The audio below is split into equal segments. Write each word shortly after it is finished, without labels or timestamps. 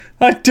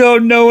I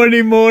don't know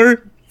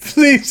anymore.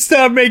 Please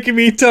stop making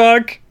me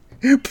talk.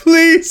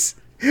 Please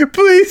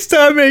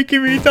stop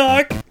making me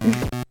talk.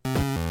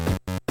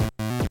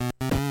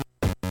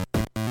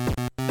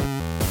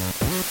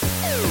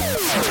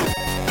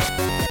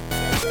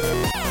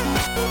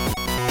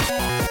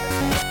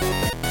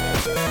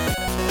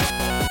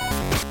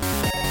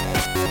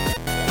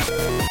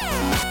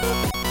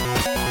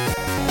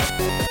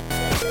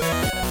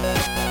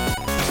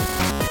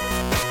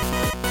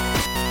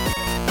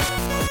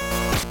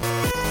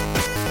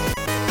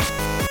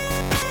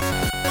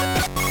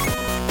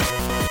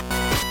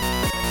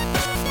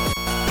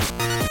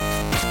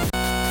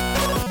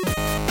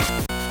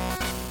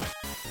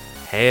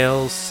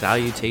 Hail,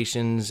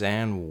 salutations,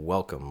 and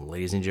welcome,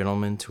 ladies and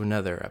gentlemen, to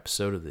another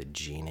episode of the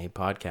G.N.A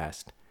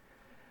podcast.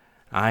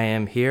 I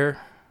am here,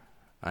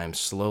 I am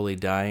slowly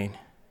dying,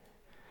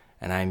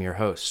 and I am your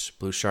host,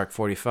 Blue Shark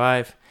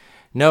 45.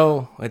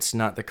 No, it's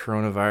not the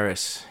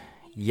coronavirus.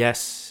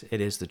 Yes,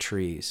 it is the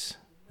trees.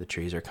 The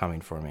trees are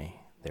coming for me.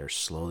 They're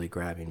slowly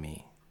grabbing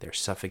me. They're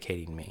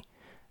suffocating me,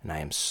 and I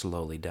am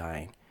slowly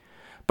dying.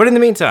 But in the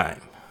meantime,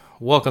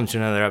 welcome to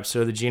another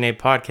episode of the G.N.A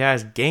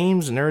podcast,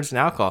 Games, Nerds, and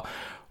Alcohol,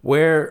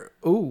 where,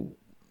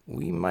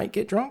 we might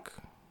get drunk.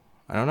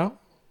 I don't know.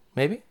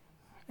 Maybe.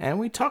 And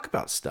we talk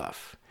about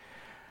stuff.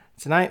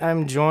 Tonight,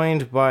 I'm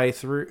joined by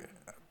two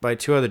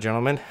other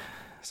gentlemen.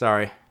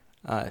 Sorry.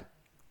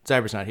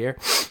 Zyber's not here.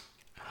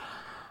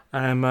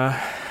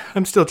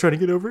 I'm still trying to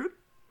get over it.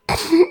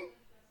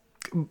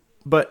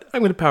 But I'm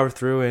going to power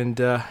through and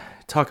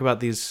talk about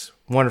these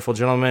wonderful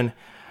gentlemen.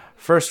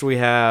 First, we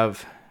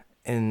have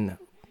in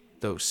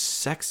those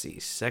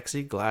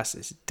sexy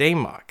glasses,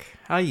 Damok.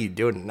 How you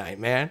doing tonight,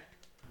 man?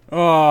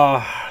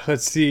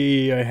 Let's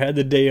see. I had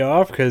the day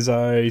off because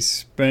I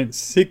spent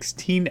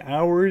 16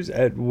 hours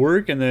at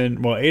work and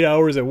then, 8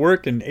 hours at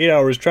work and 8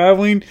 hours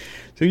traveling.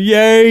 So,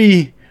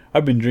 yay!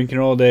 I've been drinking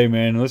all day,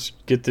 man. Let's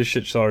get this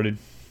shit started.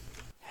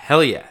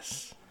 Hell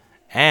yes.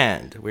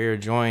 And we're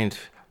joined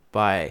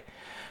by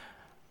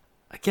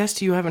a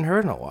guest you haven't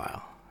heard in a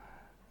while.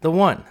 The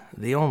one,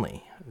 the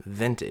only,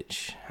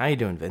 Vintage. How you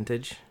doing,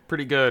 Vintage?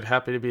 Pretty good.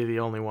 Happy to be the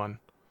only one.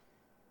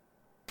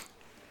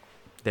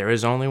 There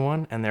is only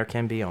one, and there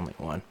can be only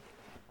one.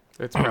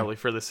 It's probably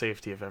for the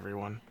safety of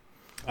everyone.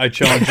 I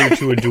challenge you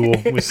to a duel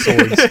with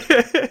swords.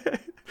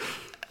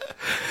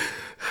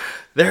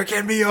 There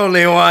can be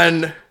only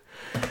one.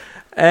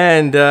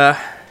 And, as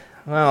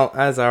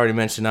I already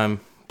mentioned, I'm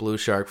Blue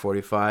Shark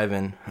 45,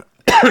 and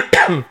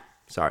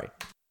sorry,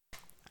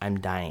 I'm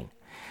dying.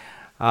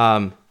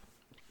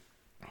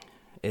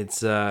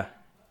 It's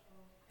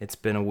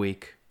been a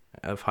week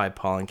of high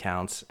pollen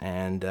counts,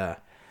 and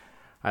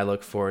I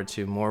look forward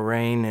to more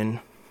rain and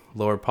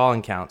lower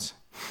pollen counts.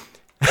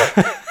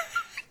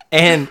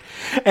 and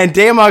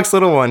Damok's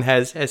little one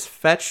has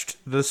fetched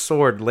the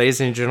sword, ladies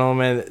and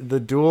gentlemen.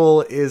 The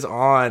duel is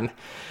on,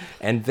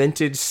 and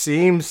Vintage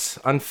seems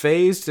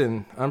unfazed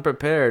and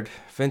unprepared.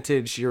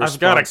 Vintage, your I've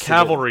got a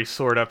cavalry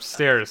sword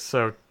upstairs,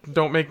 so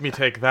don't make me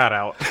take that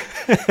out.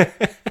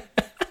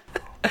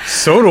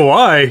 So do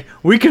I.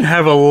 We can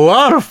have a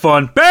lot of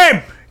fun.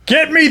 Babe,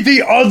 get me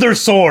the other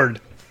sword.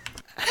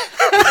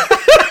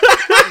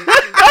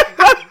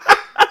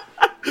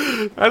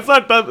 That's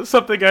not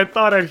something I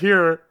thought I'd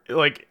hear,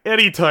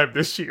 any time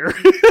this year.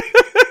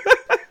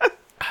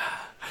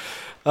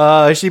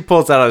 She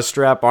pulls out a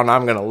strap on,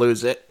 I'm gonna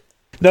lose it.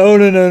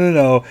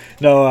 No.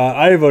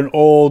 I have an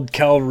old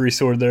cavalry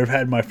sword that I've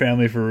had in my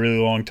family for a really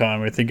long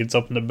time. I think it's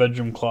up in the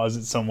bedroom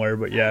closet somewhere,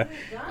 but yeah.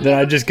 Then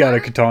I just got a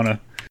katana.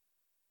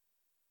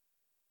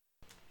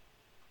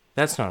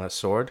 That's not a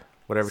sword.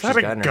 Whatever Is she's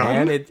that got in a her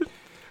gun? hand.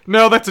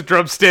 No, that's a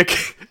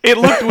drumstick. It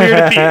looked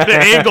weird. The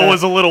angle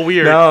was a little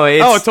weird. No,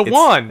 it's a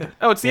wand.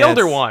 Oh, it's the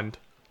Elder Wand.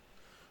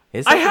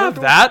 I have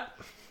that.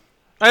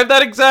 I have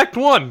that exact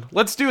one.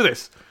 Let's do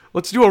this.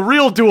 Let's do a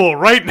real duel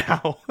right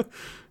now.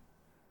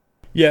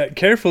 Yeah,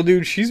 careful,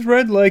 dude. She's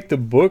read, the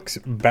books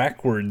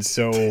backwards,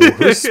 so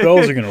her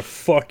spells are gonna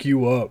fuck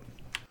you up.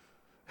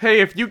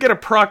 Hey, if you get a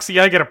proxy,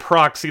 I get a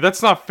proxy.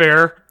 That's not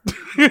fair.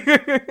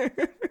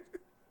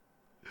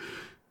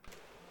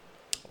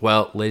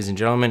 Well, ladies and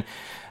gentlemen,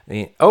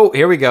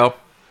 here we go.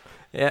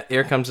 Yeah,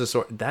 here comes the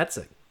sword. That's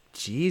a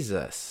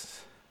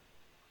Jesus.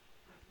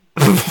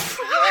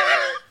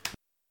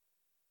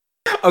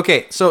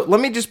 Okay, so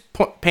let me just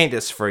paint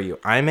this for you.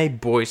 I'm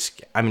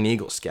an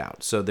Eagle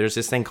Scout. So there's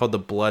this thing called the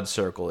blood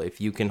circle.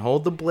 If you can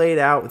hold the blade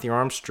out with your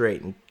arms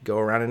straight and go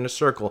around in a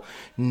circle,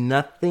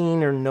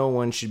 nothing or no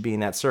one should be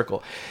in that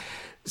circle.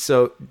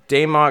 So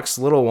Damok's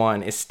little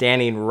one is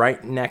standing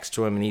right next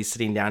to him, and he's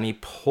sitting down. He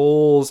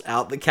pulls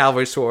out the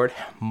cavalry sword.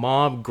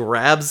 Mom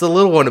grabs the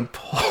little one and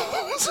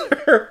pulls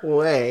her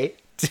away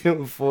to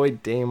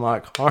avoid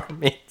Damok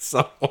harming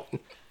someone.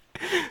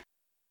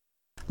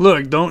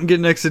 Look, don't get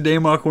next to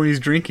Damok when he's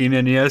drinking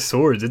and he has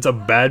swords. It's a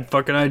bad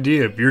fucking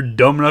idea. If you're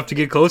dumb enough to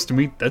get close to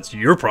me, that's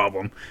your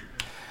problem.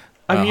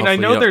 I mean, I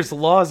know there's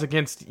laws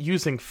against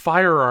using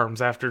firearms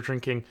after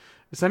drinking.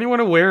 Is anyone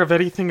aware of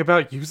anything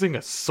about using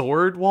a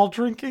sword while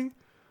drinking?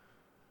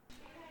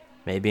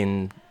 Maybe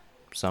in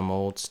some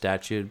old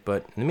statute.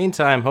 But in the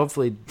meantime,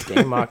 hopefully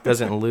Damok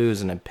doesn't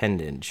lose an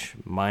appendage,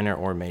 minor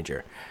or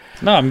major.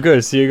 No, I'm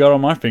good. See, I got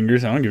on my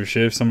fingers. I don't give a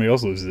shit if somebody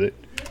else loses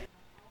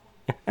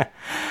it.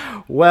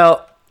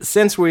 Well,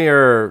 since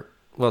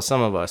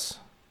some of us,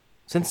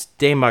 since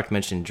Damok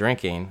mentioned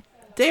drinking,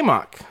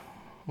 Damok,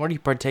 what are you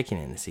partaking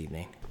in this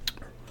evening?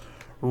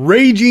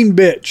 Raging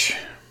bitch.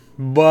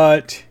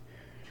 But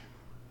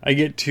I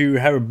get to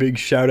have a big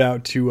shout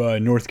out to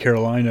North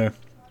Carolina,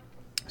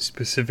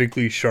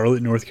 specifically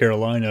Charlotte, North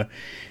Carolina.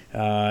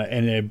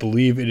 And I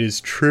believe it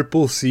is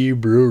Triple C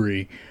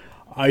Brewery.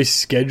 I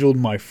scheduled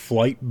my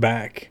flight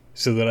back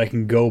so that I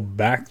can go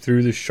back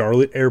through the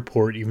Charlotte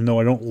airport, even though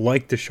I don't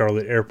like the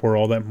Charlotte airport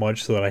all that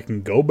much, so that I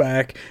can go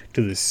back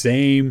to the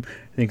same,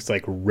 I think it's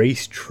like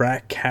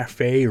Racetrack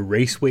Cafe,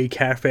 Raceway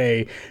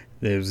Cafe.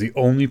 That was the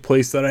only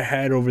place that I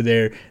had over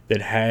there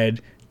that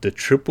had the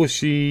Triple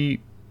C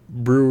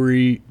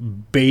Brewery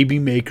Baby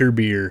Maker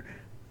beer.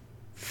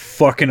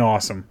 Fucking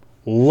awesome.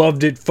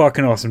 Loved it.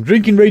 Fucking awesome.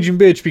 Drinking Raging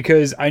Bitch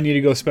because I need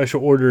to go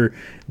special order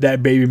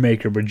that Baby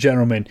Maker. But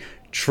gentlemen,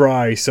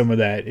 try some of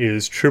that. It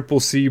is Triple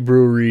C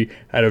Brewery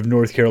out of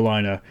North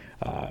Carolina.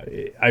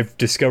 I've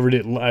discovered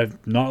it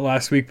not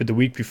last week, but the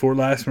week before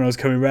last when I was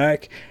coming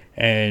back.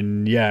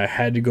 And yeah, I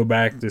had to go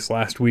back this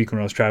last week when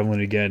I was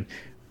traveling again.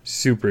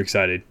 Super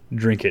excited.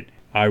 Drink it.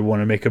 I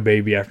want to make a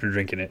baby after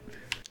drinking it.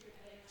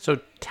 So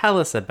tell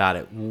us about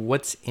it.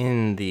 What's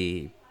in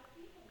the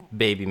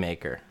Baby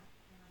Maker?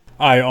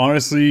 I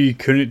honestly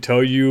couldn't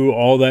tell you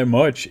all that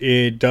much.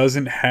 It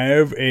doesn't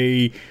have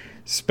a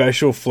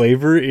special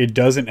flavor. It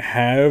doesn't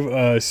have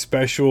a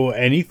special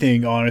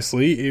anything,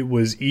 honestly. It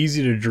was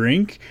easy to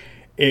drink.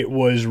 It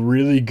was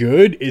really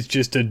good. It's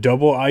just a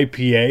double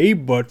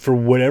IPA, but for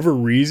whatever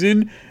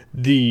reason,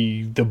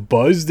 the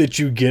buzz that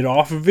you get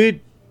off of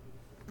it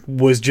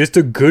was just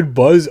a good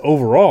buzz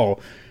overall.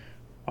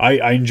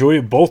 I enjoyed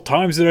it both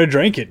times that I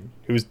drank it.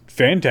 It was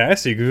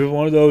fantastic. It was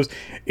one of those,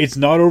 it's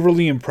not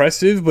overly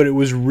impressive, but it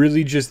was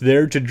really just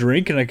there to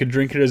drink, and I could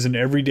drink it as an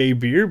everyday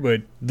beer,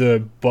 but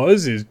the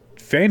buzz is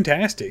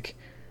fantastic,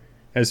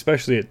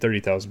 especially at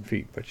 30,000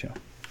 feet, but yeah.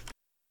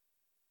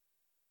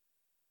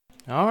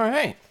 All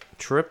right.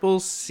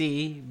 Triple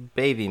C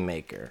Baby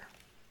Maker,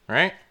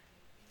 right?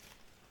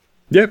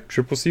 Yep,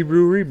 Triple C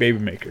Brewery Baby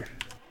Maker.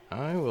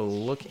 I will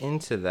look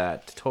into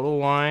that. Total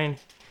Wine,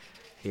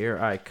 here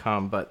I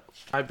come, but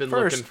I've been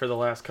looking for the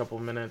last couple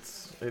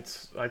minutes.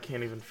 I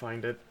can't even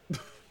find it.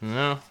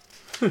 No.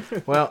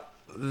 Well,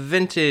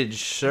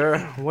 Vintage, sir,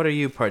 what are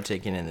you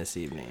partaking in this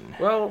evening?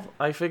 Well,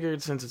 I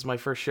figured since it's my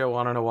first show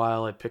on in a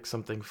while, I'd pick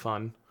something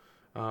fun.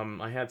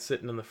 I had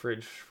sitting in the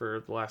fridge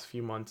for the last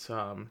few months,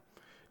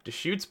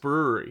 Deschutes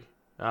Brewery.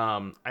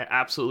 I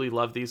absolutely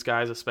love these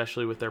guys,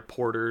 especially with their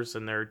porters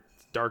and their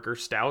darker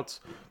stouts.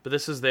 But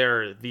this is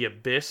The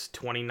Abyss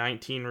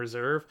 2019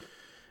 Reserve.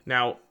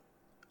 Now,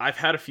 I've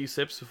had a few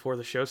sips before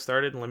the show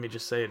started, and let me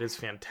just say it is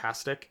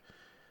fantastic.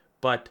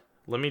 But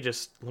let me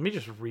just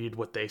read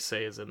what they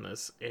say is in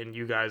this, and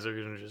you guys are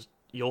gonna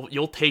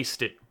you'll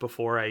taste it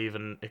before I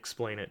even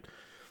explain it.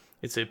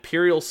 It's an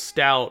imperial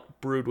stout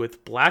brewed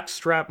with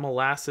blackstrap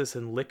molasses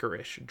and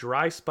licorice,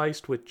 dry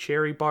spiced with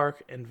cherry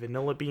bark and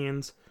vanilla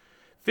beans,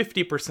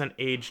 50%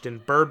 aged in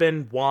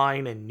bourbon,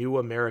 wine, and new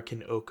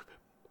American oak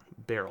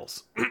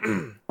barrels.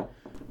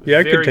 Yeah,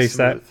 I could taste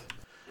that.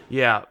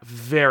 Yeah,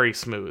 very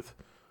smooth.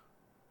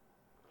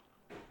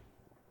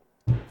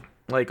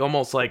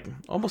 Almost like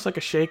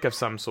a shake of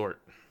some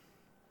sort.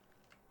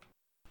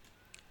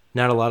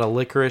 Not a lot of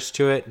licorice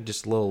to it,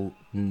 just little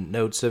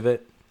notes of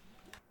it.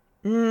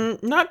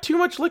 Not too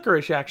much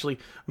licorice, actually.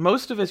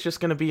 Most of it's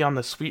just going to be on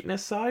the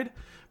sweetness side,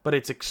 but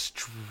it's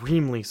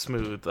extremely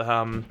smooth.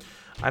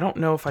 I don't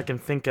know if I can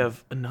think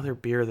of another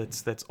beer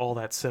that's all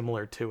that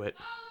similar to it.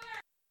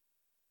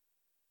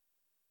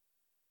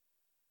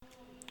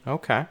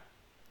 Okay.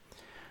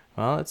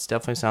 Well, it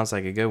definitely sounds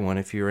like a good one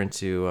if you're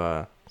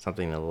into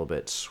something a little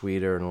bit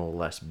sweeter and a little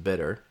less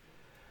bitter.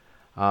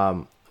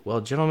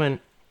 Well, gentlemen,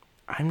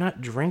 I'm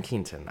not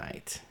drinking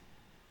tonight.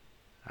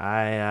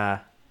 I've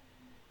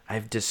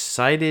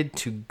decided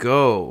to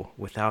go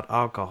without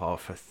alcohol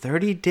for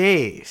 30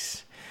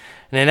 days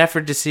in an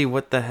effort to see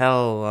what the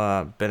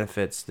hell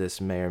benefits this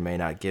may or may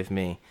not give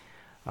me.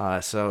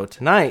 So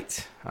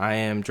tonight, I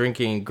am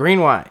drinking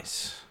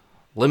Greenwise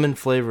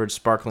lemon-flavored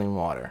sparkling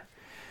water.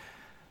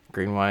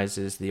 Greenwise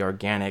is the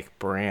organic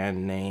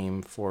brand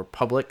name for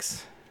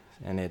Publix,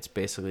 and it's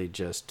basically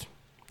just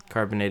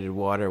carbonated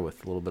water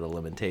with a little bit of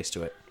lemon taste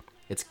to it.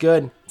 It's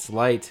good. It's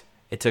light.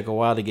 It took a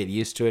while to get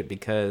used to it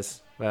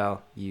because,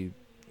 well, you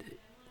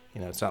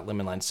know, it's not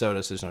lemon lime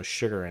soda, so there's no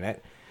sugar in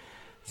it.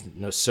 There's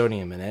no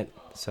sodium in it,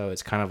 so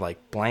it's kind of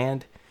like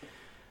bland.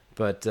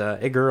 But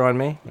it grew on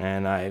me,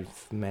 and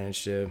I've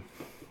managed to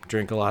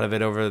drink a lot of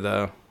it over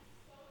the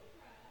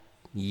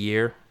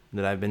year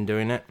that I've been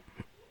doing it.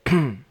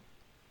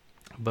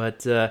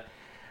 But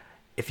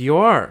if you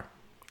are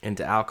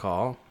into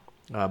alcohol,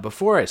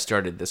 before I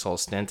started this whole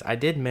stint, I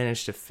did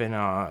manage to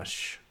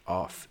finish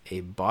off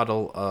a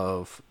bottle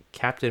of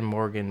Captain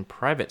Morgan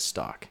Private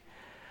Stock.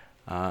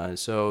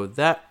 So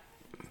that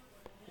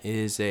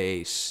is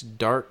a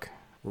dark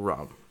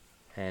rum.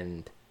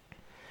 And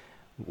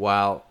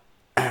while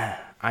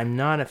I'm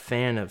not a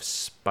fan of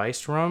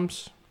spiced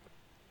rums,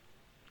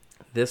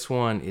 this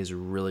one is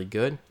really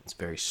good. It's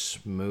very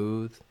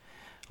smooth,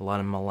 a lot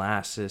of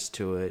molasses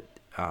to it,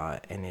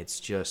 and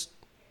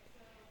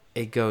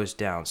it goes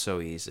down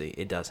so easy.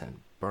 It doesn't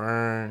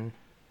burn.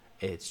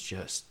 It's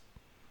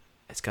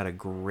got a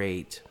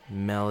great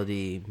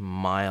melody,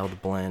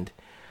 mild blend.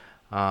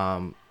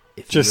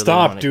 Just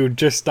stop, dude.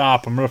 Just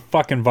stop. I'm gonna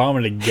fucking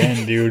vomit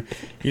again, dude.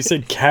 You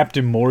said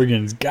Captain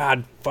Morgan's.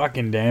 God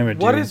fucking damn it,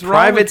 dude. What is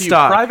wrong with you?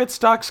 Private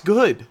stock's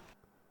good.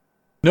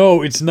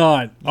 No, it's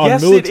not.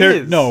 Yes, it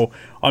is. No,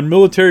 on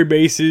military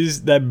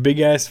bases, that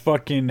big ass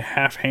fucking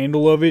half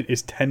handle of it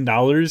is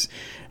 $10,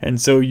 and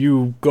so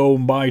you go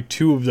and buy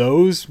 2 of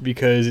those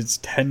because it's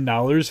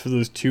 $10 for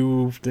those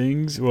 2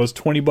 things. Well, it's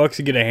 $20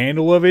 to get a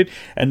handle of it,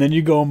 and then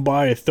you go and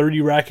buy a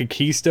 30 rack of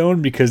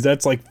Keystone because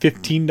that's like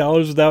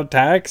 $15 without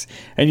tax,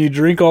 and you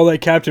drink all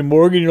that Captain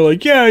Morgan. You're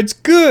like, yeah, it's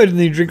good, and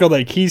then you drink all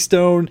that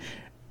Keystone,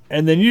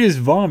 and then you just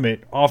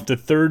vomit off the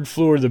 3rd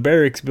floor of the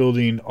barracks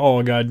building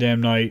all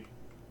goddamn night.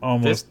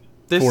 Almost.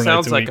 This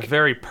sounds like a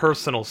very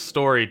personal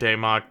story,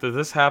 Damok. Did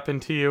this happen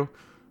to you?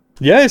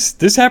 Yes,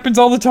 this happens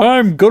all the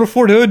time. Go to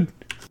Fort Hood.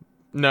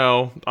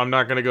 No, I'm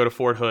not going to go to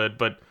Fort Hood,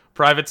 but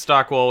private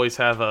stock will always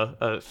have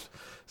a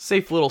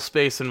safe little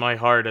space in my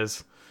heart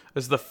as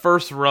the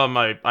first rum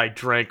I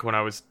drank when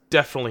I was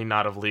definitely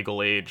not of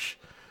legal age,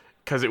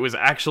 because it was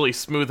actually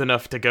smooth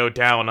enough to go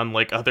down,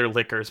 unlike other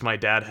liquors my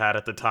dad had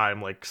at the time,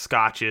 like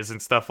scotches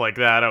and stuff like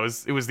that.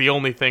 It was the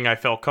only thing I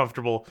felt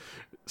comfortable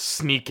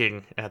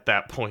sneaking at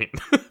that point.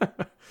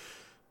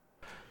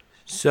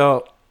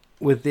 So,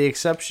 with the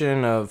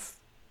exception of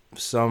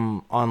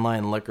some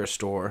online liquor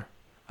store,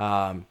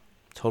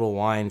 Total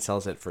Wine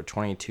sells it for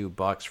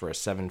 $22 for a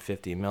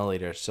 750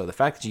 milliliter. So the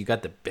fact that you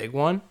got the big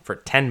one for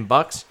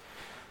 $10,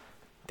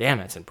 damn,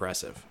 that's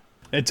impressive.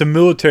 It's a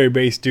military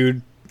base,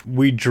 dude.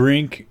 We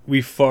drink,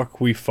 we fuck,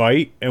 we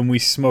fight, and we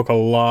smoke a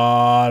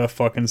lot of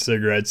fucking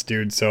cigarettes,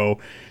 dude. So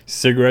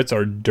cigarettes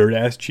are dirt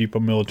ass cheap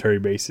on military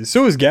bases.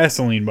 So is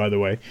gasoline, by the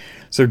way.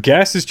 So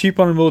gas is cheap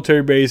on a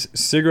military base,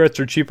 cigarettes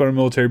are cheap on a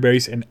military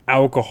base, and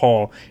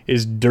alcohol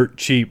is dirt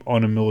cheap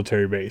on a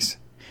military base.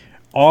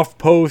 Off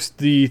post,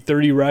 the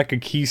 30 rack of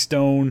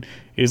Keystone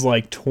is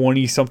like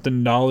 $20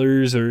 something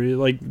or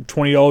like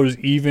 $20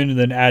 even, and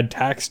then add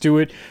tax to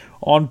it.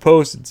 On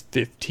post, it's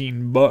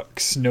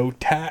 $15, no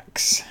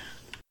tax.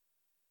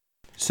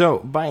 So,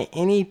 by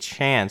any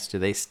chance, do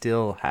they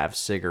still have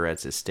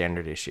cigarettes as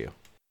standard issue?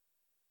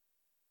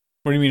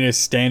 What do you mean as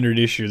standard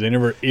issue? They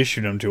never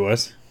issued them to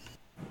us.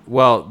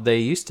 Well, they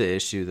used to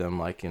issue them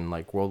like in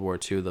like World War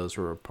II. Those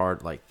were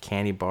part like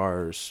candy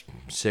bars,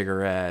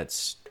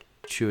 cigarettes,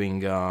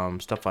 chewing gum,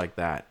 stuff like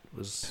that.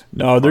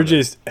 No, they're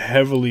just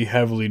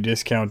heavily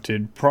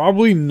discounted.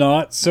 Probably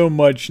not so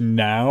much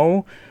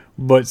now,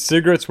 but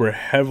cigarettes were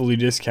heavily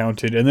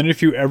discounted. And then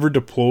if you ever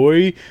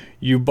deploy,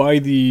 you buy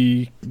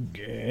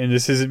and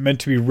this isn't meant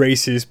to be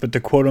racist, but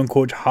the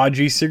quote-unquote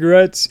Haji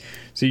cigarettes.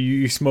 So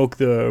you smoke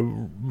the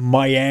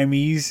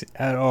Miamis.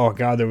 Oh,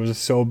 God, that was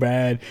so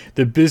bad.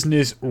 The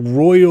Business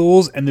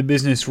Royals and the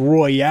Business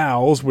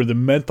Royales were the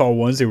menthol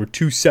ones. They were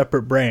 2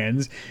 separate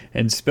brands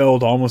and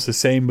spelled almost the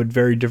same, but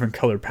very different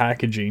color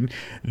packaging.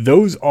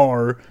 Those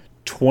are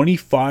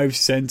 25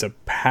 cents a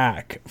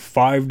pack,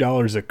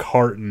 $5 a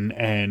carton,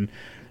 and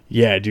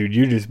yeah, dude,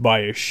 you just buy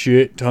a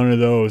shit ton of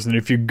those. And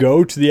if you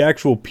go to the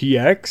actual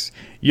PX,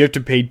 you have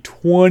to pay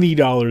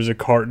 $20 a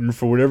carton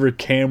for whatever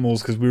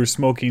Camels, because we were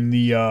smoking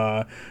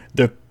the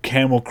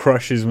Camel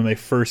Crushes when they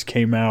first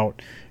came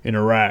out in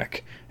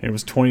Iraq. And it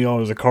was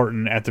 $20 a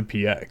carton at the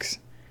PX.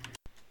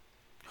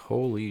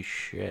 Holy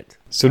shit.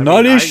 So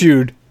not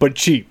issued, but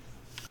cheap.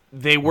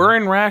 They were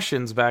in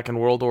rations back in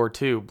World War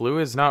II. Blue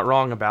is not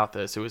wrong about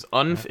this. It was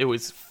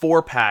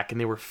 4-pack, and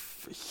they were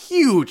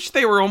huge.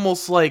 They were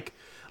almost like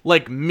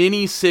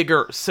mini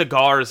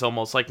cigars,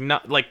 almost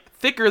not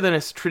thicker than a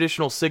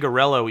traditional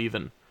cigarello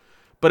even,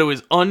 but it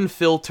was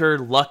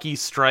unfiltered Lucky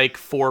Strike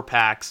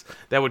 4-packs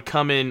that would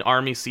come in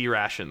Army C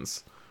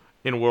rations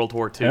in World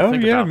War II. Hell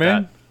yeah,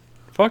 man!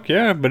 Fuck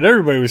yeah! But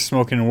everybody was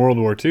smoking in World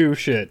War II.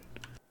 Shit.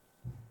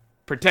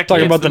 Protect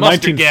talking about the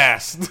mustard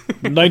gas.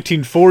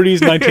 1940s,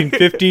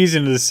 1950s,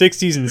 into the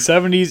 60s and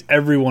 70s.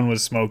 Everyone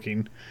was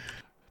smoking.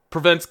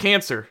 Prevents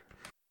cancer.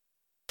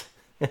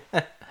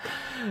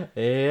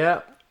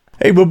 Yep.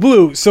 Hey, but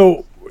Blue,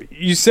 so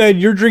you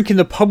said you're drinking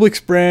the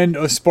Publix brand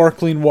of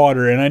sparkling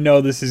water, and I know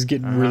this is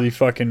getting really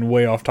fucking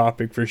way off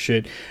topic for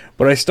shit,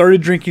 but I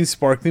started drinking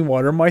sparkling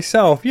water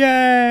myself.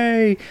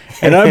 Yay!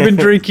 And I've been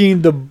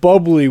drinking the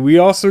bubbly. We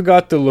also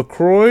got the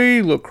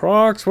LaCroix,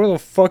 whatever the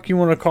fuck you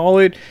want to call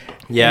it.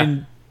 Yeah.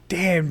 And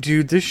damn,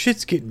 dude, this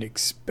shit's getting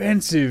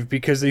expensive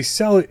because they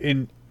sell it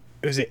in,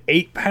 is it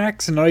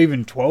 8-packs and not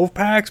even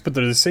 12-packs, but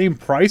they're the same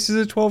price as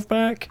a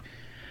 12-pack?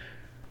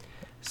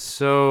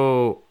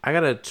 So I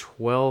got a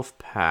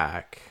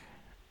 12-pack,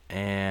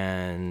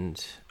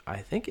 and I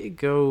think it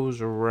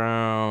goes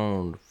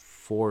around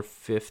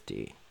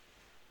 $4.50.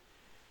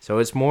 So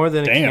it's more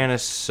than a can of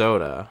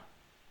soda,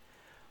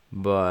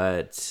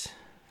 But,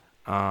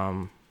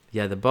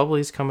 yeah, the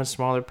bubblies come in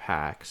smaller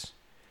packs.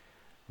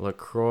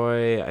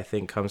 LaCroix, I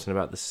think, comes in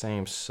about the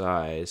same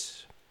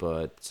size.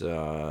 But,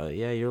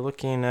 yeah, you're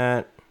looking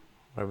at,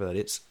 whatever that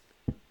is,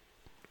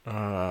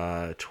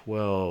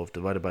 12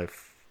 divided by...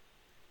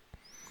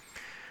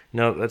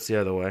 No, that's the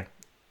other way.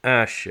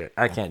 Ah, shit.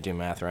 I can't do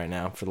math right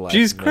now for the life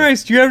Jesus of me.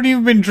 Christ, you haven't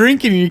even been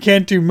drinking and you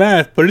can't do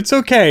math, but it's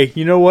okay.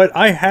 You know what?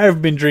 I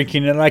have been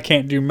drinking and I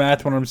can't do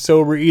math when I'm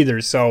sober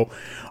either, so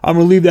I'm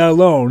going to leave that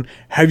alone.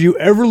 Have you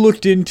ever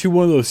looked into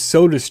one of those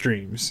soda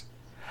streams?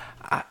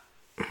 I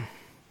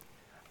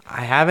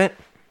haven't.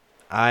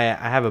 I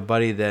have a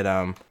buddy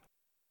that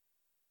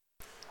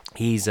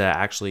he's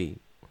actually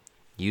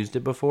used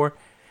it before,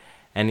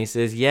 and he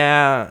says,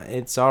 yeah,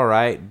 it's all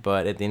right,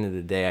 but at the end of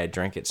the day, I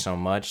drink it so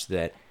much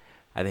that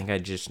I think I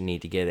just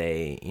need to get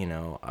a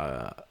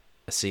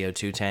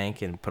CO2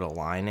 tank and put a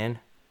line in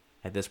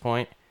at this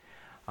point.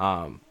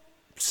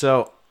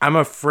 So I'm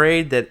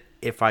afraid that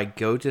if I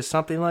go to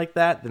something like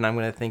that, then I'm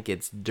going to think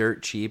it's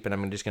dirt cheap and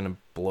I'm just going to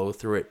blow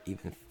through it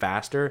even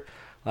faster.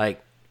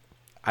 Like,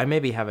 I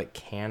maybe have a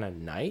can a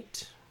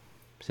night.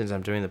 Since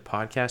I'm doing the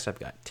podcast, I've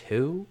got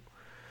 2.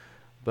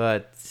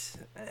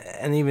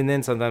 And even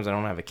then, sometimes I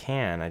don't have a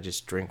can. I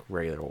just drink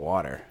regular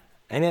water.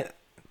 And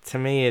to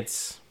me,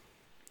 it's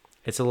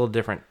a little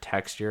different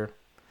texture.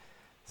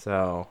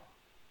 So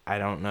I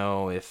don't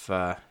know if...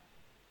 I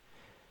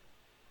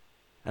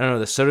don't know,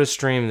 the soda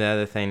stream, the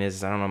other thing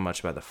is I don't know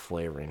much about the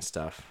flavoring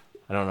stuff.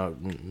 I don't know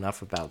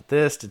enough about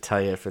this to tell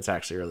you if it's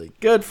actually really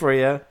good for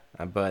you,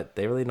 but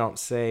they really don't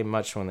say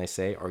much when they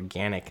say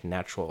organic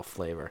natural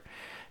flavor,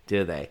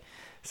 do they?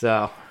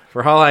 So,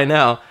 for all I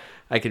know,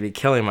 I could be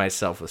killing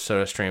myself with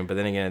soda stream, but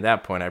then again, at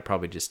that point, I'd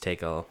probably just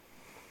take a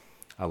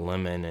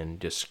lemon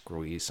and just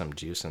squeeze some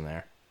juice in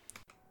there.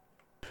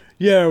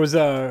 Yeah, it was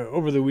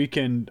over the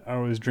weekend. I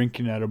was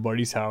drinking at a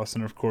buddy's house,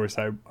 and of course,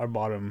 I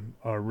bought him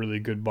a really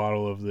good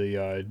bottle of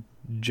the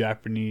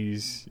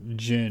Japanese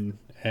gin,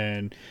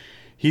 and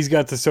he's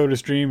got the soda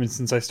stream. And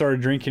since I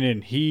started drinking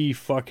it, he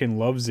fucking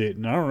loves it.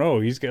 And I don't know,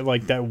 he's got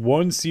like that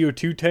one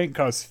CO2 tank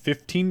costs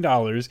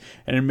 $15,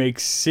 and it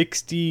makes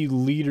 60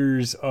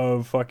 liters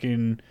of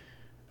fucking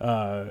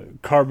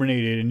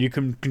carbonated, and you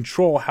can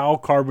control how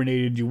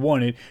carbonated you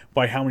want it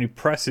by how many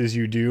presses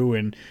you do.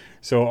 And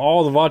so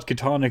all the vodka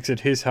tonics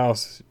at his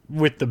house,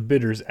 with the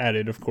bitters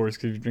added, of course,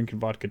 because if you're drinking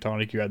vodka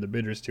tonic, you add the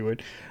bitters to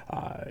it,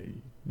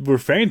 were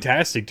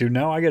fantastic, dude.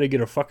 Now I got to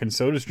get a fucking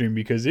soda stream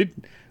because it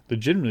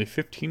legitimately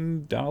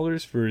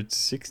 $15 for its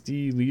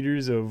 60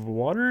 liters of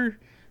water.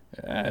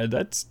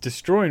 That's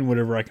destroying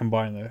whatever I can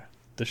buy in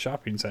the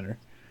shopping center.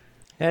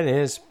 That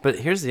is, but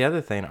here's the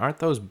other thing. Aren't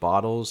those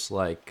bottles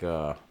like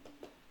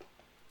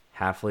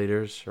half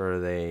liters, or are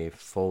they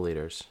full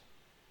liters?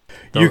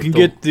 You can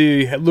get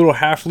the little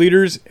half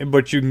liters,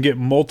 but you can get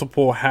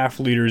multiple half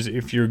liters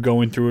if you're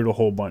going through it a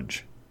whole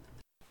bunch.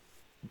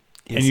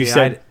 And you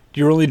said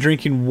you're only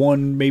drinking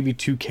 1, maybe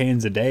 2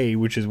 cans a day,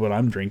 which is what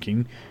I'm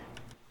drinking.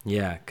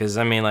 Yeah, because,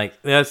 I mean,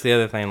 like, that's the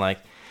other thing. Like,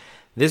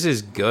 this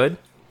is good,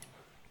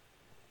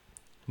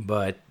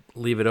 but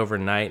leave it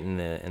overnight in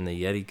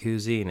the Yeti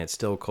koozie, and it's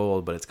still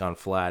cold, but it's gone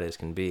flat as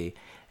can be.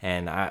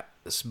 And I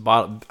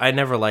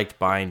never liked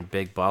buying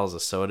big bottles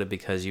of soda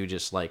because you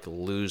just like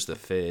lose the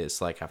fizz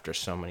like after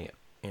so many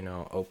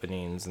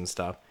openings and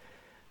stuff.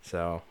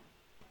 So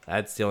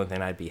that's the only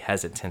thing I'd be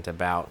hesitant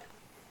about.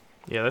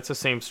 Yeah, that's the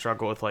same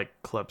struggle with like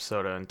club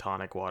soda and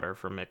tonic water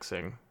for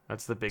mixing.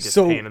 That's the biggest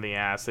pain in the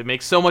ass. It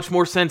makes so much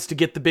more sense to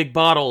get the big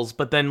bottles,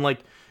 but then like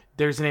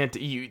there's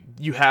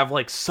you have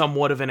like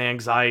somewhat of an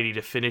anxiety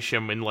to finish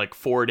them in like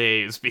 4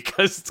 days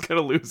because it's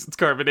gonna lose its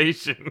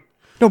carbonation.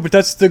 No, but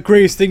that's the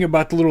greatest thing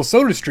about the little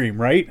soda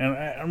stream, right? And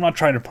I'm not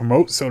trying to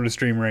promote soda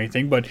stream or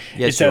anything, but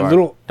yes, it's that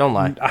little... Don't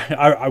lie.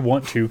 I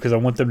want to, because I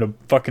want them to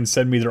fucking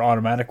send me their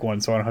automatic one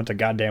so I don't have to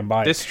goddamn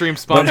buy it. This stream's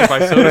sponsored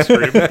by Soda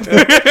Stream.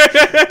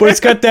 But it's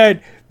got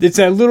that... It's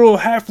that little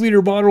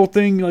half-liter bottle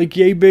thing, like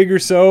yay big or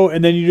so,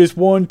 and then you just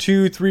 1,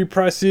 2, 3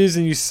 presses,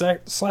 and you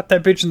slap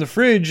that bitch in the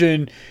fridge,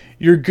 and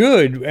you're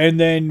good. And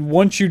then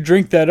once you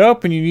drink that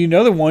up and you need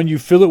another one, you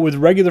fill it with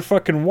regular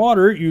fucking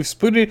water, you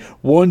split it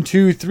 1,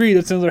 2, 3,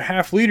 that's another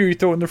half liter, you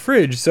throw it in the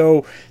fridge.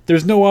 So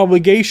there's no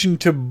obligation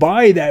to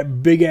buy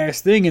that big ass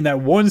thing, and that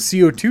one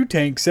CO2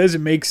 tank says it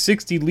makes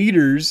 60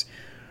 liters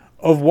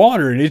of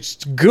water, and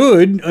it's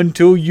good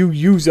until you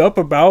use up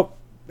about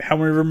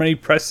however many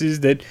presses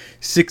that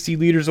 60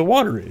 liters of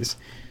water is.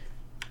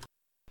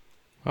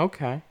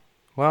 Okay.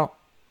 Well,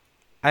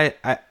 I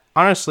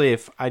honestly,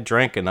 if I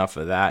drank enough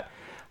of that,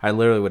 I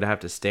literally would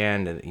have to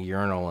stand at a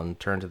urinal and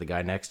turn to the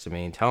guy next to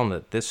me and tell him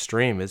that this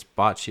stream is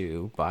brought to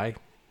you by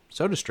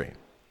SodaStream.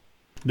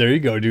 There you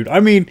go, dude.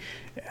 I mean,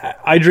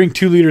 I drink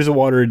 2 liters of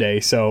water a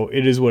day, so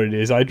it is what it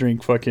is. I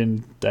drink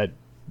fucking that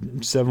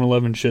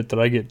 7-Eleven shit that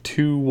I get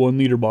 2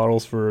 1-liter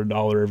bottles for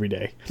 $1 every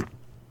day.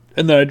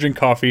 And then I drink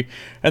coffee,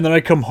 and then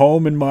I come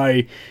home and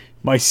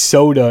my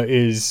soda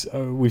is,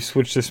 we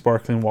switched to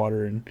sparkling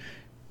water, and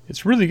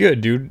it's really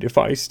good, dude. If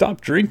I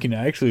stop drinking,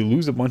 I actually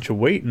lose a bunch of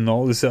weight, and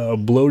all this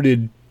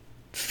bloated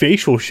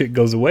facial shit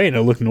goes away, and I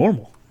look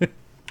normal.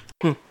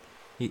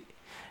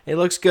 It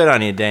looks good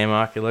on you,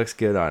 Damok. It looks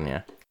good on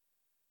you.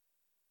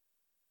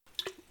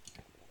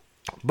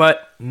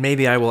 But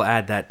maybe I will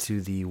add that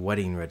to the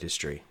wedding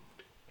registry.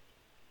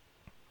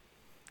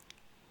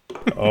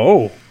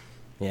 Oh.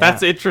 Yeah.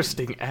 That's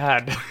interesting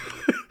ad.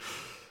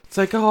 It's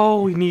like,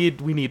 oh, we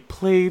need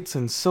plates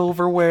and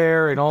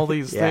silverware and all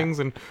these things,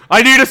 and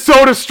I need a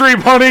soda stream,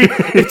 honey.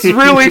 It's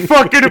really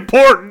fucking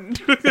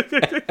important.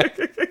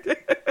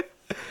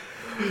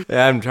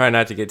 Yeah, I'm trying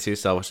not to get too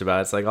selfish about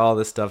it. It's like all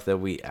this stuff that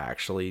we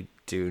actually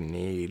do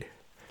need.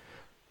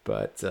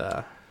 But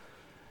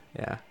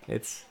yeah,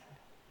 it's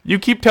You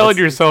keep telling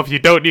yourself you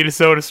don't need a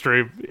soda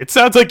stream. It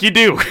sounds like you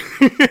do.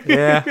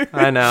 yeah,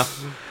 I know.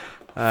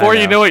 Before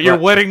you know it, your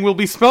wedding will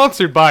be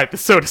sponsored by the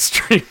soda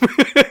stream.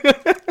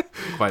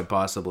 Quite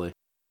possibly.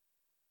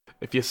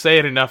 If you say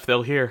it enough,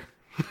 they'll hear.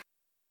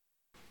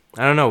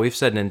 I don't know. We've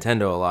said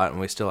Nintendo a lot, and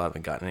we still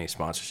haven't gotten any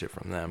sponsorship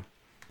from them.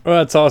 Well,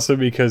 that's also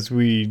because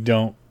we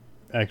don't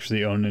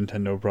actually own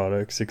Nintendo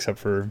products, except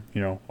for,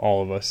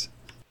 all of us.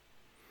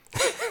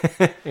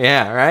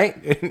 Yeah, right?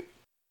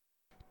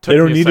 They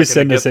don't need to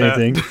send us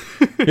anything.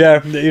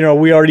 Yeah,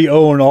 we already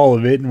own all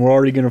of it, and we're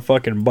already going to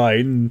fucking buy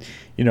it. And,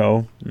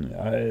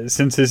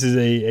 since this is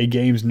a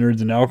games,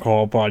 nerds, and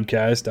alcohol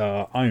podcast,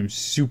 I am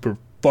super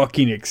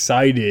fucking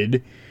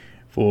excited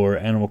for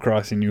Animal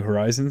Crossing New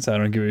Horizons. I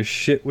don't give a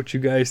shit what you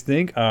guys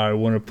think. I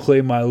want to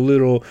play my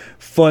little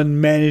fun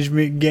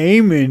management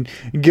game and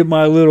get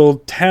my little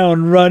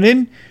town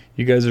running.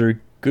 You guys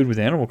are good with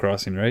Animal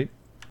Crossing, right?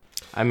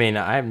 I mean,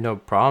 I have no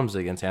problems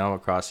against Animal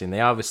Crossing. They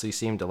obviously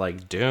seem to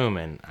like Doom,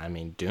 and I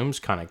mean, Doom's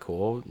kind of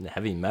cool.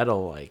 Heavy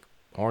metal, like,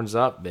 horns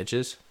up,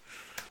 bitches.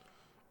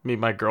 I mean,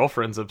 my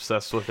girlfriend's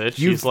obsessed with it.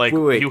 You- She's like,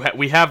 wait.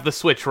 we have the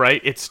Switch, right?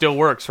 It still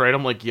works, right?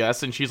 I'm like,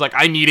 yes. And she's like,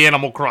 I need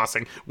Animal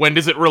Crossing. When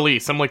does it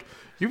release? I'm like,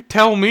 you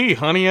tell me,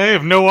 honey. I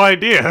have no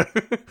idea.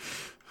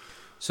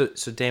 So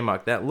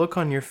Damok, that look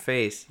on your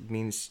face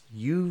means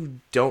you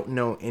don't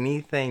know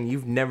anything.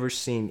 You've never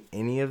seen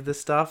any of the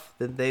stuff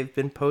that they've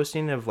been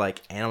posting of,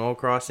 like, Animal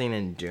Crossing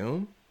and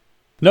Doom?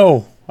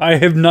 No, I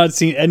have not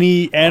seen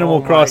any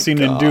Animal Crossing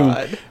in Doom,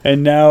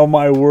 and now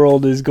my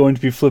world is going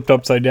to be flipped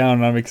upside down,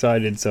 and I'm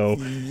excited. So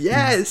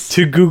Yes.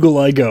 to Google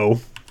I go.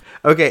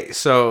 Okay,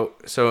 so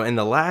in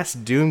the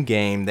last Doom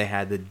game, they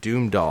had the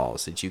Doom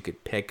dolls that you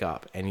could pick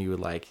up, and you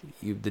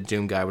would the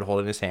Doom guy would hold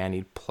it in his hand,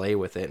 he'd play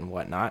with it and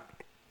whatnot.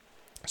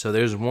 So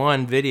there's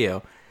one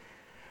video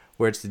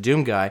where it's the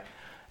Doom guy,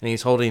 and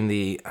he's holding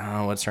the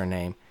what's her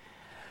name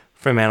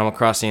from Animal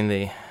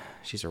Crossing?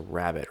 She's a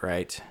rabbit,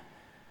 right?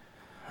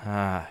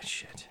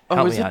 Shit. Oh,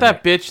 Help is me it out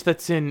that here. bitch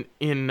that's in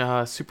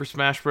Super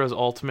Smash Bros.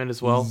 Ultimate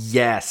as well?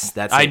 Yes,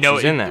 that's I it. know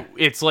She's in there.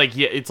 it's like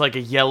a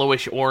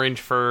yellowish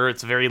orange fur.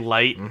 It's very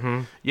light.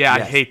 Mm-hmm. Yeah,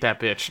 Yes. I hate that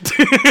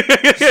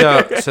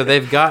bitch. So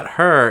they've got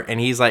her,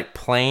 and he's like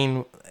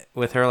playing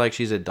with her like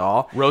she's a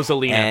doll.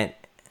 Rosalina. And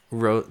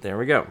there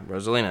we go,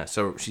 Rosalina.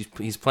 So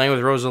he's playing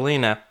with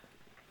Rosalina.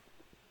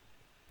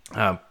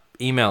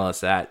 Email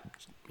us at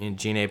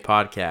G.N.A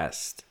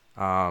podcast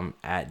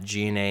at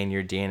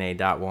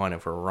G.N.A.in-your-DNA.1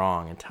 if we're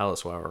wrong, and tell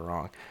us why we're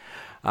wrong.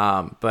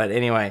 But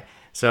anyway,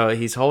 so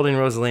he's holding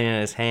Rosalina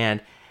in his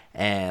hand,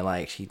 and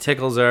like she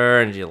tickles her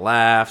and she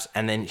laughs,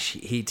 and then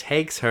he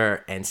takes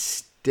her and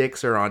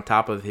sticks her on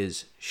top of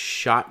his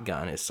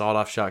shotgun, his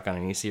sawed-off shotgun,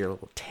 and you see her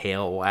little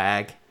tail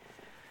wag.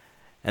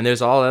 And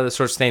there's all other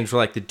sorts of things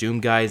where, like, the Doom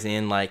guy's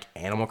in, like,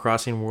 Animal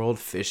Crossing world,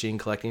 fishing,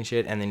 collecting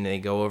shit, and then they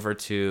go over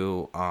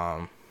to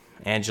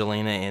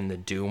Angelina in the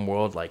Doom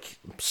world, like,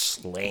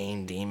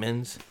 slaying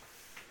demons.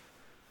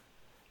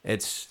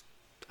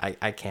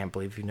 I can't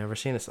believe you've never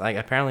seen this. Like,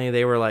 apparently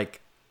they were,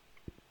 like,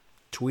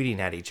 tweeting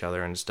at each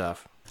other and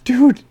stuff.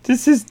 Dude,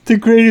 this is the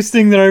greatest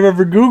thing that I've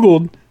ever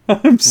Googled.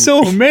 I'm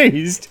so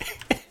amazed.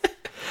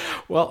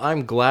 Well,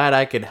 I'm glad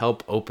I could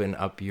help open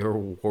up your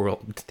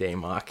world,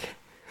 Damok.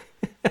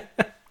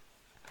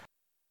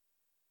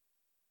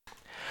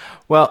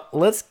 Well,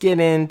 let's get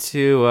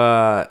into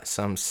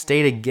some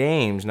state of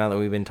games now that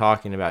we've been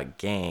talking about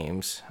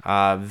games.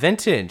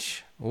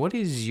 Vintage, what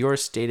is your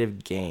state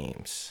of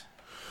games?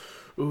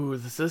 Ooh,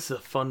 this is a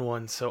fun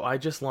one. So I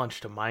just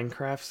launched a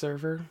Minecraft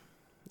server.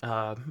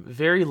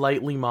 Very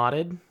lightly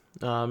modded,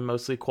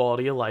 mostly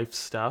quality of life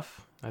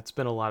stuff. That's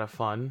been a lot of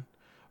fun.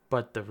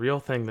 But the real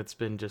thing that's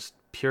been just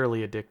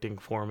purely addicting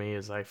for me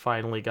is I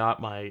finally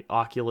got my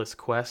Oculus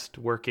Quest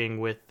working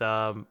with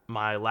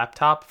my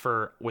laptop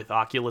with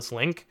Oculus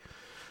Link.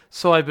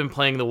 So I've been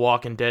playing The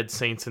Walking Dead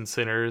Saints and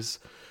Sinners.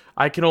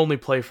 I can only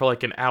play for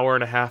like an hour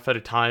and a half at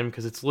a time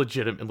because it's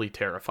legitimately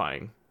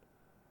terrifying.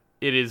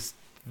 It is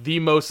the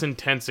most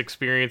intense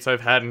experience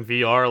I've had in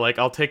VR. Like,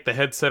 I'll take the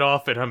headset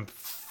off and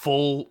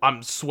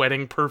I'm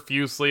sweating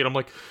profusely, and I'm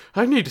like,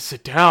 I need to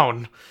sit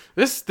down.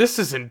 This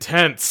is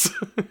intense.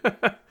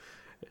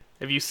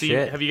 Have you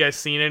guys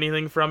seen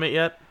anything from it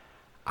yet?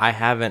 I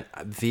haven't.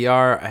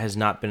 VR has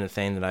not been a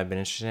thing that I've been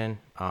interested in.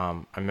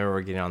 I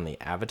remember getting on the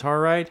Avatar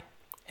ride,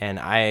 and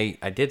I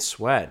did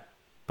sweat,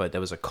 but that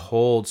was a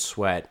cold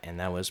sweat, and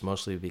that was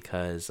mostly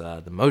because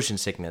the motion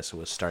sickness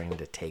was starting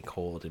to take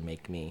hold and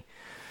make me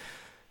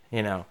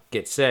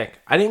get sick.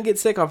 I didn't get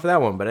sick off of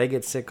that one, but I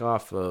get sick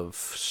off of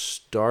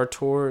Star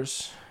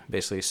Tours.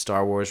 Basically,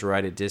 Star Wars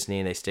ride at Disney,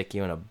 and they stick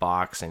you in a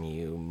box, and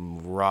you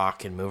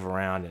rock and move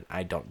around, and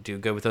I don't do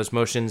good with those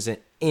motions in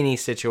any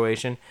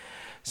situation.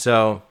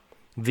 So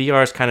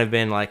VR's kind of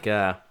been like,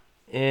 I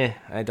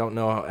don't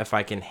know if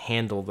I can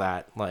handle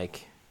that,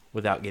 like,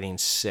 without getting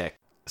sick.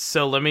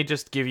 So let me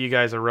just give you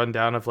guys a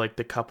rundown of like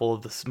the couple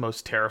of the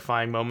most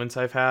terrifying moments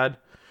I've had.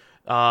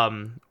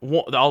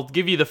 I'll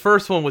give you the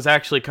first one was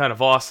actually kind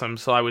of awesome.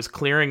 So I was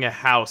clearing a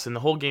house, and the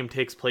whole game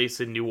takes place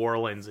in New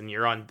Orleans, and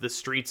you're on the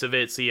streets of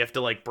it, so you have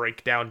to like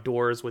break down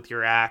doors with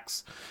your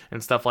axe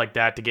and stuff like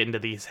that to get into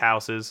these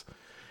houses.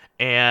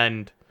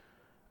 And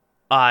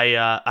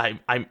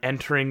I'm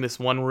entering this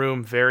one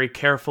room very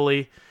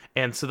carefully,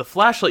 and so the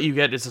flashlight you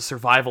get is a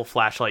survival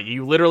flashlight.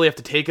 You literally have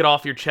to take it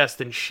off your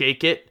chest and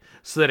shake it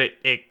so that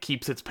it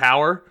keeps its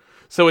power.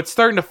 So it's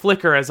starting to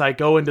flicker as I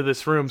go into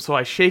this room, so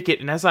I shake it,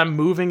 and as I'm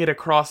moving it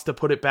across to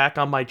put it back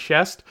on my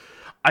chest,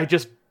 I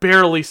just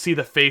barely see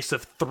the face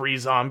of 3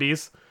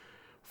 zombies.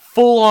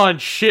 Full on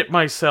shit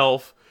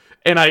myself,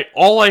 and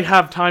all I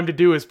have time to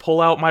do is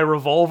pull out my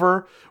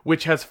revolver,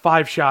 which has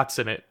 5 shots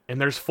in it, and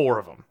there's 4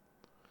 of them.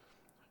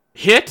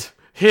 Hit,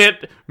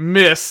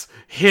 miss,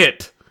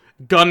 hit.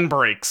 Gun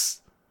breaks.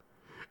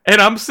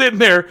 And I'm sitting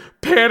there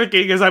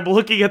panicking as I'm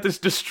looking at this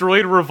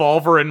destroyed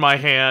revolver in my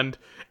hand,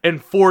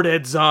 and 4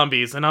 dead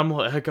zombies, and I'm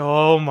like,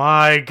 oh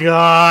my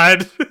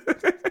god.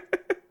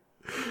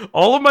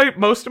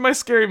 Most of my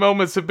scary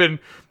moments have been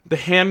the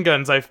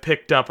handguns I've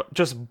picked up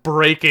just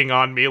breaking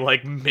on me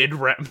like mid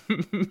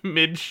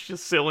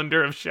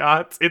cylinder of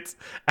shots. It's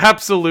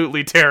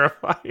absolutely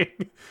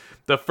terrifying.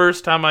 The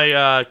first time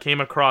I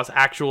came across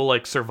actual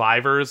like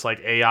survivors, like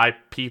AI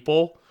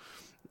people,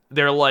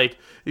 they're like,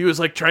 he was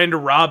like trying to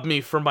rob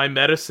me for my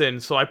medicine,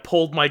 so I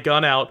pulled my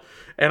gun out,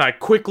 and I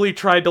quickly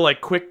tried to like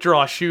quick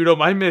draw shoot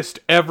him. I missed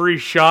every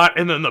shot,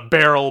 and then the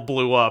barrel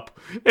blew up.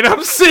 And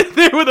I'm sitting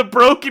there with a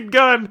broken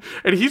gun,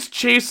 and he's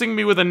chasing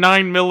me with a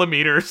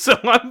 9mm, so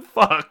I'm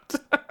fucked.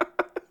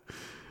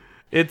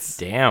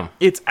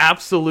 It's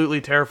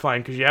absolutely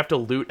terrifying, because you have to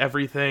loot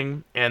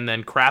everything, and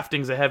then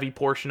crafting's a heavy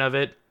portion of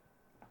it.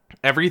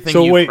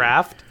 Everything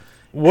craft.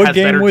 What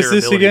game was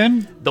this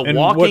again? The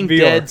Walking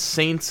Dead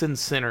Saints and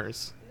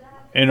Sinners.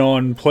 And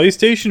on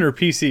PlayStation or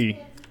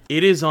PC?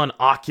 It is on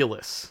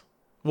Oculus.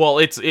 Well,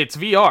 it's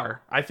VR.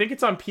 I think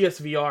it's on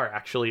PSVR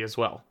actually as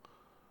well.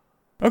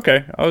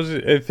 Okay,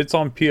 if it's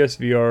on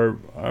PSVR,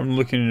 I'm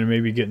looking into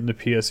maybe getting the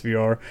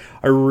PSVR.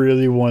 I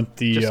really want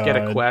the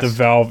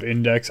Valve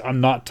Index. I'm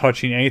not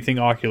touching anything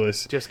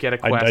Oculus. Just get a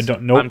Quest. I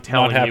don't know. I'm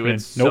telling you,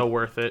 it's so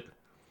worth it.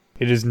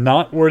 It is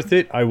not worth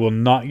it. I will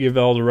not give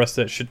all the rest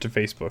of that shit to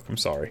Facebook. I'm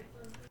sorry.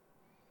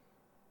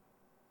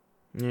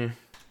 Yeah,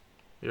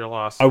 you're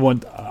lost. I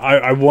want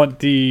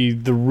the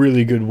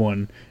really good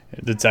one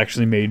that's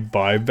actually made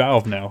by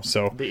Valve now.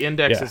 So the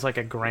Index is like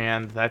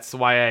 $1,000. That's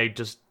why I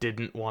just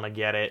didn't want to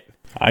get it.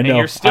 I know. And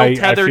you're still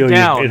tethered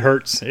down. It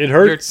hurts.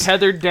 You're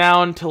tethered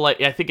down to like,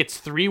 I think it's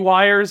 3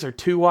 wires or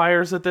 2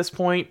 wires at this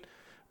point.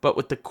 But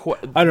with the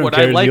I don't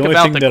care. I like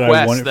about the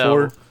Quest,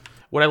 though, for...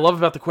 what I love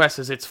about the Quest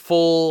is it's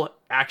full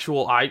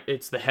actual.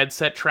 It's the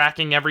headset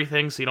tracking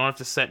everything, so you don't have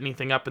to set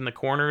anything up in the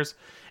corners.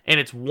 And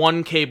it's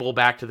one cable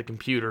back to the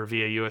computer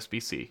via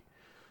USB-C,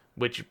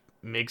 which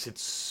makes it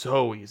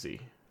so easy.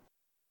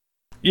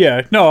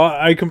 Yeah, no,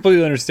 I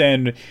completely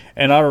understand,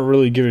 and I don't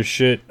really give a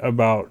shit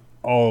about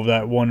all of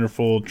that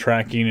wonderful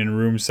tracking and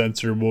room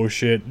sensor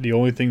bullshit. The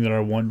only thing that I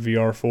want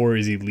VR for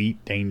is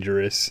Elite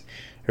Dangerous.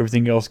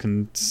 Everything else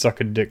can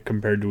suck a dick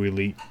compared to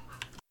Elite.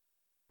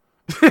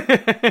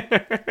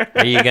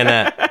 Are you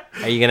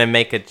gonna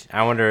make a?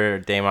 I wonder,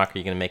 Damok, are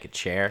you gonna make a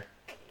chair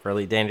for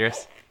Elite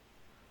Dangerous?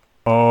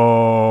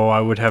 Oh, I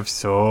would have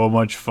so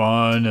much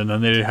fun, and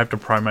then they'd have to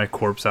pry my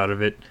corpse out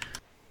of it.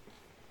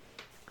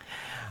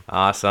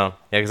 Awesome.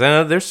 Yeah, because I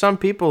know there's some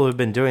people who've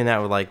been doing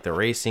that with like the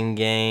racing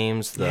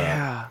games.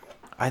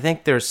 I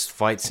think there's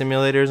flight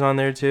simulators on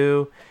there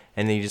too,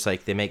 and they just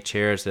like they make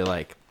chairs. They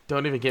like.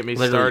 Don't even get me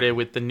started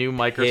with the new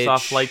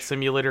Microsoft Flight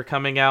Simulator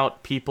coming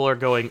out. People are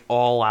going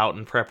all out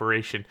in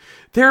preparation.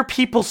 There are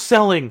people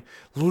selling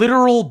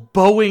literal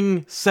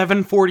Boeing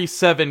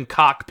 747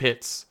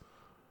 cockpits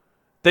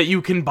that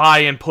you can buy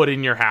and put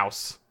in your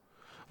house.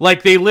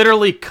 Like, they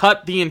literally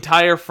cut the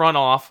entire front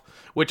off,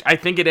 which I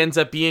think it ends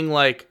up being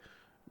like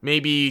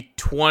maybe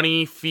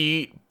 20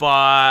 feet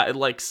by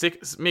like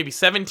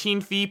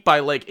 17 feet by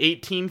like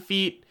 18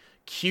 feet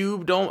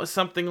cubed,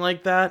 something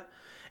like that.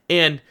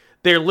 And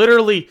they're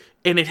literally,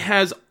 and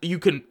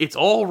it's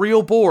all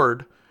real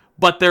board,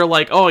 but they're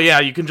like, oh yeah,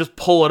 you can just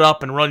pull it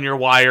up and run your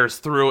wires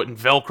through it and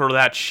Velcro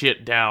that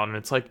shit down. And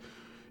it's like,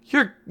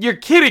 you're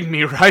kidding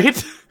me,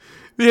 right?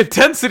 The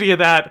intensity of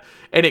that.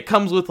 And it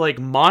comes with like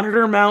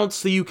monitor mounts,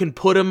 so you can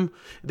put them.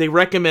 They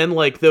recommend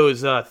like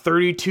those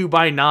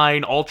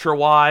 32x9 ultra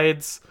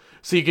wides,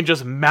 so you can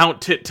just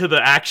mount it to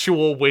the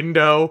actual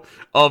window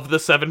of the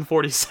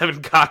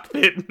 747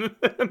 cockpit,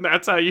 and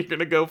that's how you're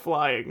gonna go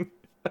flying.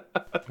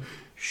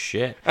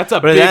 Shit, that's a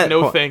big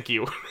no thank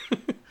you.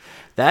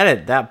 That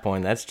at that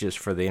point, that's just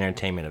for the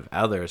entertainment of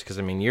others. Because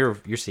I mean, you're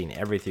seeing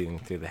everything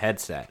through the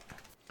headset.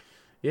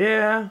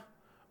 Yeah,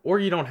 or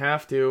you don't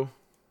have to.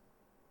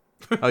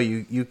 Oh,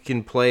 you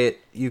can play it.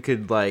 You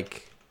could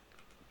like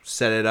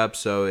set it up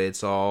so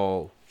it's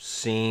all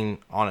seen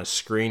on a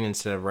screen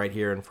instead of right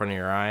here in front of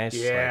your eyes.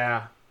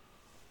 Yeah.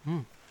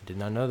 I did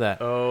not know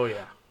that. Oh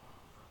yeah.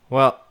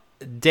 Well,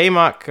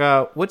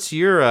 Damok, what's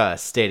your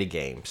state of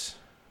games?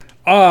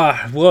 Well,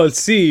 let's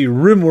see.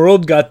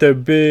 RimWorld got the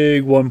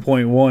big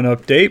 1.1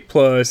 update,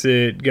 plus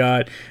it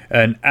got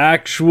an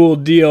actual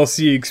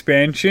DLC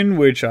expansion,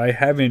 which I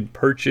haven't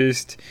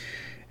purchased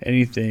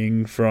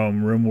anything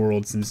from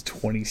RimWorld since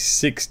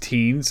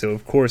 2016, so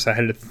of course I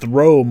had to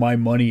throw my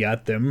money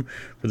at them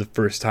for the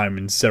first time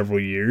in several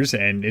years,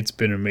 and it's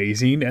been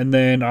amazing. And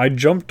then I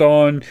jumped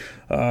on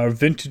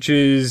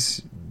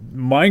Vintage's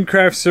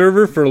Minecraft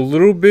server for a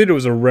little bit. It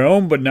was a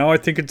realm, but now I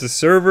think it's a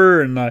server,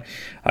 and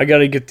I got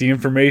to get the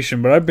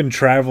information. But I've been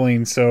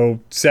traveling, so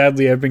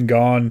sadly I've been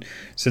gone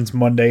since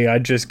Monday. I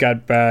just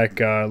got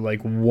back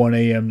like 1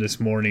 a.m. this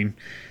morning,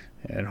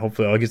 and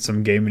hopefully I'll get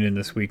some gaming in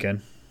this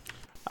weekend.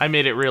 I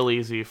made it real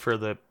easy for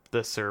the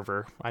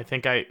server. I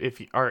think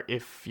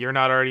if you're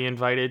not already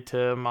invited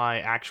to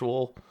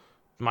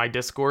my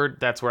Discord,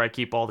 that's where I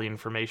keep all the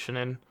information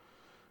in.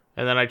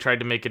 And then I tried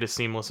to make it as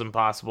seamless and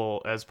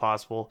as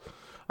possible.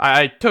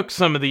 I took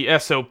some of the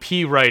SOP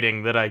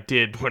writing that I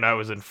did when I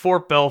was in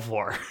Fort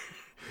Belvoir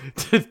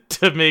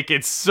to make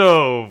it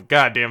so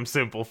goddamn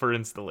simple for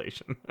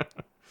installation.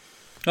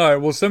 All right,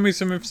 well, send me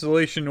some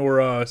installation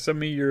or send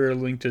me your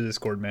link to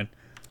Discord, man.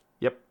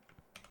 Yep.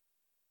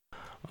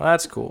 Well,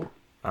 that's cool.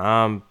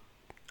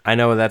 I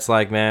know what that's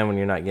like, man, when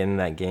you're not getting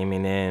that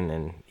gaming in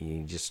and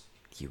you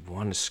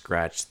want to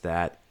scratch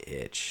that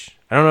itch.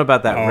 I don't know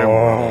about that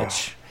RimWorld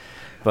itch,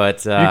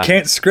 but you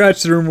can't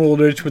scratch the RimWorld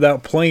itch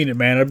without playing it,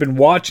 man. I've been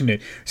watching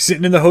it,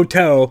 sitting in the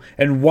hotel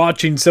and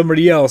watching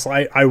somebody else.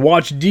 I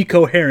watch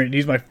Decoherent.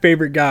 He's my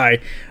favorite guy.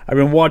 I've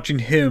been watching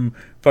him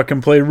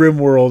fucking play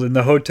RimWorld in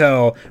the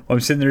hotel while I'm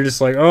sitting there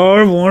just like, oh,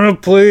 I want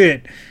to play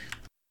it.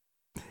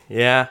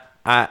 Yeah,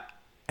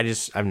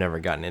 I've never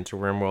gotten into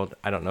RimWorld.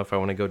 I don't know if I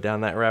want to go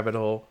down that rabbit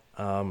hole.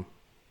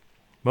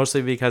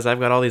 Mostly because I've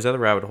got all these other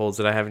rabbit holes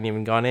that I haven't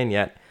even gone in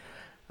yet,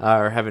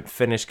 or haven't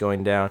finished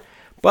going down.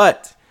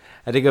 But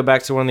I did go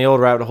back to one of the old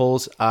rabbit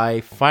holes.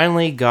 I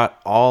finally got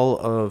all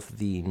of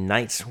the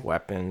knight's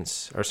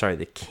weapons,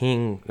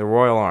 the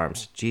royal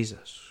arms.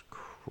 Jesus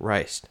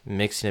Christ,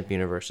 mixing up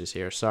universes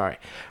here. Sorry.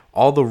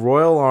 All the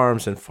royal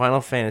arms in Final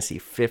Fantasy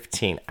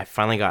 15. I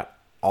finally got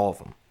all of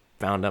them.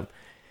 Found them.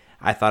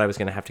 I thought I was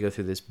going to have to go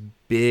through this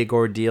big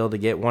ordeal to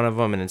get one of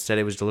them, and instead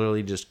it was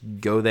literally just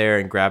go there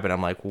and grab it.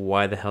 I'm like,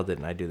 why the hell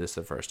didn't I do this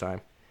the first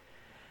time?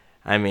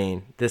 I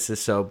mean, this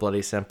is so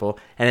bloody simple.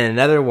 And then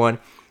another one,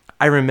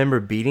 I remember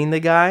beating the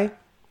guy,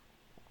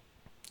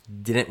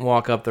 didn't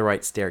walk up the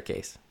right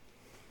staircase.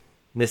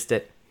 Missed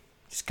it.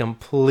 Just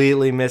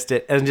completely missed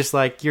it. And just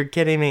like, you're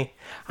kidding me.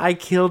 I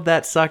killed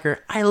that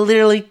sucker. I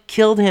literally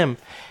killed him.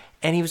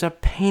 And he was a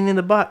pain in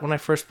the butt when I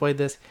first played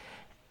this.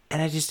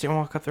 And I just didn't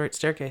walk up the right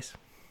staircase.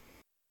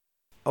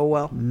 Oh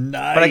well.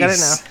 Nice. But I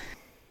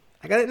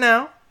got it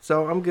now,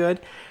 so I'm good.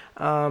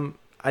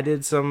 I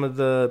did some of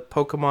the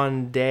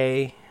Pokemon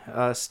Day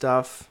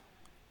stuff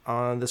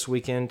on this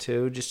weekend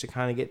too, just to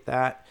kind of get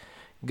that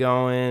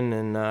going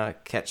and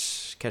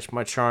catch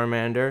my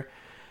Charmander.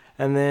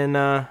 And then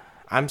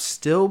I'm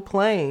still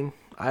playing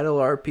Idle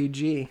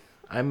RPG.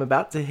 I'm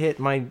about to hit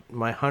my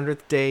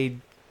 100th day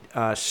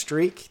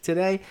streak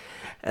today.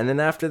 And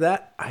then after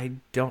that, I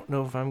don't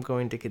know if I'm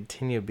going to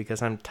continue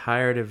because I'm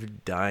tired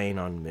of dying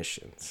on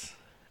missions.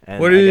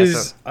 And what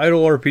is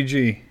Idle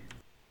RPG?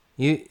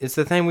 It's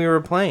the thing we were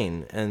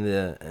playing in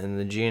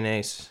the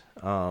G.N.A's.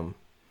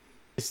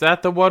 Is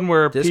that the one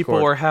where Discord.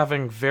 people are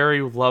having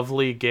very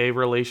lovely gay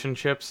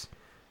relationships?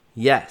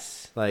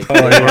 Yes, like we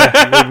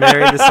were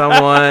married to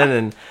someone,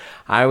 and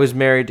I was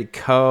married to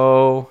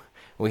Ko.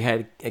 We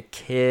had a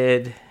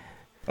kid.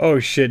 Oh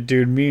shit,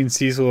 dude! Me and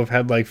Cecil have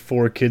had like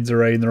 4 kids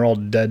already, and they're all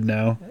dead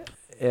now.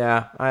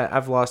 Yeah,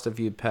 I've lost a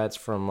few pets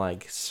from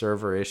like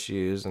server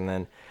issues, and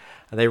then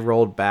they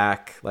rolled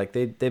back. Like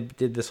they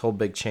did this whole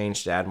big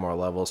change to add more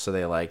levels, so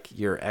they like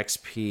your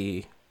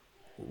XP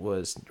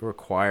was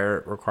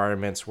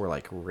requirements were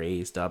like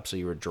raised up, so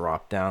you were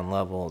dropped down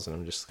levels, and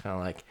I'm just kind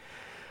of like,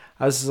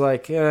 I was just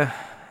like, I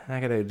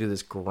gotta do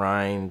this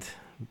grind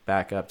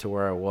back up to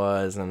where I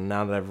was, and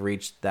now that I've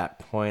reached that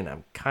point,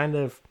 I'm kind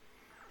of,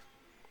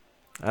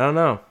 I don't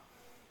know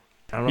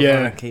if I want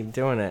to keep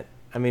doing it.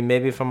 I mean,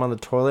 maybe if I'm on the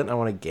toilet and I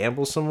want to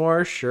gamble some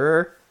more,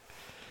 sure.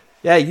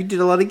 Yeah, you did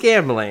a lot of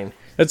gambling.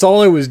 That's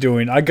all I was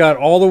doing. I got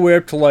all the way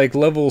up to like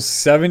level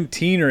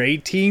 17 or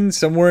 18,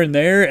 somewhere in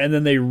there, and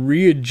then they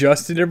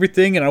readjusted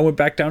everything, and I went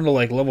back down to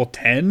like level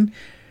 10,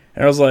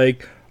 and I was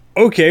like,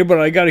 okay, but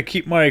I got to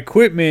keep my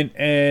equipment,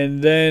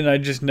 and then I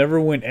just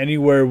never went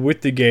anywhere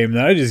with the game.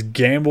 Then I just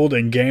gambled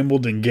and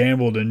gambled and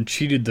gambled and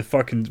cheated the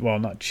fucking, well,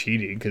 not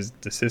cheating because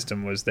the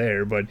system was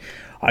there, but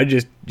I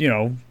just,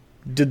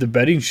 did the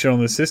betting shit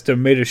on the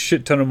system, made a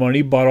shit ton of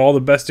money, bought all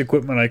the best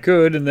equipment I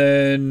could, and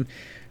then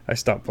I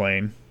stopped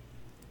playing.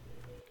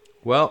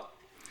 Well,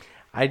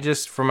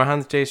 for my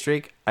 100th day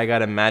streak, I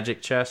got a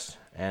magic chest,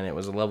 and it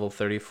was a level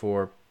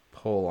 34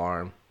 pole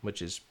arm,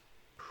 which is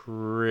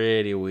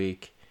pretty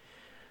weak.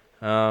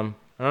 I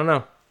don't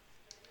know.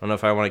 I don't know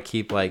if I want to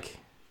keep,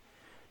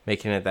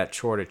 making it that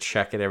chore to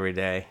check it every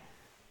day.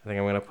 I think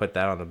I'm going to put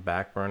that on the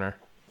back burner.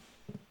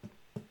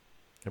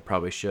 I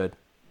probably should.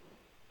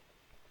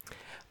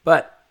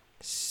 But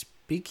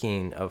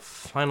speaking of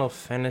Final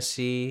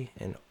Fantasy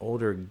and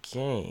older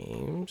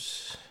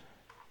games,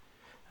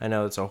 I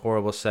know it's a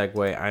horrible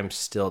segue. I'm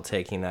still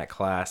taking that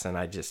class, and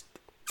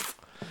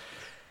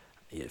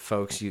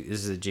folks, this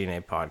is a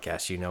G.N.A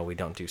podcast. You know we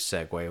don't do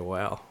segue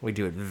well. We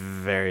do it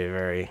very,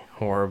 very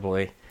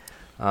horribly.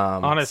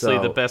 Honestly,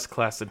 the best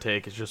class to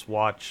take is just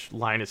watch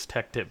Linus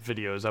Tech Tip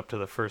videos up to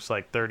the first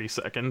 30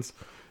 seconds.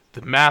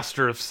 The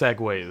master of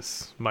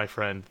segues, my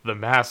friend. The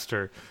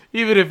master.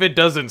 Even if it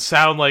doesn't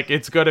sound like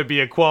it's going to be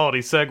a quality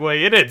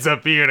segue, it ends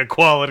up being a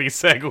quality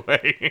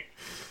segue.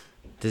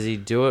 Does he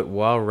do it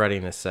while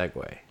running a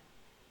segue?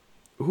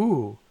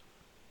 Ooh.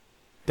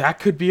 That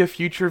could be a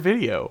future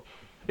video.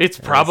 It's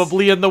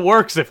probably in the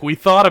works if we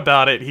thought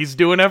about it. He's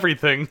doing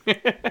everything.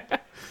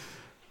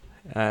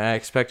 I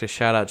expect a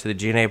shout out to the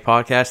G.N.A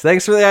podcast.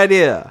 Thanks for the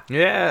idea.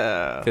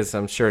 Yeah. Because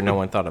I'm sure no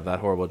one thought of that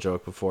horrible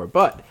joke before.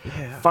 But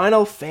yeah.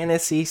 Final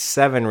Fantasy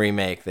VII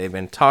Remake. They've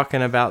been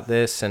talking about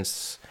this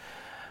since,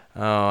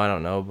 I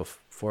don't know,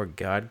 before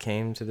God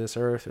came to this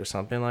earth or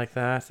something like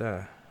that.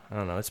 I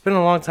don't know. It's been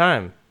a long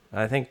time.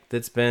 I think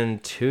it's been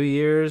 2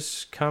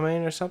 years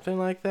coming or something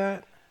like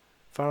that.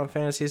 Final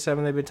Fantasy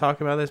VII, they've been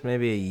talking about this,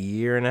 maybe a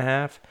year and a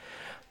half.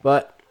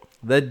 But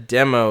the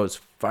demo's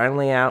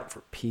finally out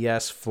for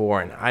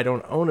PS4, and I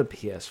don't own a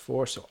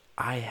PS4, so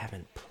I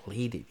haven't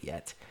played it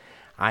yet.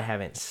 I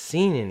haven't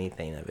seen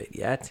anything of it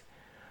yet.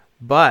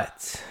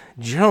 But,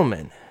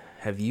 gentlemen,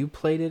 have you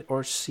played it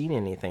or seen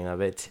anything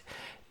of it?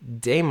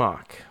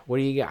 Damok, what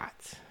do you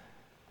got?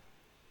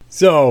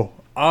 So,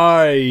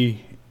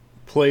 I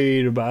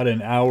played about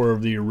an hour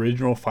of the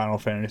original Final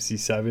Fantasy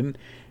VII,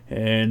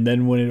 and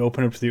then when it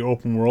opened up to the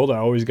open world, I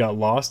always got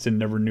lost and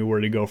never knew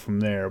where to go from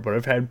there. But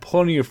I've had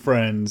plenty of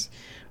friends,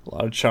 a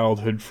lot of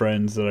childhood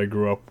friends that I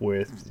grew up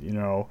with,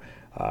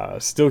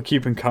 still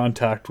keep in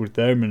contact with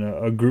them in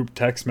a group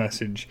text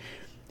message.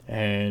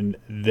 And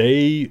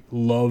they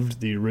loved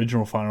the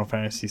original Final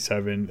Fantasy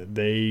VII.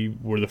 They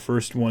were the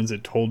first ones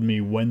that told me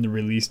when the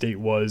release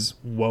date was,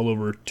 well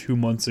over 2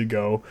 months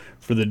ago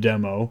for the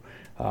demo,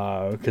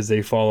 because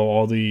they follow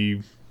all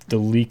the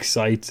leak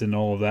sites and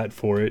all of that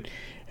for it.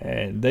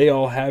 And they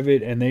all have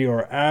it, and they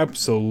are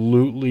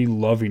absolutely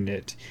loving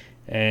it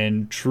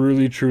and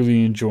truly,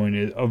 truly enjoying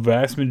it. A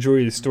vast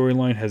majority of the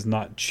storyline has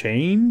not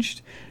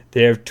changed.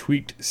 They have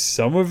tweaked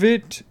some of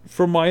it,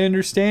 from my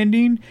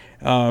understanding,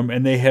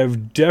 and they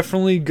have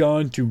definitely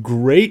gone to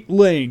great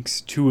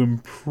lengths to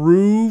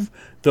improve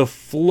the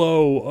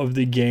flow of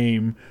the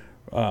game.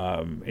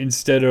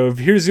 Instead of,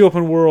 here's the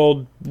open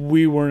world,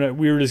 we were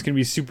just going to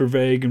be super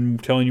vague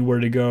and telling you where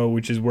to go,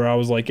 which is where I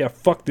was like, yeah,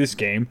 fuck this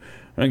game.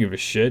 I don't give a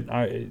shit.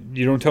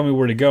 You don't tell me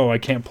where to go, I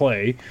can't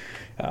play.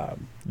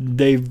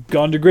 They've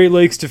gone to great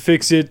lengths to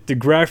fix it. The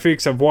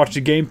graphics, I've watched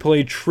a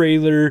gameplay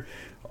trailer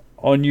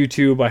on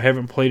YouTube. I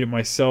haven't played it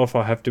myself.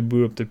 I'll have to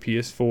boot up the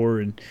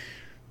PS4 and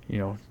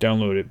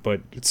download it. But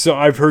so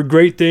I've heard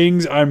great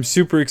things. I'm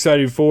super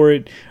excited for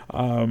it.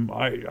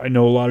 I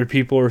know a lot of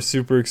people are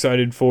super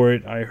excited for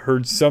it. I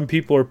heard some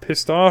people are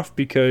pissed off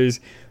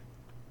because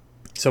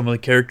some of the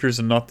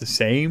characters are not the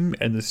same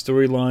and the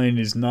storyline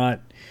is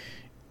not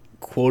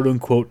quote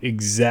unquote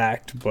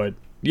exact. But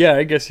yeah,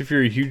 I guess if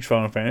you're a huge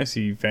Final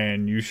Fantasy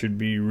fan, you should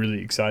be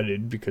really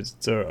excited because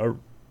it's a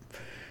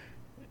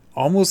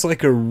almost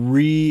like a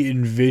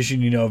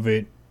re-envisioning of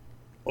it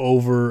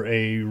over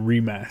a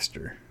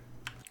remaster.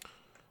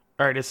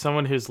 All right, as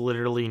someone who's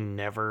literally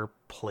never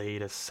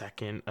played a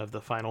second of the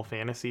Final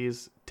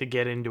Fantasies, to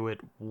get into it,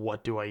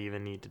 what do I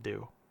even need to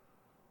do?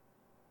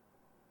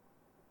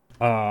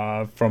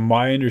 From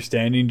my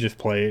understanding, just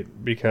play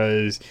it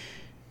because...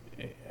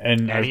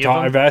 And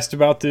I've asked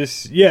about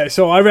this. Yeah,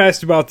 so I've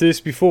asked about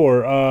this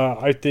before.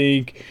 I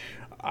think...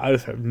 I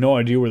have no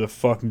idea where the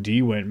fuck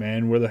D went,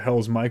 man. Where the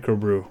hell's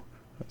Microbrew?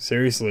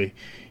 Seriously.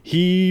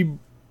 He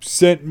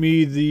sent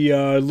me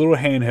the little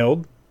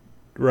handheld,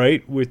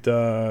 right, with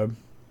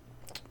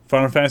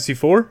Final Fantasy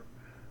IV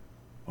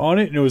on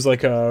it. And it was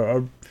like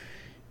I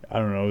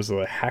don't know, it was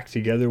a hack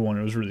together one.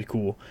 It was really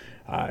cool.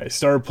 I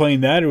started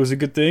playing that. It was a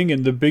good thing.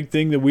 And the big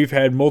thing that we've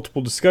had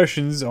multiple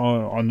discussions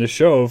on this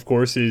show, of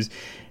course, is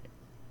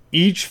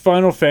each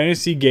Final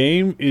Fantasy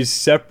game is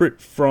separate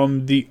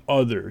from the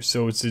other.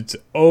 So it's its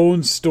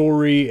own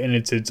story and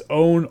it's its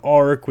own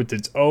arc with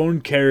its own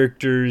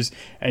characters.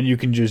 And you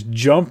can just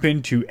jump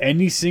into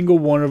any single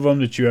one of them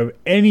that you have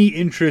any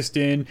interest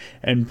in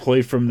and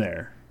play from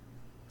there.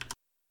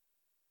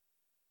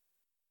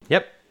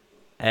 Yep.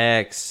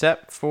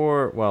 Except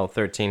for,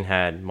 13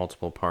 had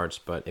multiple parts,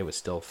 but it was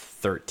still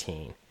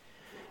 13.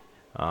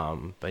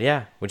 But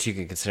yeah, which you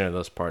could consider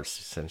those parts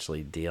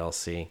essentially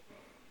DLC.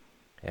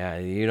 Yeah,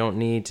 you don't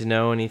need to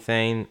know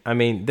anything. I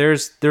mean,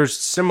 there's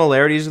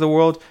similarities to the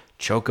world.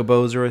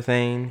 Chocobos are a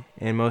thing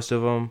in most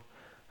of them.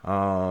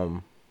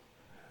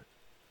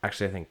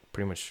 Actually, I think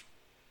pretty much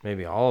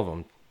maybe all of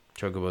them,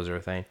 chocobos are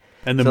a thing.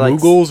 And the So, like,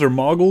 Mughals or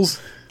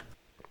Moguls?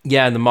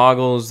 yeah, the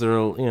Moguls,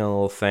 they're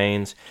little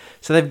things.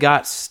 So they've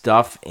got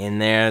stuff in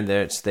there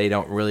that they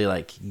don't really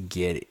like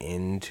get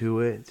into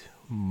it,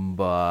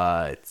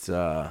 but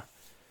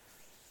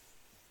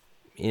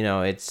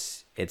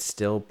it's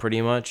still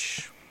pretty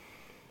much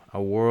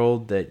a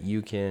world that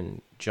you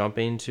can jump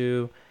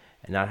into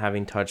and not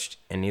having touched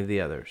any of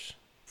the others.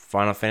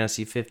 Final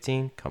Fantasy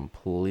 15,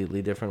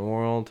 completely different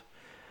world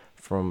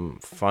from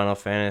Final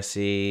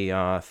Fantasy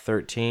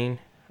 13.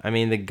 I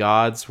mean, the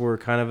gods were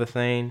kind of a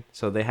thing,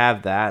 so they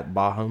have that.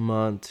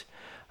 Bahamut,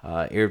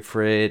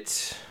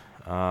 Irfrit,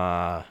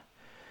 the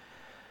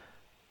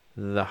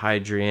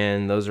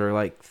Hydrian, those are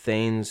like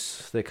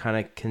things that kind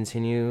of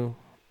continue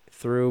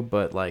through,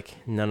 but like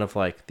none of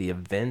like the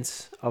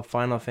events of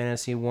Final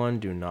Fantasy 1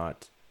 do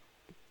not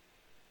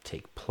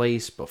take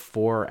place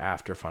before or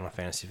after Final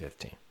Fantasy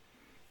 15.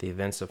 The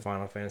events of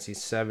Final Fantasy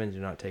 7 do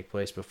not take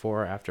place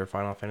before or after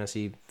Final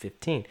Fantasy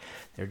 15.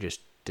 They're just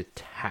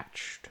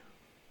detached.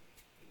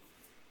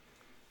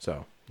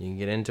 So you can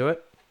get into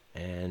it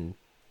and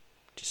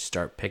just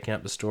start picking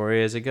up the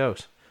story as it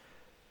goes.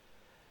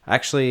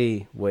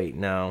 Actually, wait,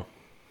 no.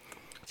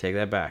 Take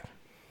that back.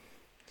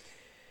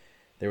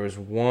 There was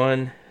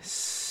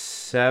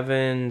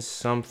 1.7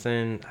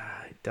 something.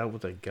 I dealt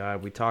with a guy.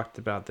 We talked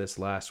about this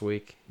last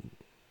week.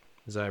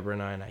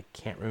 Zybra and I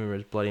can't remember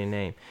his bloody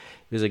name.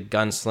 He was a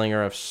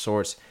gunslinger of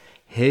sorts.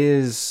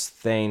 His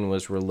thing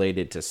was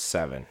related to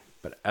 7,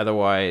 but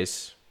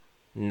otherwise,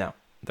 no.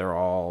 They're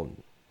all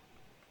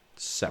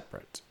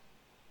separate.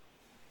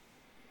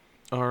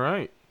 All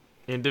right.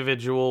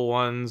 Individual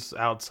ones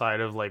outside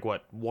of like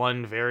what,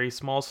 one very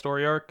small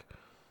story arc?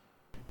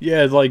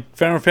 Yeah, like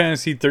Final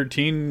Fantasy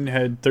 13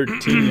 had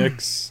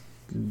 13x,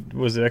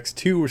 was it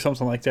X2 or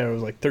something like that? It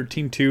was like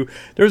 13.2.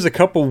 There's a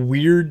couple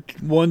weird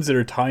ones that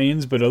are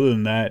tie-ins, but other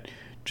than that,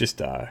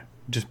 just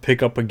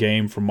pick up a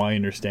game from my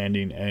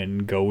understanding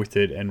and go with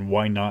it. And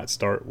why not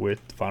start with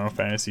Final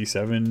Fantasy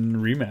 7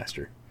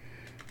 Remaster?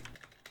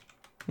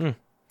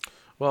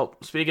 Well,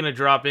 speaking of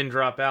drop in,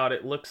 drop out,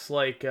 it looks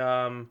like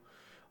the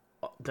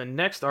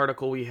next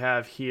article we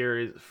have here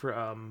is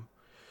from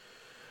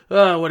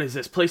what is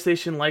this?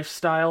 PlayStation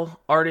Lifestyle.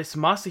 Artist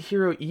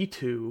Masahiro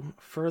Ito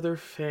further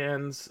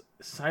fans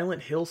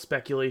Silent Hill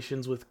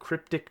speculations with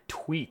cryptic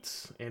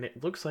tweets, and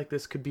it looks like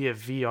this could be a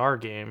VR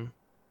game.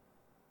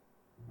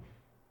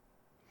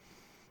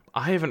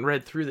 I haven't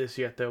read through this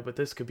yet, though, but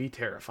this could be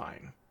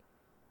terrifying.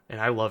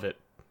 And I love it.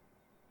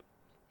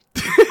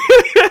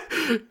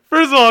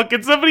 First of all,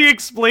 can somebody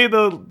explain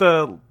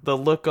the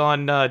look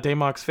on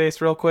Damok's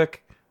face real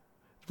quick?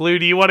 Blue,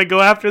 do you want to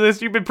go after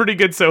this? You've been pretty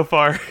good so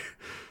far.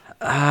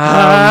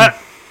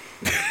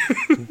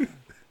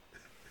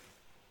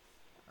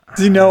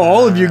 See, now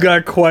all of you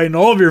got quiet and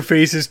all of your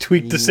faces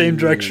tweaked the same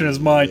direction as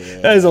mine.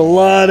 That is a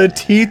lot of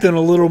teeth and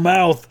a little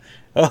mouth.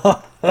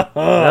 No,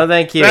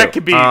 thank you. That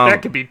could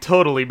be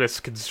totally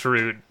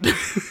misconstrued.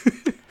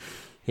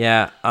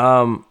 Yeah.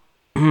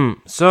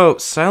 So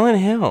Silent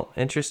Hill,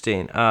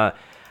 interesting. Son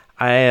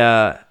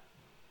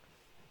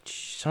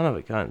of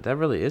a gun, that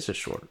really is a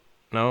short.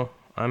 No,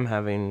 I'm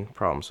having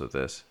problems with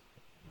this.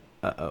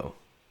 Uh-oh.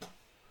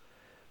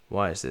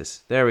 Why is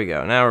this? There we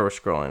go. Now we're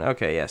scrolling.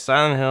 Okay, yeah.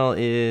 Silent Hill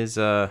is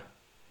a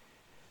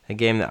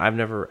game that I've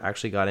never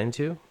actually got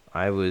into.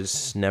 I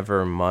was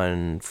never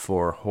one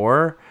for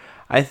horror.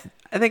 I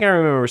think I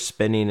remember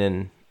spending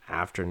an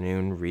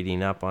afternoon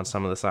reading up on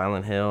some of the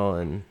Silent Hill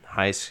in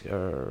high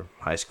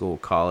school,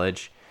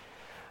 college.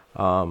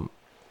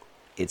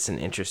 It's an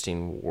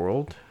interesting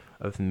world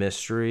of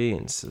mystery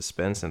and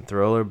suspense and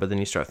thriller, but then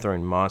you start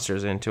throwing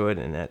monsters into it,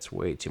 and that's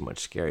way too much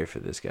scary for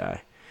this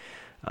guy.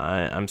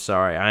 I'm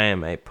sorry, I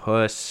am a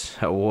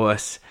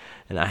wuss,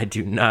 and I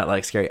do not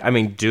like scary. I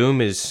mean, Doom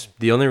is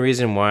the only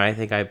reason why I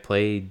think I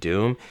play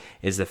Doom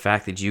is the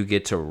fact that you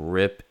get to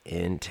rip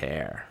and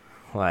tear.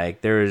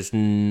 Like, there is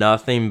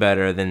nothing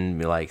better than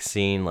like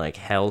seeing like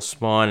hell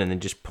spawn and then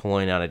just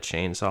pulling out a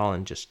chainsaw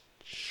and just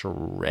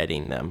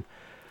shredding them.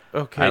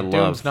 Okay,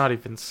 Doom's not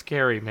even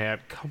scary, man.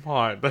 Come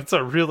on. That's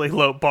a really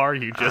low bar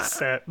you just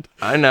set.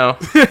 I know.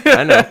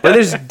 But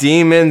there's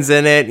demons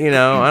in it, I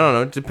don't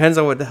know. It depends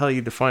on what the hell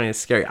you define as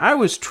scary. I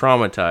was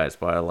traumatized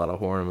by a lot of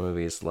horror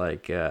movies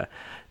like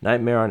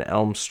Nightmare on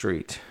Elm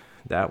Street.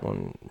 That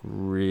one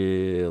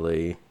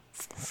really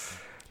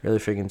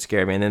freaking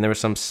scared me. And then there was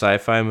some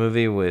sci-fi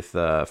movie with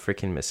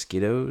freaking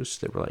mosquitoes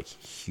that were like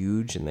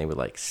huge and they would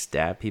like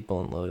stab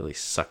people and literally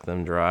suck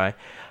them dry.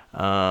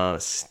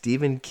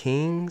 Stephen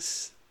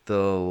King's The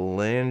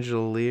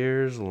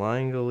Langoliers,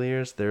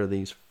 they're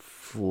these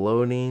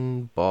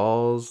floating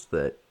balls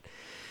that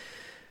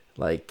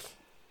like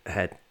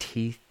had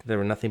teeth. There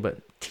were nothing but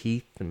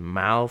teeth and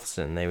mouths,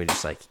 and they would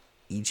just like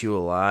eat you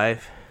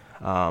alive.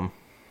 Yeah,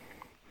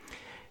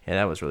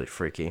 that was really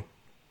freaky.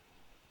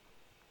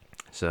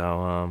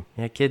 So,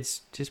 yeah,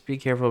 kids, just be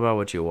careful about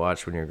what you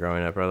watch when you're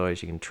growing up.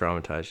 Otherwise, you can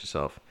traumatize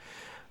yourself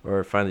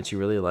or find that you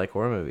really like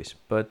horror movies.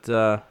 But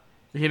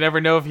You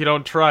never know if you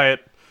don't try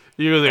it.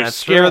 You either That's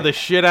scare right. the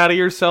shit out of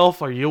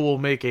yourself or you will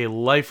make a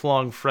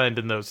lifelong friend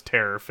in those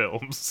terror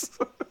films.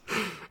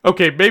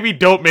 Okay, maybe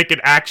don't make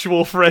an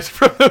actual friend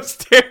from those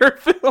terror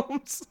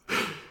films.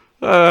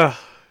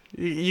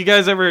 You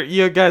guys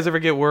ever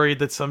get worried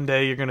that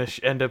someday you're gonna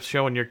end up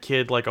showing your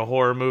kid like a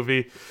horror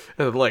movie,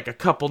 and like a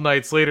couple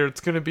nights later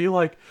it's gonna be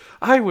like,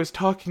 I was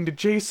talking to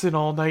Jason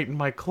all night in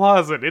my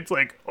closet. It's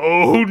like,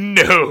 oh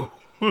no.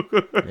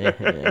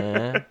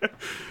 yeah,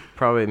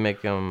 probably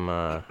make them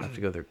have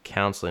to go through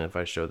counseling if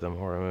I showed them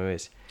horror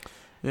movies.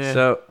 Yeah.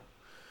 So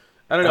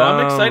I don't know.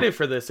 I'm excited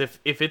for this. If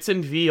it's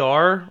in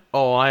VR,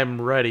 oh, I'm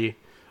ready.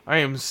 I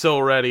am so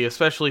ready,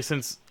 especially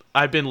since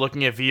I've been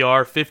looking at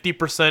VR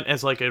 50%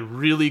 as like a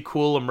really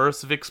cool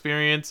immersive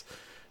experience,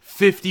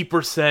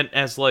 50%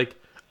 as like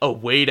a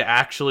way to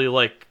actually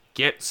like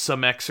get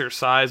some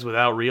exercise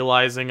without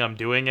realizing I'm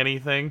doing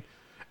anything.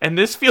 And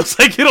this feels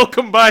like it'll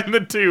combine the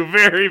two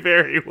very,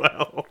 very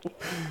well.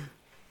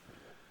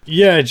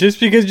 Yeah, just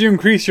because you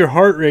increase your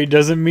heart rate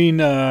doesn't mean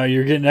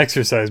you're getting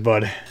exercise,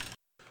 bud.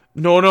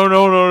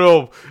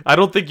 No. I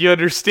don't think you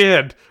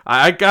understand.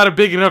 I got a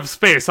big enough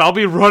space. I'll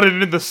be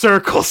running in the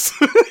circles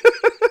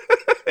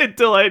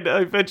until I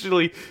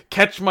eventually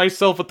catch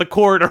myself with the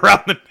cord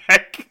around the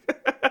neck.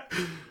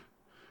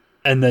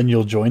 And then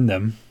you'll join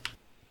them.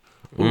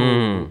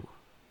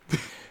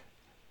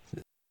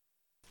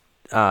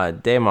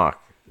 Damok,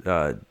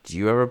 do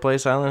you ever play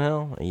Silent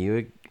Hill? Are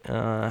you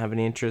have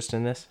any interest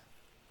in this?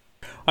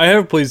 I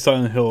have played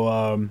Silent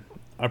Hill.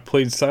 I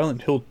played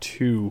Silent Hill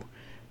 2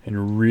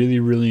 and really,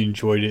 really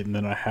enjoyed it, and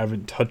then I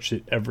haven't touched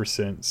it ever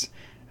since.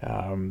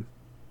 I'm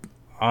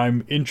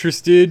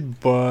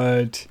interested,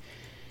 but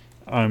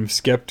I'm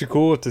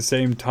skeptical at the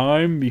same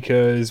time,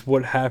 because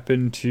what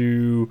happened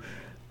to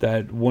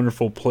that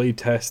wonderful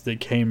playtest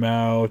that came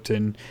out,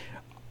 and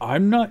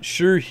I'm not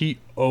sure he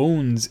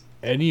owns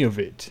any of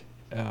it.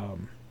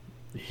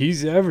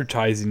 He's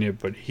advertising it,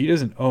 but he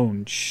doesn't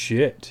own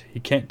shit. He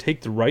can't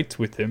take the rights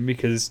with him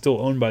because it's still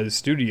owned by the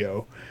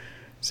studio.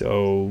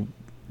 So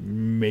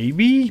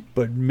maybe,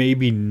 but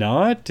maybe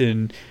not.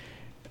 And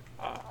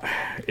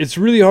it's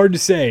really hard to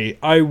say.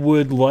 I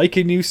would like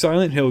a new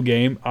Silent Hill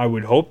game. I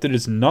would hope that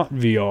it's not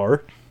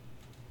VR.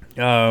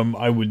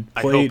 I would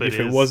play it if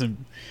it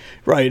wasn't.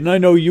 Right, and I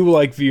know you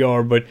like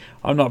VR, but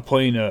I'm not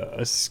playing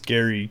a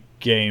scary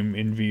game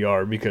in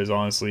VR because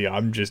honestly,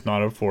 I'm just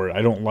not up for it.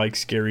 I don't like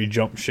scary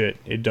jump shit.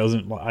 It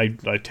doesn't. I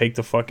take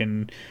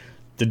the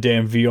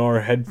damn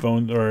VR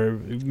headphone or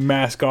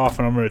mask off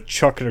and I'm gonna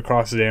chuck it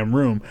across the damn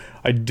room.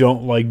 I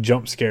don't like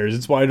jump scares.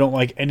 It's why I don't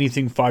like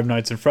anything Five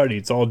Nights at Freddy.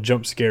 It's all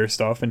jump scare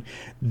stuff, and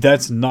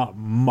that's not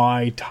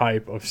my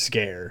type of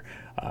scare.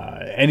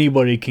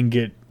 Anybody can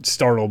get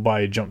startled by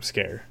a jump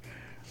scare.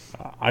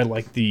 I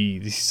like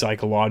the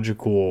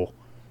psychological,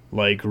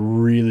 like,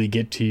 really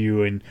get to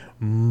you, and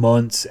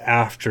months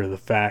after the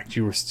fact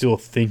you were still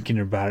thinking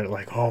about it,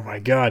 like, oh my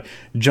god.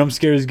 Jump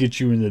scares get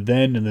you in the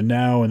then and the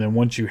now, and then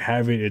once you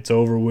have it, it's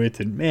over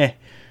with, and meh.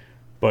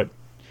 But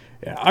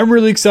yeah, I'm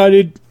really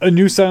excited. A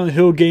new Silent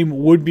Hill game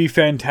would be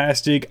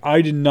fantastic.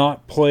 I did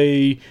not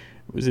play,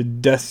 was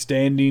it Death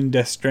Stranding,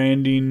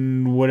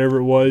 whatever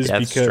it was.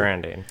 Death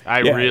Stranding. I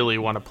really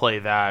want to play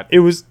that.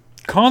 It was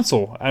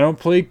console. I don't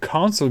play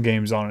console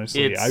games,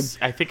 honestly.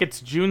 I think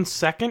it's June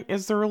 2nd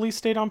is the release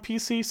date on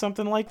PC,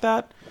 something like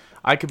that.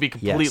 I could be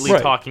completely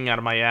talking out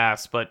of my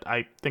ass, but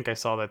I think I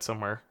saw that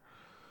somewhere.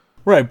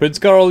 Right, but it's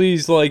got all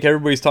these, like,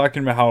 everybody's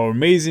talking about how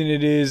amazing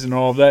it is and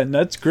all of that, and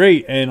that's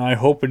great, and I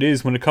hope it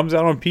is. When it comes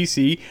out on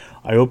PC,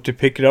 I hope to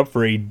pick it up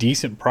for a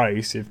decent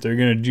price. If they're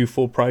going to do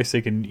full price,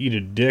 they can eat a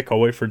dick. I'll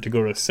wait for it to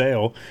go to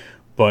sale.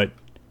 But,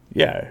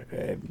 yeah,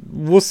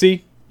 we'll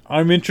see.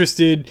 I'm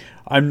interested.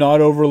 I'm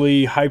not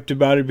overly hyped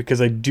about it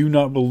because I do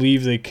not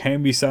believe they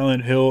can be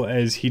Silent Hill,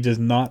 as he does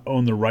not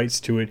own the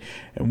rights to it.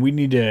 And we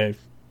need to,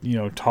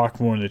 talk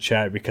more in the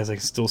chat because I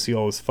can still see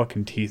all his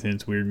fucking teeth and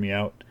it's weirding me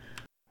out.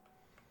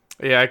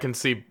 Yeah, I can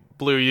see,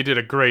 Blue, you did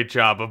a great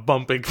job of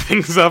bumping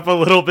things up a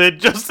little bit.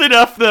 Just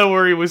enough, though,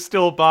 where he was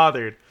still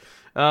bothered.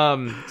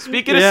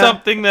 Speaking of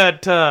something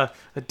that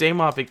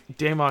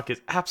Damok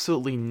is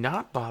absolutely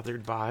not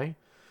bothered by,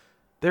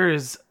 there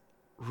is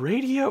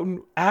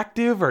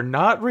radioactive or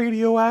not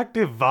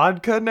radioactive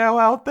vodka now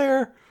out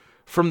there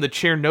from the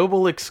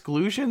Chernobyl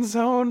exclusion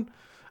zone.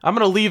 I'm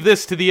going to leave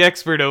this to the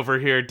expert over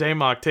here.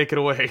 Damok, take it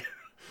away.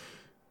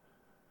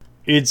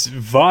 It's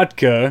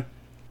vodka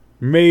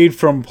made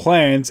from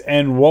plants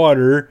and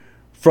water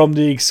from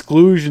the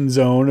exclusion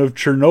zone of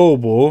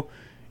Chernobyl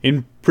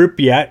in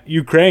Pripyat,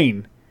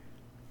 Ukraine.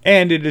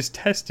 And it is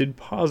tested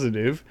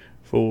positive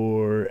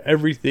for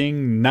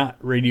everything not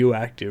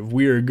radioactive.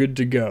 We are good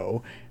to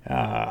go.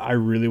 I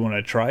really want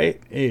to try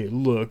it. It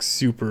looks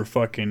super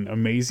fucking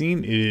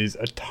amazing. It is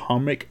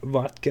atomic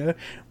vodka,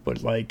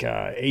 but like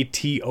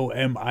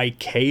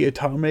ATOMIK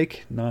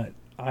atomic, not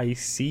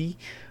IC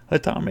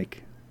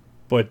atomic.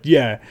 But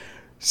yeah,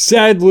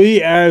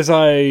 sadly, as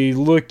I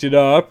looked it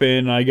up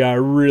and I got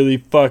really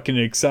fucking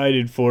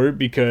excited for it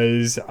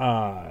because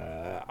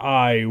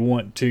I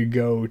want to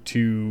go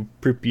to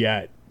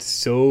Pripyat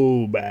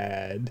so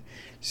bad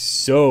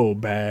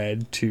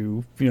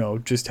to,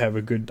 just have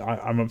a good...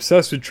 I'm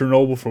obsessed with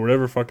Chernobyl for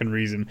whatever fucking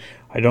reason.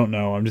 I don't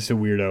know. I'm just a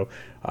weirdo.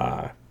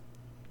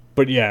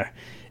 But yeah,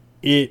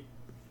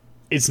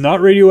 it's not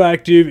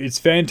radioactive. It's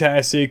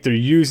fantastic. They're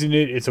using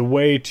it. It's a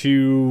way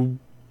to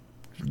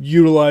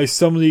utilize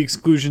some of the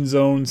exclusion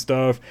zone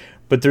stuff,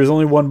 but there's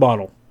only one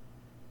bottle.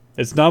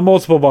 It's not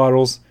multiple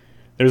bottles.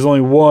 There's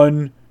only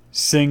one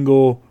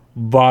single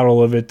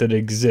bottle of it that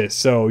exists.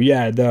 So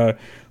yeah, the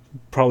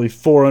probably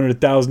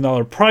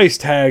 $400,000 price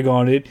tag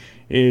on it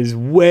is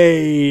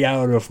way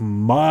out of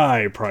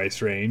my price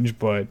range,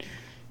 but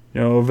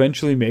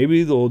eventually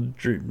maybe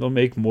they'll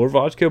make more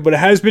vodka. But it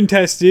has been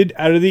tested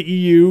out of the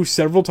EU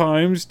several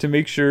times to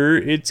make sure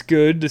it's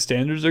good. The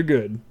standards are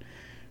good.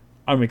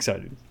 I'm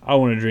excited. I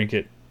want to drink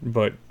it,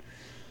 but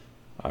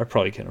I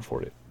probably can't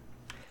afford it.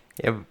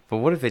 Yeah, but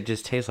what if it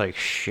just tastes like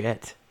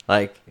shit?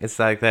 Like, it's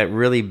like that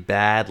really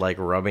bad, like,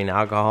 rubbing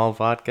alcohol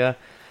vodka,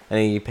 and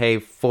then you pay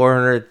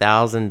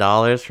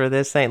 $400,000 for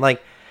this thing?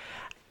 Like,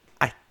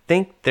 I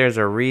think there's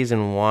a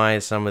reason why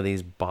some of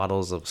these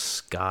bottles of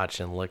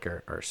scotch and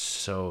liquor are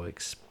so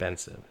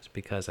expensive. It's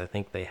because I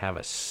think they have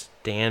a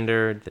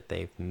standard that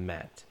they've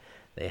met.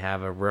 They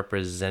have a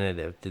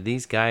representative. Do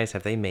these guys,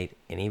 have they made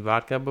any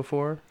vodka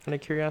before, out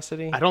of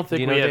curiosity? I don't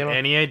think we have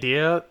any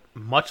idea,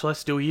 much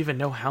less do we even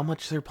know how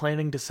much they're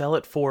planning to sell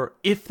it for,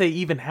 if they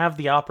even have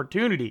the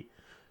opportunity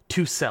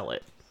to sell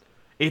it.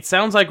 It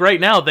sounds like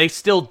right now they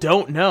still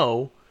don't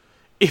know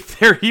if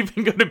they're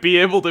even going to be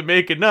able to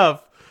make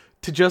enough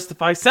to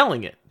justify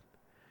selling it.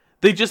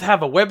 They just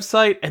have a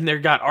website and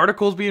they've got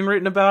articles being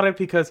written about it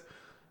because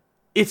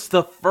it's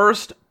the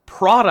first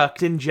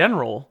product in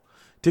general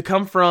to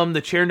come from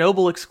the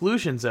Chernobyl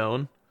exclusion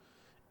zone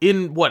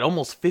in,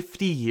 almost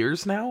 50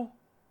 years now?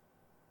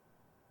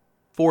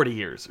 40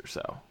 years or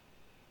so.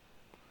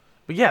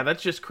 But yeah,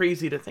 that's just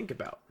crazy to think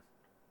about.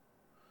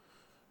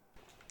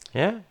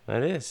 Yeah,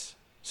 that is.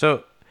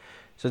 So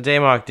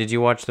Damok, did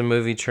you watch the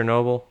movie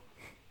Chernobyl?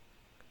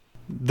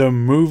 The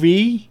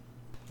movie?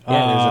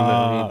 Yeah, there's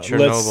a movie,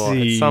 Chernobyl. Let's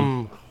see. It's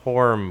some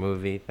horror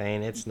movie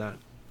thing. It's not...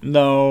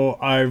 No,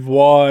 I've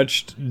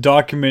watched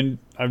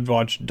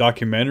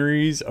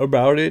documentaries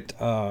about it.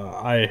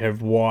 I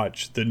have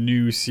watched the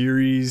new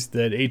series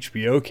that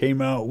HBO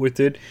came out with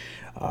it.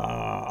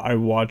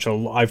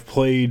 I've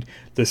played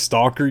the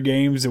Stalker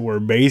games that were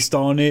based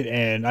on it,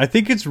 and I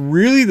think it's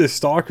really the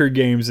Stalker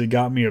games that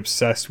got me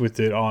obsessed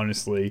with it,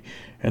 honestly.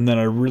 And then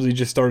I really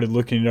just started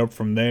looking it up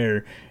from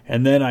there.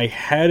 And then I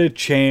had a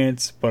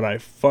chance, but I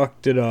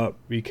fucked it up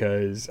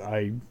because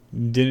I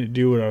didn't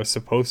do what I was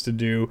supposed to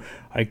do.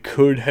 I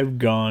could have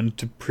gone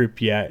to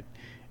Pripyat,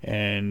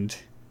 and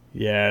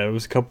yeah, it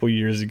was a couple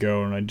years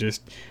ago, and I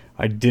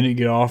didn't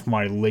get off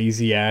my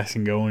lazy ass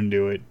and go and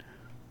do it.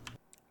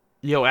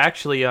 Yo,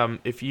 actually,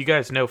 if you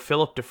guys know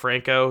Philip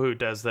DeFranco, who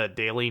does that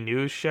daily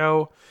news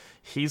show,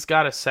 he's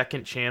got a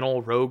second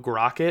channel, Rogue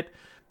Rocket.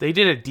 They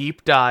did a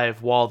deep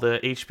dive while the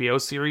HBO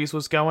series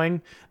was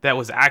going that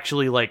was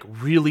actually like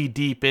really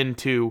deep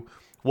into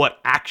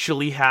what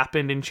actually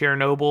happened in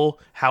Chernobyl,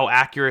 how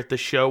accurate the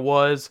show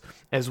was,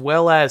 as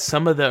well as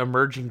some of the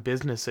emerging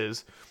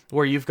businesses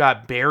where you've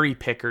got berry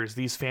pickers,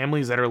 these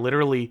families that are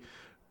literally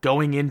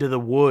going into the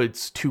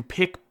woods to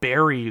pick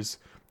berries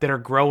that are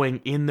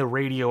growing in the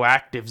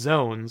radioactive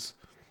zones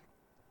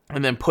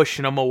and then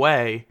pushing them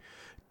away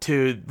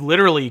to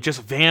literally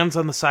just vans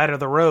on the side of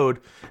the road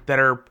that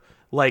are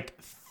like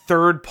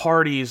third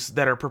parties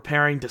that are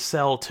preparing to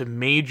sell to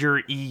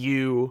major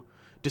EU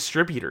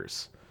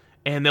distributors.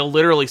 And they'll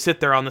literally sit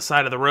there on the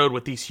side of the road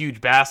with these huge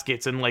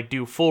baskets and like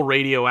do full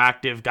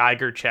radioactive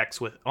Geiger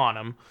checks on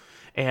them.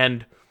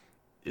 And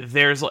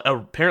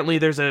apparently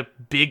there's a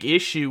big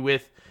issue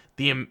with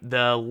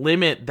the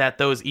limit that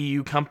those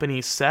EU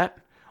companies set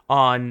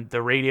on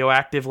the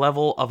radioactive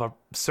level of a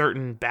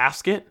certain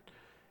basket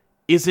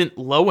isn't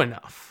low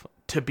enough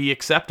to be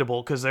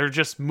acceptable, because they're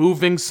just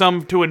moving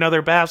some to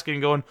another basket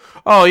and going,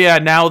 oh yeah,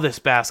 now this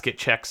basket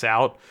checks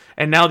out,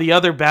 and now the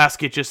other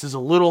basket just is a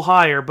little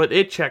higher, but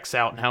it checks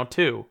out now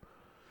too.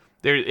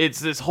 It's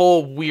this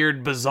whole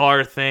weird,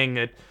 bizarre thing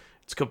that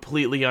it's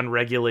completely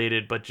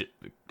unregulated, but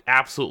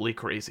absolutely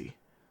crazy.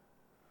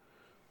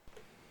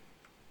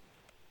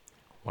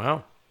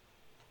 Wow.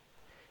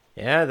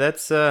 Yeah,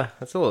 that's a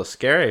little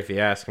scary if you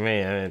ask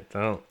me. I mean,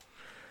 the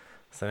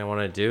thing I want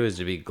to do is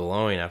to be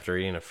glowing after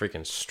eating a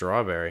freaking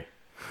strawberry.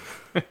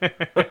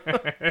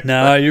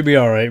 Nah, you'll be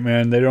all right,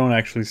 man. They don't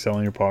actually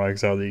sell your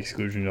products out of the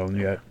exclusion zone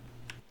yet.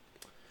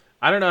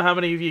 I don't know how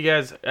many of you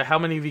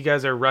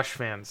guys are Rush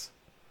fans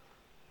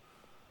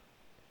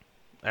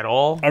at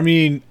all. I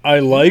mean, I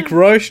like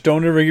Rush,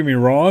 don't ever get me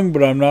wrong,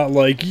 but I'm not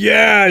like,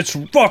 yeah, it's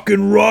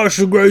fucking Rush,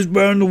 the greatest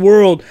band in the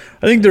world.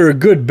 I think they're a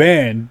good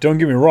band, don't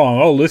get me wrong.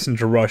 I'll listen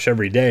to Rush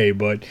every day,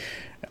 but,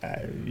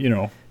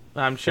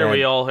 I'm sure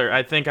we all heard.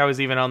 I think I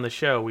was even on the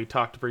show. We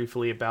talked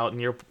briefly about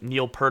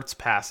Neil Peart's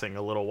passing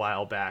a little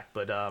while back,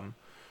 but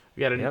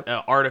we got an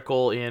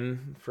article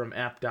in from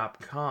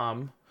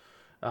app.com.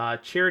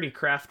 Charity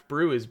craft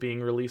brew is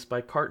being released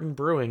by Carton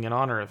Brewing in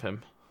honor of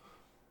him.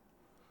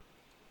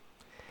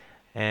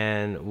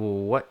 And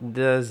what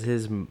does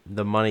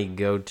the money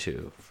go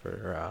to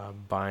for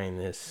buying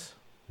this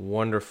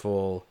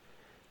wonderful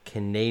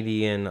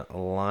Canadian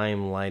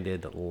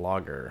lime-lighted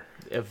lager?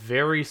 A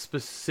very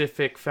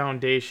specific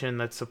foundation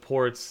that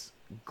supports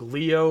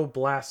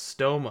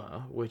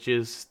glioblastoma, which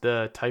is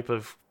the type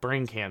of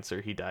brain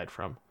cancer he died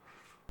from.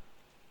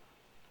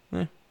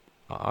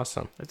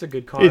 Awesome. That's a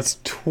good cause. It's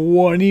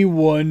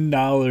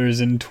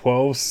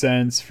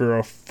 $21.12 for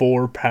a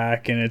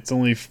 4-pack, and it's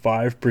only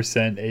 5%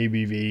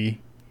 ABV.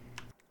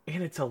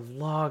 And it's a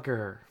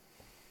lager.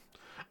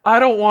 I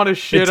don't want to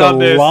shit It's on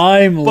this, but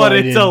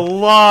lime-lighted. it's a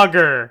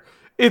lager.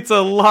 It's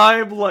a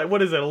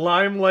what is it?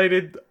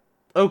 Lime-lighted.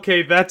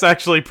 Okay, that's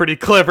actually pretty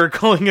clever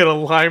calling it a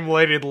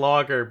lime-lighted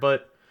lager,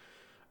 but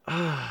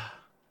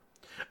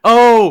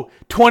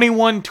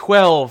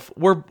 2112.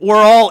 We're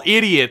all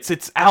idiots.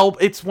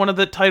 It's one of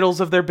the titles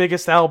of their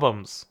biggest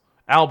album.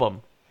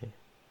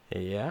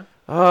 Yeah.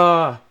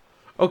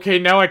 Okay,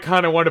 now I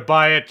kind of want to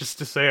buy it just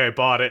to say I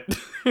bought it.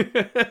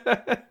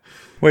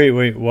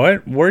 Wait,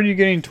 what? Where are you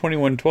getting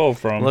 2112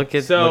 from? Look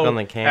on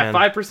the can. At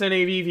 5%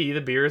 ABV,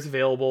 the beer is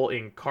available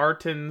in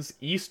Carton's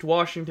East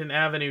Washington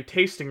Avenue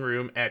tasting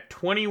room at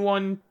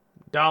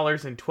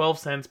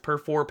 $21.12 per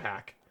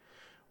 4-pack.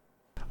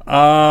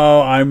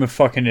 Oh, I'm a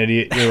fucking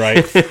idiot. You're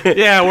right.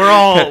 Yeah,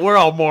 we're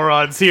all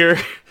morons here.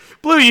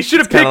 Blue, you should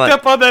have picked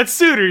up on that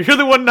sooner. You're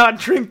the one not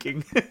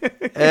drinking.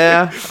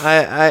 Yeah,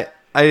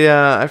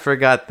 I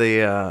forgot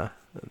the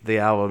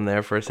album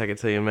there for a second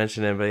till you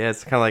mentioned it, but yeah,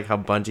 it's kind of like how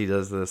Bungie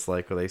does this,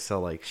 like where they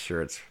sell like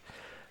shirts,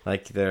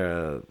 like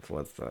the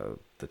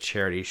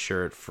charity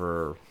shirt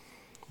for.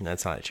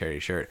 That's not a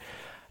charity shirt.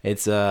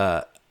 It's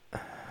the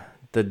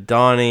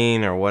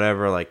Dawning or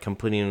whatever, like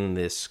completing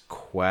this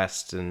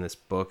quest in this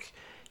book.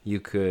 You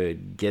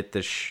could get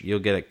you'll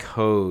get a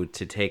code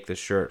to take the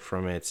shirt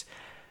from its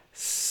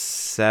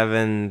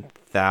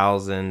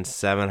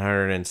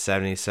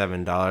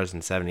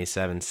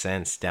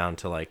 $7,777.77 down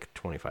to like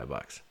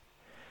 $25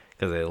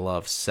 because they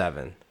love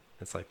 7.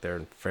 It's like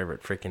their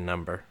favorite freaking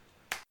number.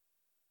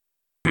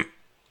 Okay.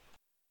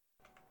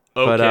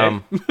 But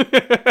I've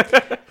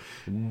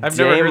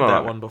never heard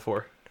that one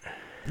before.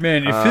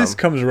 Man, if this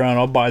comes around,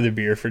 I'll buy the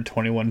beer for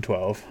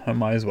 2112. I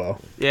might as well.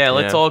 Yeah,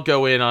 let's all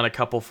go in on a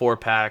couple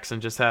 4-packs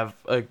and just have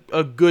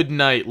a good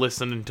night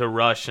listening to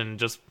Rush and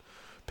just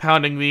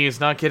pounding these,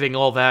 not getting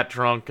all that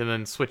drunk, and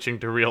then switching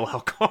to real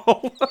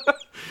alcohol.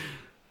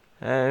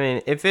 I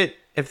mean, if the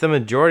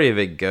majority of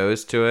it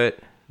goes to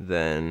it,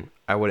 then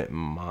I wouldn't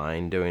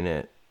mind doing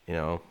it,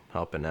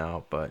 helping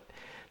out. But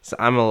so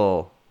I'm a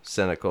little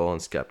cynical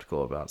and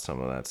skeptical about some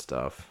of that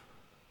stuff.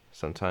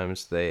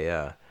 Sometimes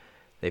they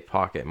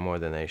pocket more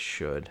than they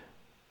should.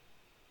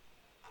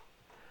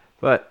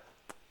 But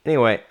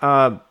anyway,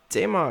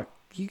 Damok,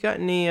 you got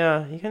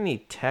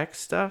any tech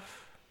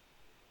stuff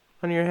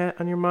on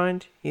your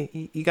mind?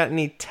 You got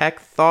any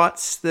tech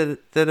thoughts that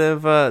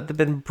have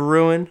been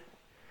brewing?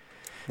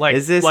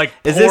 Is this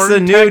the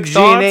new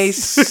G.N.A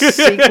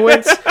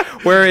sequence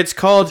where it's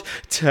called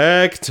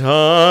Tech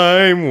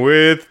Time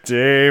with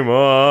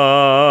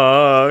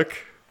Damok?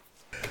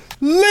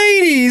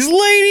 Ladies,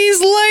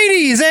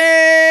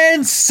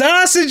 and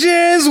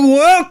sausages,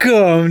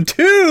 welcome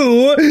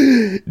to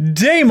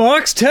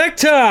Damok's Tech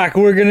Talk.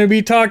 We're going to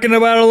be talking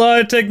about a lot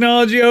of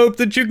technology. I hope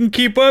that you can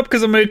keep up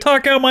because I'm going to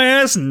talk out my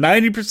ass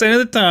 90% of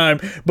the time.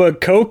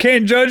 But Co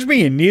can't judge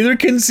me and neither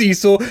can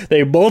Cecil.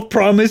 They both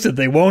promise that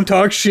they won't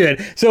talk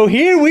shit. So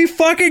here we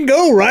fucking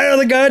go right out of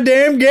the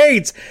goddamn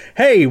gates.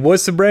 Hey,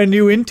 what's the brand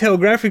new Intel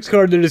graphics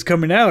card that is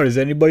coming out? Is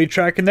anybody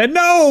tracking that?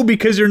 No,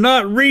 because you're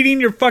not reading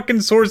your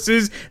fucking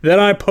sources that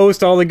I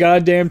post all the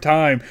goddamn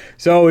time.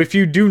 So if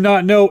you do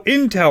not know,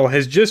 Intel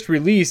has just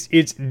released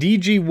its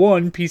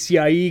DG1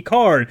 PCIe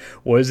card.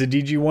 What is a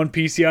DG1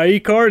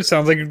 PCIe card?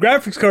 Sounds like a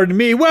graphics card to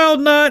me. Well,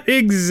 not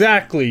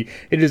exactly.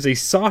 It is a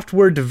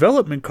software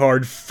development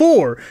card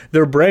for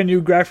their brand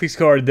new graphics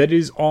card that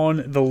is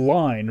on the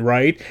line,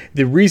 right?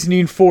 The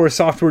reasoning for a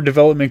software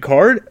development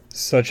card,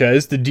 such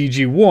as the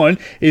DG1,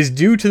 is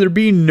due to there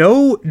being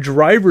no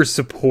driver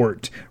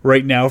support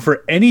right now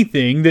for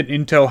anything that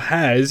Intel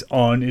has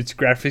on its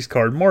graphics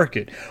card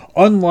market.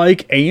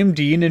 Unlike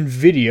AMD and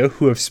Nvidia,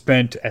 who have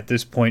spent at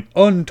this point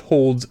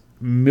untold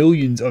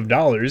millions of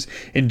dollars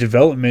in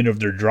development of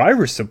their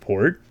driver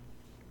support,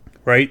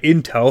 right?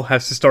 Intel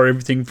has to start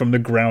everything from the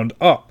ground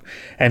up,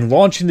 and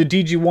launching the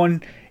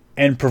DG1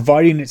 and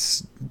providing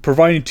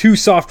to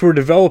software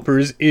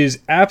developers is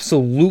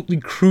absolutely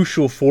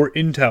crucial for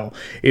Intel.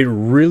 It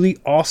really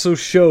also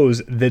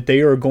shows that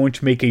they are going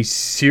to make a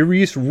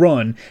serious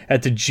run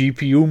at the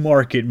GPU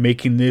market,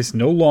 making this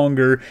no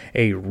longer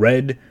a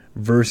red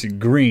versus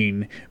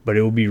green, but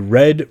it will be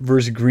red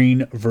versus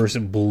green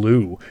versus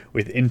blue,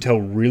 with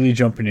Intel really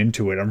jumping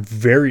into it. I'm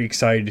very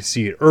excited to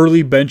see it.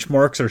 Early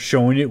benchmarks are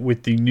showing it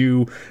with the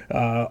new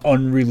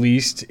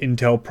unreleased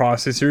Intel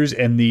processors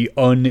and the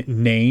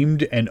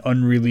unnamed and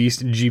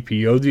unreleased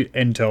GPU that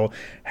Intel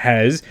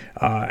has.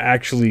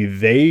 Actually,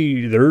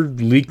 their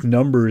leaked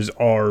numbers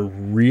are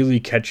really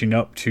catching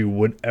up to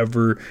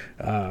whatever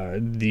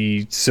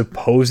the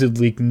supposed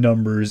leaked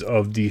numbers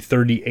of the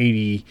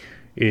 3080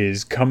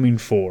 is coming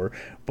for.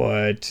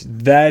 But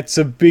that's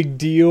a big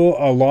deal.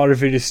 A lot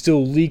of it is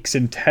still leaks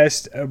and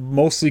tests,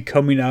 mostly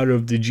coming out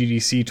of the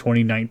GDC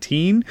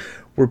 2019,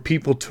 where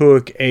people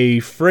took a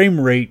frame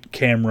rate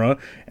camera,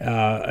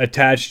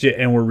 attached it,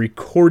 and were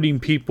recording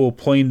people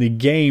playing the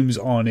games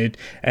on it,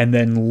 and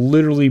then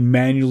literally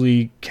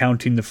manually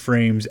counting the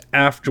frames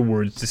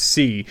afterwards to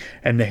see.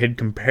 And they had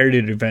compared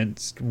it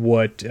against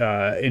what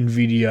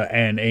NVIDIA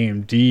and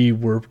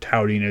AMD were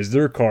touting as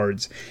their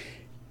cards.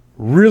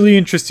 Really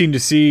interesting to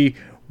see.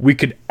 We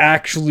could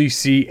actually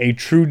see a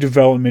true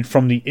development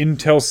from the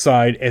Intel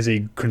side as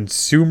a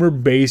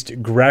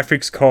consumer-based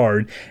graphics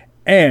card.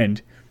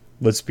 And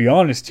let's be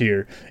honest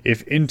here,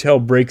 if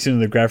Intel breaks into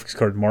the graphics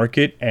card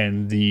market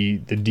and the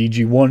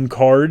DG1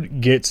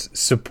 card gets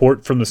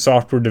support from the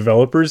software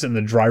developers and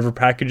the driver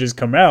packages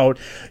come out,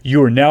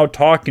 you are now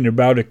talking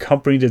about a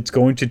company that's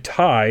going to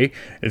tie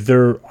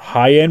their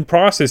high-end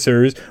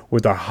processors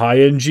with a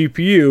high-end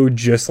GPU,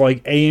 just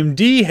like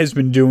AMD has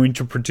been doing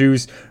to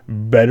produce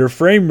better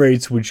frame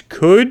rates, which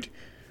could,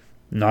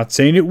 not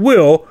saying it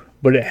will,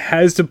 but it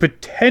has the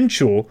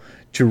potential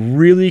to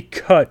really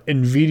cut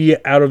NVIDIA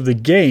out of the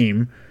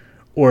game,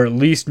 or at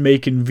least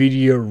make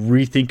NVIDIA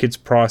rethink its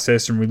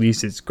process and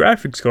release its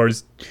graphics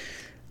cards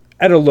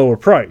at a lower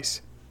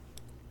price.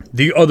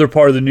 The other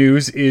part of the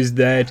news is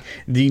that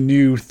the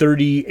new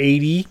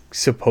 3080,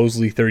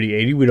 supposedly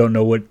 3080, we don't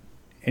know what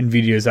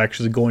NVIDIA is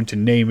actually going to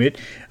name it,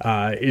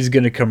 is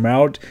going to come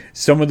out.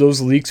 Some of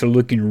those leaks are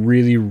looking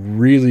really,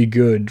 really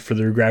good for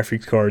their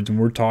graphics cards, and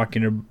we're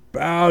talking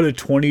about a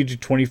 20 to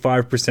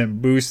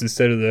 25% boost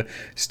instead of the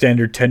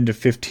standard 10 to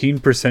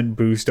 15%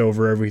 boost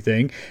over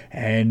everything.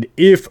 And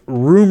if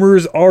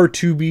rumors are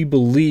to be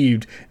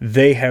believed,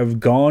 they have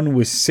gone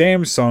with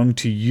Samsung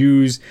to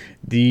use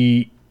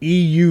the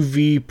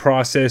EUV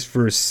process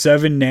for a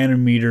 7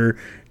 nanometer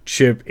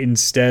chip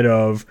instead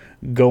of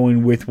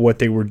going with what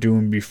they were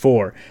doing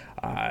before.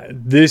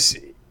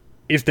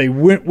 If they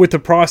went with the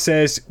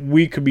process,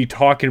 we could be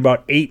talking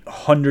about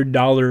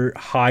 $800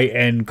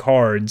 high-end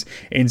cards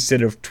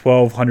instead of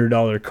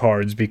 $1,200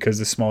 cards, because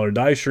the smaller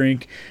die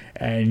shrink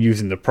and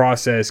using the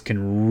process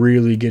can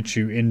really get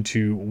you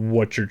into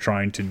what you're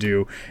trying to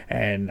do.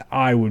 And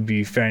I would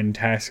be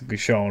fantastically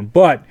shown.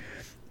 But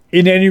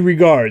in any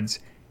regards,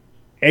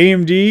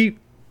 AMD,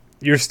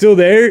 you're still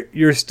there.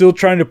 You're still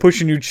trying to push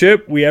a new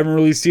chip. We haven't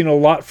really seen a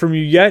lot from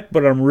you yet,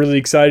 but I'm really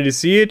excited to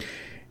see it.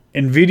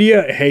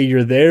 NVIDIA, hey,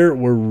 you're there.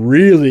 We're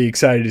really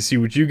excited to see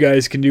what you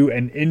guys can do.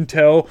 And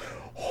Intel,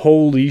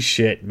 holy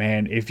shit,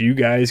 man. If you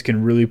guys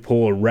can really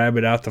pull a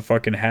rabbit out the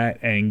fucking hat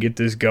and get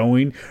this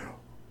going,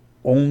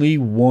 only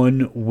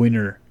one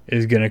winner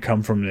is going to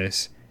come from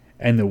this.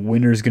 And the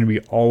winner is going to be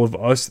all of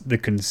us, the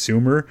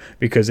consumer,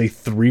 because a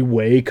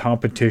three-way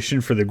competition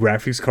for the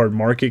graphics card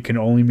market can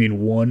only mean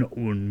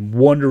one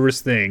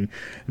wondrous thing.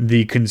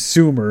 The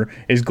consumer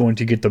is going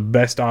to get the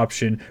best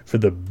option for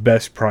the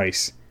best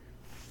price.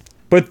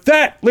 But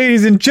that,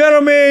 ladies and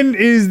gentlemen,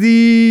 is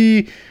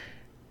the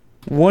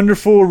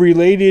wonderful,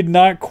 related,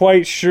 not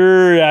quite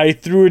sure. I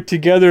threw it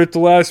together at the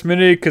last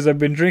minute because I've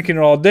been drinking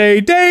it all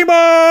day.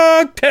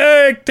 Damok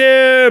Tech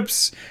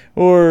Tips!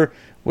 Or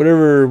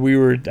whatever we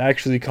were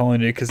actually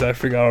calling it, because I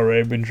forgot already.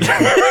 I've been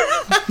drinking.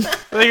 I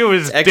think it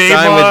was Tech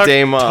Time with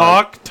Damok.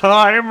 Talk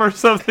Time or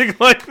something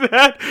like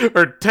that.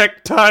 Or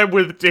Tech Time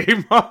with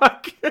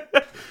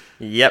Damok.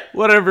 Yep.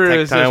 Whatever it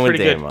is, Tech Time it's with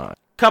pretty Damok. good.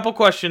 Couple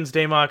questions,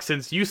 Damok,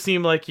 since you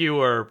seem like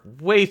you are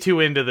way too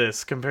into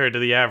this compared to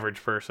the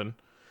average person.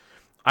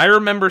 I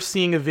remember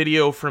seeing a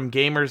video from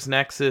Gamers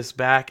Nexus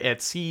back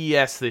at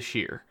CES this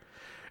year,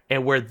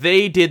 and where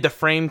they did the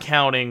frame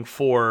counting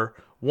for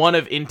one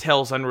of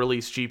Intel's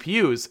unreleased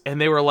GPUs,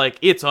 and they were like,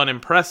 it's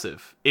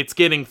unimpressive. It's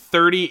getting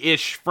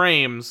 30-ish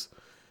frames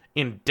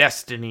in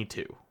Destiny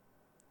 2.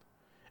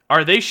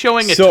 Are they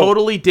showing a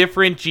totally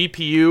different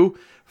GPU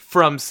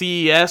from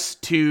CES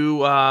to,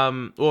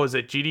 what was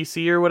it,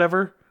 GDC or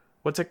whatever?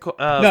 What's it called?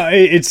 No,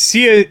 it's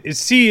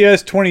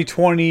CES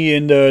 2020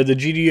 and the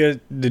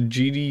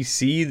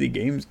GDC, the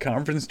Games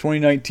Conference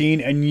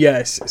 2019. And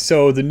yes,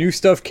 so the new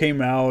stuff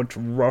came out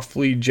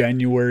roughly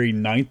January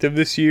 9th of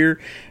this year.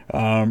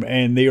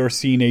 And they are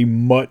seeing a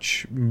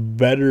much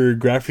better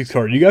graphics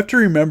card. You have to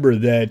remember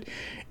that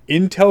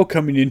Intel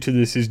coming into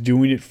this is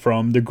doing it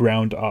from the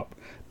ground up.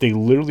 They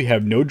literally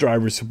have no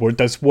driver support.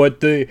 That's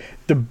what the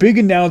big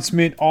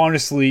announcement,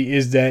 honestly,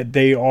 is that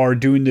they are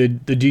doing the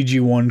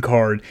DG1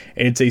 card,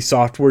 and it's a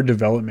software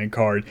development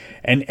card.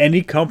 And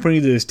any company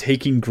that is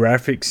taking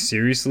graphics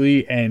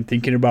seriously and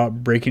thinking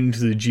about breaking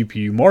into the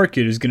GPU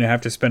market is going to have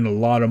to spend a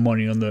lot of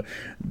money on the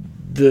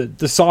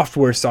the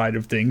software side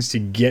of things to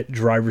get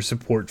driver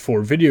support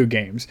for video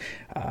games.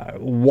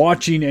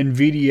 Watching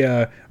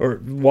NVIDIA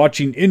or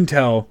watching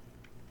Intel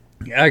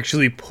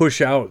actually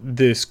push out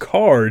this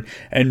card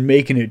and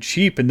making it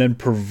cheap and then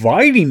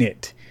providing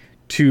it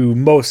to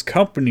most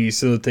companies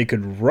so that they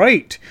could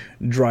write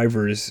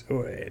drivers,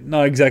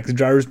 not exactly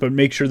drivers, but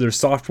make sure their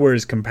software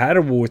is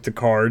compatible with the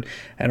card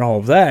and all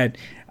of that.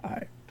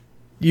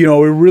 It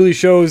really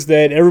shows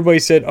that everybody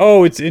said,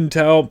 oh, it's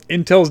Intel.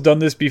 Intel's done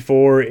this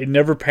before. It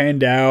never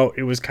panned out.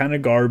 It was kind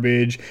of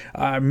garbage.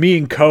 Me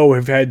and Co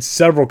have had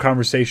several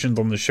conversations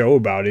on the show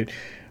about it.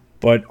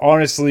 But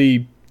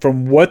honestly,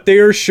 from what they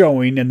are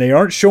showing, and they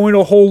aren't showing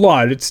a whole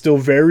lot, it's still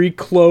very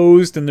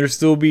closed, and they're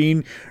still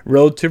being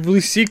relatively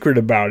secret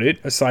about it,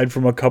 aside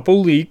from a couple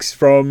leaks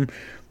from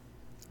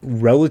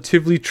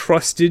relatively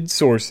trusted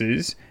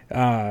sources.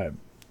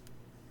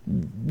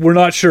 We're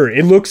not sure.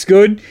 It looks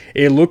good.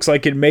 It looks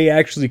like it may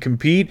actually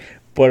compete,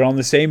 but on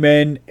the same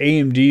end,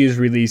 AMD is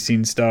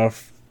releasing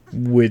stuff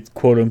with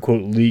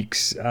quote-unquote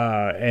leaks,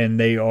 and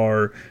they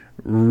are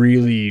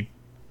really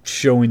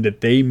showing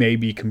that they may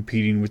be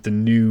competing with the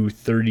new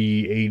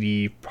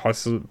 3080,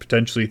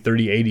 potentially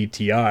 3080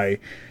 Ti,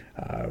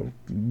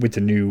 with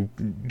the new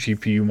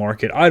GPU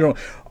market.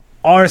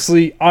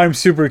 Honestly, I'm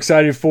super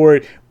excited for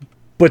it,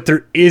 but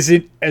there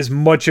isn't as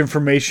much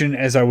information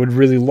as I would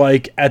really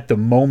like at the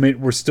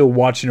moment. We're still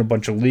watching a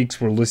bunch of leaks.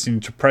 We're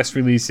listening to press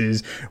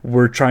releases.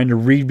 We're trying to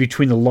read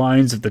between the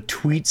lines of the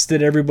tweets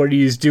that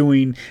everybody is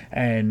doing.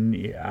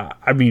 And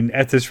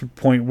at this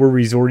point, we're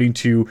resorting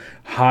to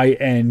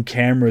high-end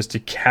cameras to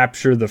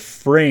capture the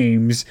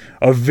frames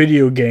of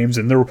video games.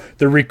 And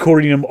they're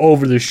recording them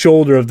over the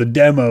shoulder of the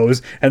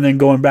demos and then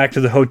going back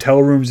to the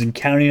hotel rooms and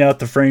counting out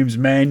the frames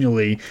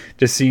manually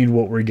to seeing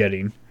what we're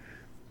getting.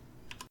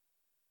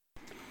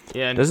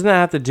 Yeah, doesn't that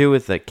have to do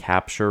with the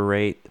capture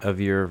rate of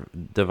your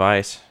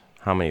device?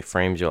 How many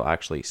frames you'll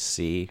actually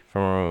see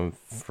from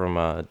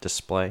a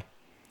display?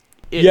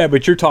 Yeah,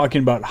 but you're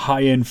talking about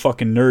high-end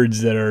fucking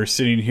nerds that are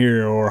sitting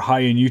here, or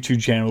high-end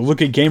YouTube channel.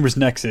 Look at Gamers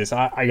Nexus.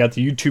 I got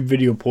the YouTube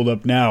video pulled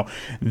up now.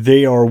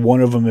 They are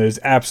one of them that is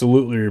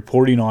absolutely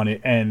reporting on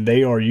it, and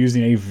they are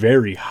using a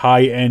very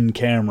high-end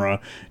camera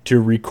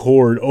to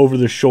record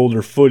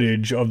over-the-shoulder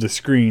footage of the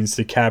screens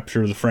to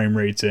capture the frame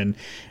rates. And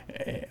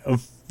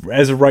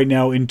as of right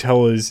now,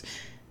 Intel has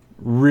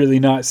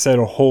really not said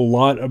a whole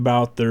lot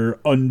about their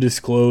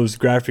undisclosed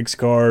graphics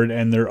card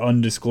and their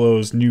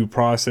undisclosed new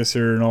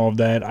processor and all of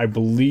that. I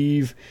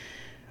believe,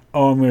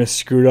 I'm going to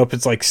screw it up.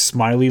 It's like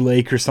Smiley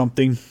Lake or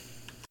something.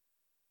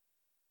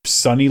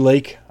 Sunny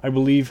Lake, I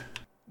believe.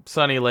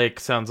 Sunny Lake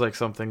sounds like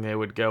something they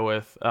would go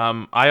with.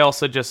 I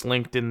also just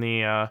linked in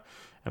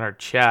our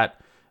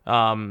chat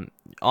on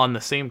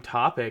the same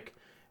topic.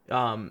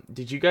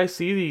 Did you guys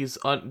see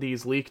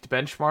these leaked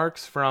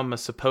benchmarks from a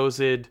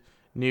supposed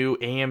new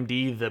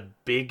AMD, the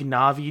big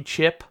Navi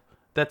chip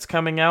that's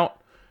coming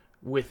out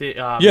with it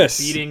yes,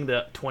 beating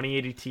the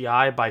 2080 Ti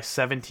by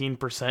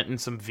 17% in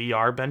some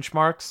VR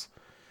benchmarks?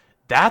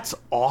 That's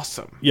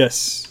awesome.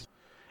 Yes.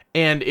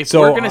 And if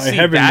we're going to see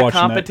that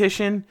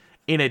competition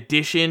in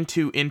addition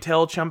to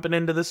Intel jumping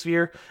into the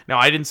sphere, now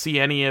I didn't see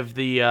any of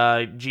the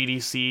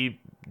GDC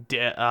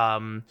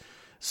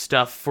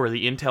stuff for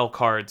the Intel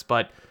cards,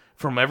 but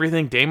from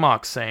everything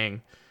Damok's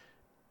saying,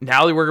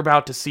 now that we're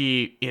about to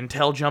see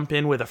Intel jump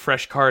in with a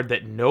fresh card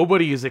that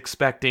nobody is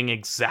expecting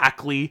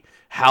exactly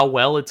how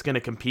well it's going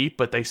to compete,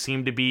 but they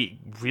seem to be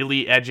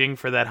really edging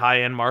for that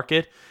high-end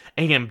market.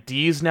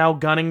 AMD's now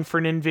gunning for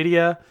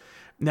NVIDIA.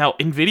 Now,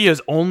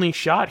 NVIDIA's only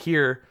shot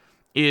here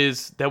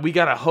is that we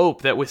got to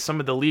hope that with some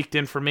of the leaked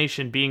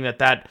information being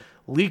that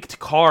leaked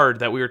card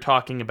that we were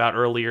talking about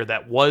earlier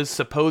that was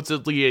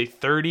supposedly a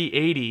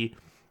 3080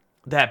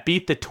 that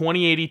beat the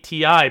 2080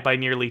 Ti by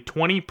nearly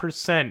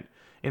 20%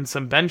 in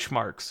some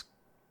benchmarks,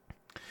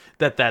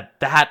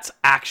 that's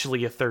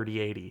actually a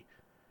 3080.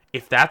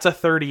 If that's a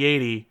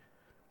 3080,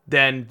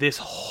 then this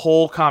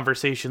whole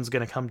conversation is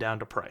going to come down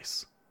to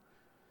price.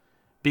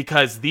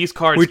 Because these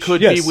cards could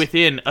be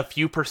within a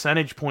few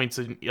percentage points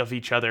of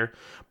each other,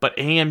 but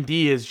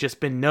AMD has just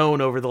been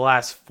known over the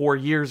last 4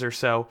 years or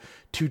so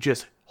to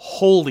just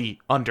wholly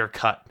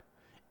undercut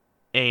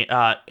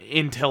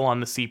Intel on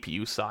the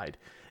CPU side,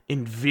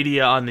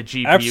 NVIDIA on the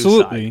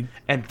GPU side.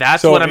 And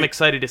that's what I'm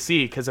excited to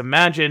see, because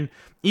imagine,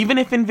 even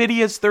if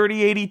NVIDIA's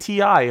 3080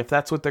 Ti, if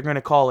that's what they're going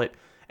to call it,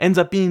 ends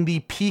up being the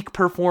peak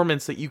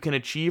performance that you can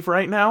achieve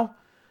right now,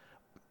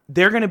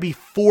 they're going to be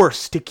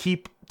forced to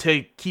keep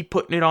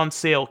putting it on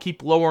sale,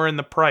 keep lowering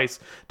the price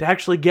to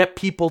actually get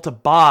people to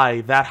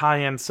buy that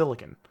high-end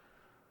silicon.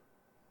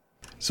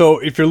 So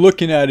if you're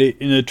looking at it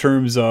in the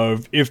terms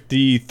of if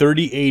the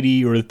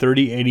 3080 or the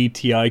 3080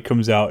 Ti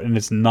comes out and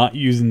it's not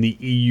using the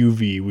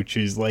EUV, which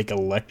is like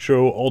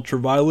electro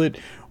ultraviolet,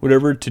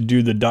 whatever, to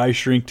do the die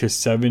shrink to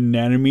 7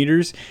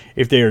 nanometers.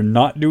 If they are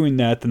not doing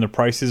that, then the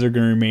prices are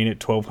going to remain at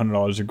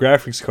 $1,200 a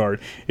graphics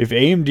card. If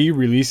AMD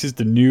releases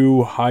the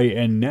new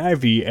high-end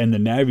Navi, and the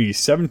Navi is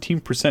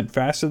 17%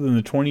 faster than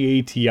the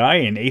 2080 Ti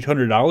and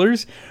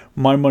 $800,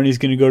 my money's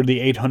going to go to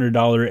the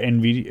 $800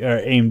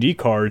 AMD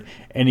card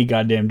any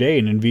goddamn day,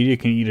 and NVIDIA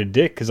can eat a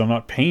dick because I'm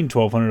not paying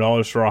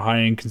 $1,200 for a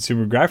high-end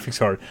consumer graphics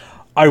card.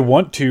 I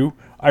want to.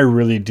 I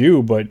really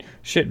do, but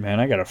shit, man,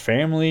 I got a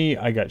family,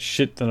 I got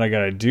shit that I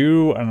gotta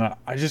do, and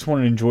I just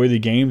want to enjoy the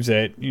games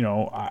that, you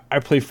know, I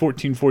play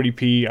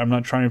 1440p, I'm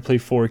not trying to play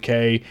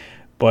 4K,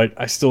 but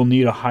I still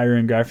need a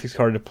higher-end graphics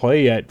card to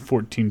play at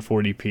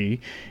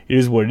 1440p. It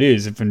is what it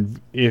is.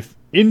 If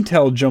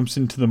Intel jumps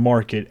into the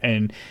market,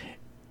 and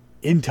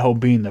Intel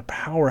being the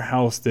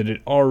powerhouse that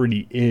it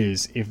already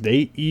is, if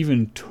they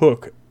even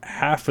took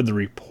half of the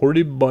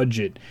reported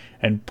budget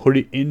and put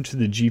it into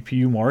the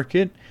GPU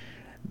market,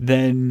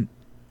 then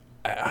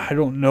I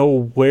don't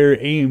know where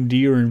AMD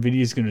or NVIDIA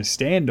is going to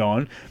stand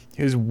on,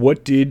 because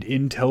what did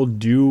Intel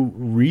do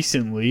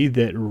recently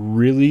that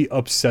really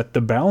upset the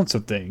balance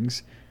of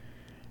things?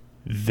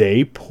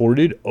 They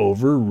ported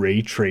over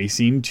ray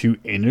tracing to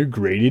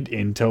integrated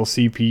Intel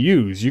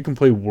CPUs. You can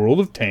play World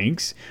of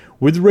Tanks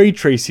with ray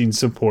tracing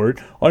support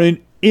on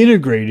an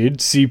integrated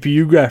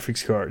CPU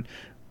graphics card.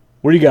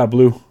 What do you got,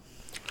 Blue?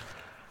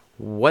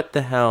 What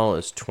the hell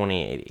is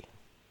 2080?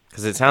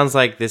 Because it sounds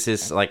like this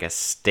is like a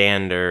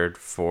standard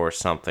for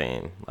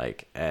something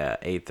like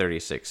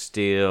 836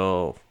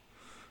 steel.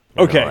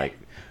 Okay.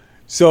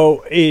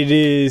 So it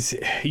is,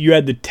 you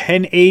had the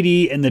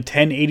 1080 and the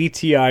 1080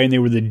 Ti, and they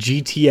were the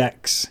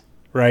GTX,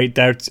 right?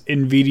 That's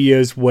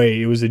NVIDIA's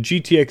way. It was the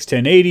GTX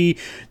 1080,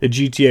 the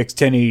GTX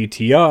 1080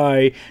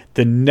 Ti.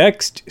 The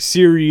next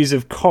series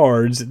of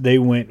cards, they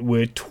went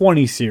with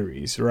 20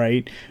 series,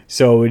 right?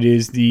 So it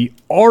is the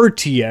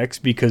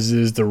RTX, because it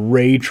is the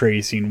ray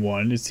tracing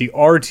one. It's the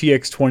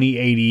RTX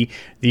 2080,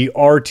 the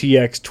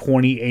RTX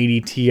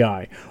 2080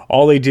 Ti.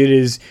 All they did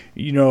is,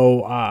 you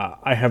know,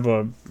 I have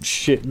a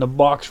shit in the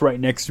box right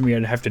next to me.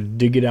 I'd have to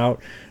dig it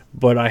out.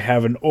 But I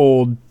have an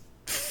old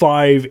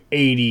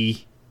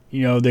 580.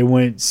 You know, they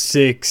went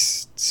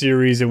 6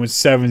 series, they went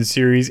 7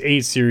 series,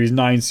 8 series,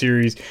 9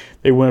 series.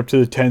 They went up to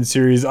the 10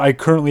 series. I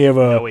currently have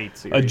a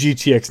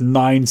GTX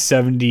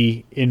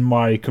 970 in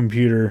my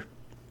computer.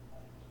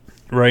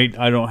 Right?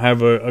 I don't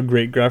have a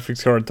great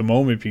graphics card at the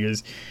moment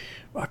because,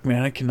 fuck,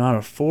 man, I cannot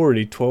afford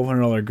a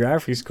 $1,200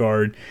 graphics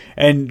card.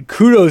 And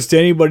kudos to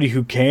anybody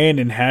who can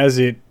and has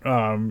it.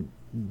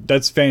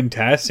 That's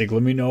fantastic.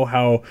 Let me know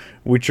how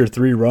Witcher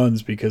 3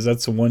 runs, because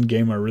that's the one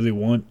game I really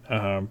want.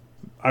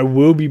 I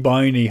will be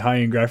buying a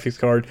high-end graphics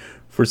card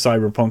for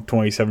Cyberpunk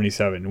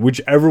 2077.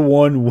 Whichever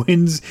one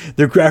wins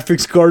the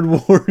graphics card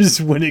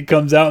wars when it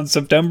comes out in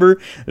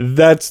September,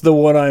 that's the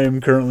one I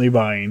am currently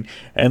buying.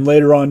 And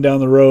later on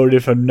down the road,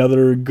 if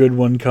another good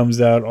one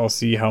comes out, I'll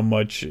see how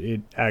much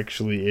it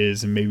actually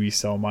is and maybe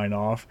sell mine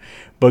off.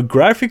 But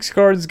graphics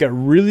cards got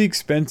really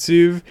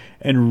expensive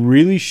and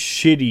really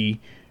shitty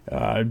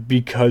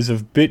because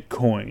of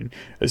Bitcoin,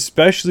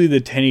 especially the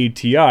 1080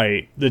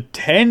 Ti. The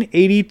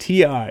 1080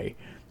 Ti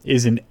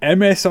is an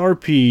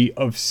MSRP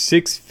of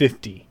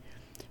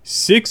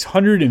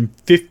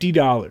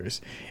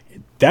 $650.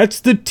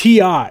 That's the Ti.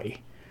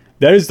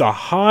 That is the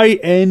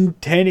high-end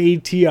 1080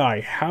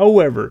 Ti.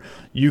 However,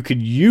 you could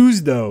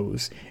use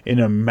those in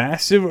a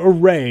massive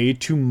array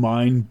to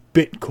mine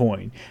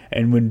Bitcoin.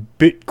 And when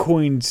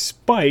Bitcoin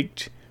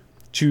spiked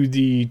to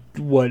the,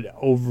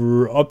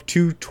 up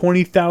to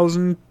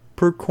 20,000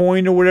 per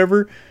coin or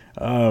whatever,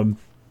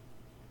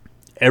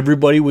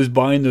 everybody was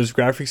buying those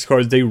graphics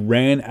cards. They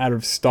ran out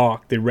of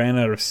stock. They ran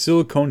out of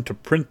silicone to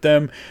print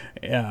them.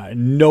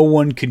 No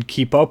one could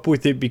keep up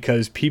with it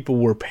because people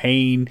were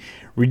paying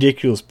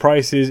ridiculous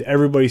prices.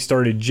 Everybody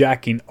started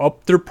jacking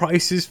up their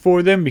prices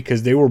for them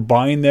because they were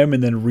buying them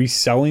and then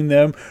reselling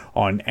them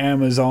on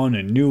Amazon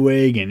and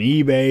Newegg and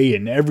eBay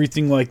and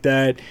everything like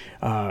that.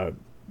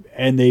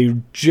 And they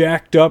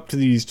jacked up to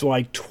these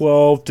like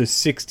 $1,200 to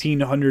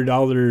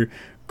 $1,600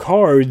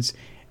 cards,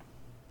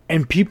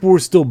 and people were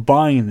still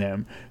buying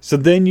them. So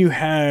then you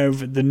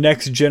have the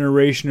next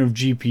generation of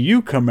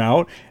GPU come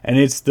out, and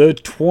it's the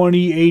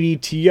 2080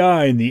 Ti,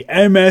 and the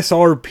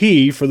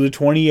MSRP for the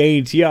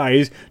 2080 Ti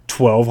is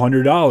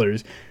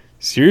 $1,200.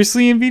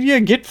 Seriously,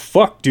 NVIDIA? Get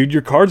fucked, dude.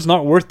 Your card's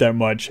not worth that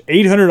much.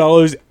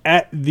 $800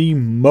 at the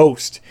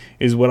most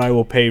is what I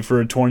will pay for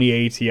a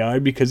 2080 Ti,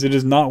 because it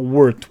is not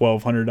worth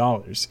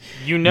 $1,200.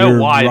 You know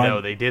why,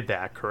 though, they did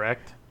that,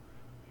 correct?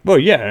 Well,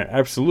 yeah,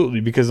 absolutely,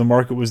 because the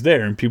market was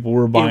there and people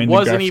were buying the graphics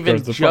cards. It wasn't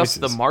even just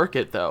the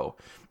market, though.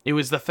 It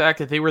was the fact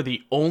that they were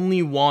the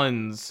only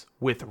ones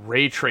with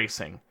ray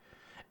tracing.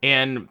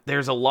 And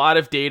there's a lot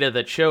of data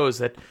that shows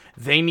that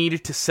they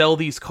needed to sell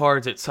these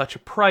cards at such a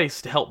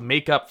price to help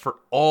make up for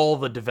all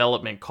the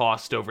development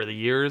cost over the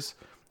years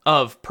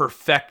of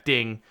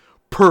perfecting,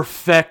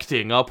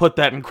 I'll put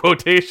that in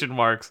quotation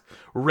marks,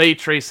 ray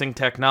tracing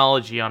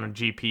technology on a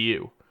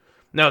GPU.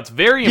 Now, it's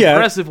very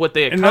impressive what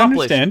they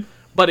accomplished.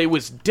 But it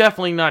was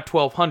definitely not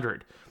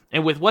 1,200.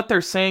 And with what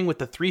they're saying with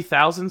the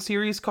 3000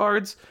 series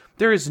cards,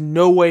 there is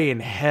no way in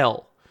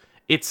hell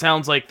it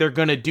sounds like they're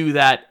going to do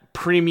that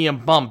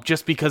premium bump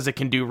just because it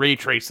can do ray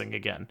tracing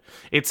again.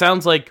 It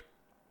sounds like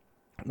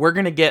we're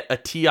going to get a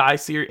TI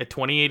series, a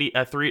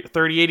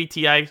 3080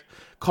 Ti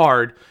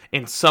card,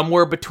 and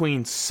somewhere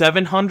between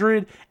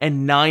 $700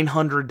 and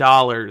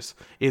 $900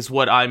 is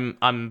what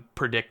I'm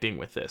predicting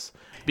with this.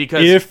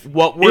 Because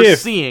what we're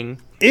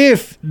seeing...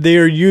 If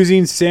they're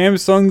using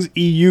Samsung's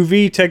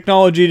EUV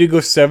technology to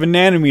go 7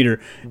 nanometer,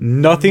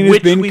 nothing has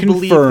been confirmed.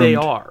 Which we believe they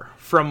are.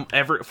 From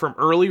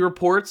early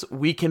reports,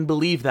 we can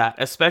believe that,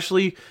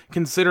 especially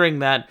considering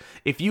that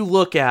if you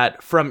look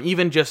at from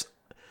even just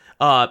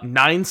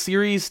 9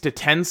 series to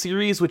 10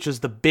 series, which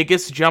is the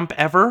biggest jump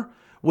ever,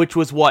 which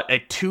was a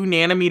 2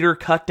 nanometer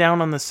cut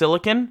down on the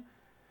silicon.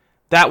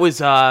 That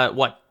was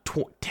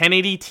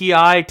 1080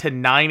 Ti to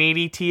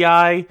 980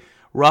 Ti,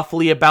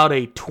 roughly about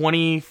a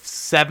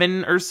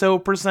 27% or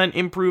so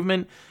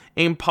improvement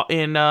in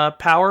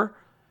power.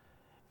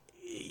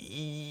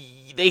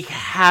 They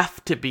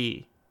have to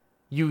be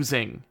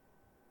using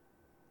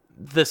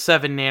the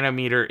 7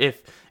 nanometer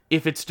if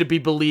it's to be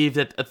believed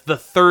that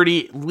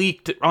the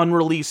leaked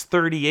unreleased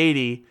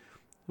 3080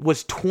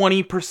 was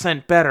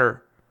 20%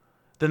 better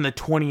than the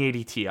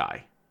 2080 Ti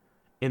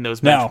in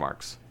those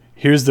benchmarks. Now,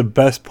 here's the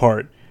best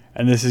part,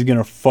 and this is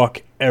gonna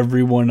fuck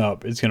everyone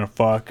up. It's gonna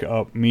fuck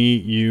up me,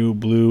 you,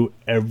 Blue,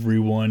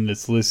 everyone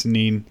that's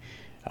listening.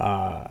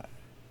 The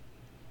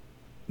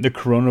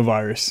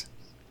coronavirus.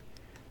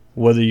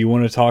 Whether you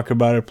want to talk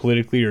about it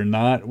politically or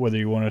not, whether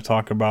you want to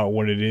talk about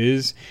what it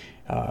is,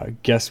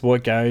 guess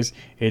what, guys?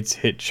 It's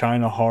hit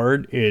China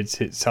hard. It's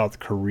hit South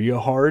Korea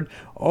hard.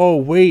 Oh,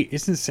 wait,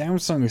 isn't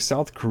Samsung a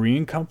South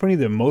Korean company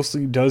that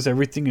mostly does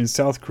everything in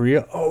South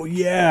Korea? Oh,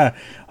 yeah.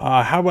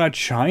 How about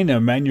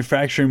China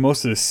manufacturing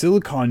most of the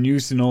silicon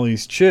used in all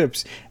these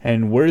chips?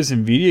 And where does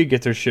NVIDIA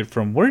get their shit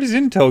from? Where does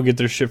Intel get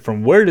their shit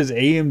from? Where does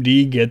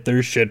AMD get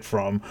their shit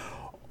from?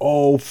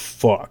 Oh,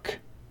 fuck.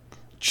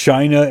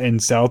 China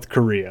and South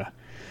Korea.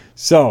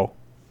 So,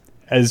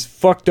 as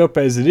fucked up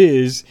as it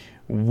is,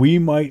 we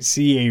might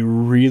see a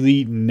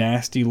really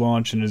nasty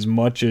launch, and as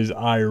much as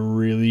I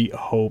really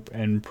hope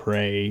and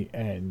pray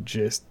and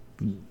just,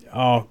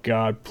 oh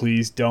God,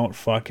 please don't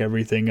fuck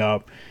everything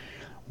up,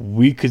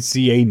 we could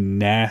see a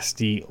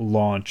nasty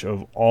launch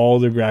of all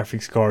the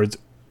graphics cards,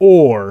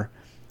 or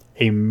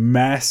a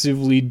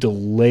massively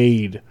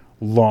delayed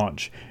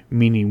launch,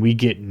 meaning we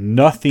get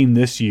nothing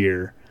this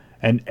year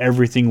and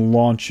everything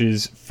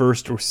launches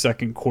first or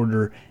second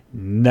quarter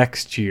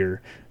next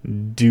year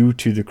due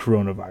to the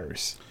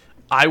coronavirus.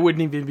 I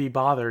wouldn't even be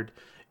bothered.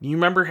 You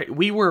remember,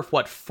 we were,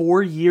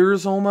 4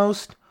 years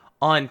almost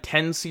on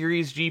 10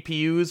 series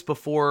GPUs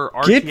before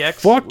RTX Get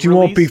fucked, released? You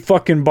won't be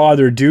fucking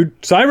bothered, dude.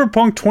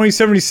 Cyberpunk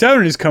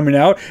 2077 is coming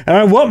out, and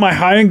I want my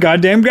high-end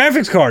goddamn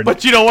graphics card.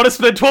 But you don't want to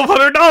spend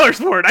 $1,200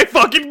 for it. I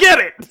fucking get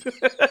it.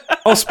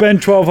 I'll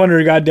spend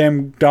 $1,200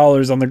 goddamn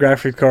dollars on the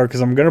graphics card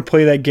because I'm gonna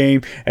play that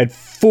game at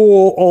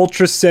full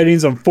ultra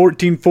settings on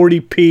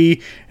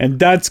 1440p, and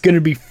that's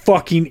gonna be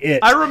fucking it.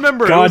 I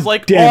remember it was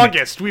like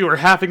August. We were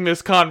having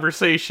this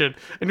conversation,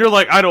 and you're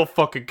like, "I don't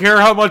fucking care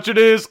how much it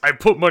is. I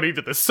put money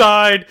to the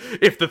side.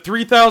 If the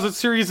 3000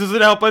 series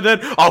isn't out by then,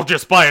 I'll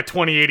just buy a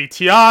 2080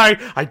 Ti.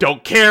 I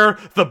don't care.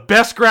 The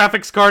best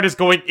graphics card is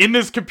going in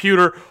this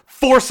computer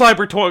for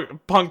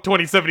Cyberpunk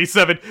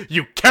 2077.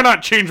 You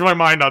cannot change my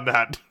mind on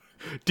that."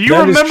 Do you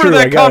remember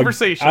that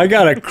conversation? I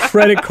got a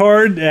credit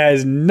card that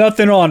has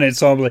nothing on it,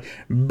 so I'm like,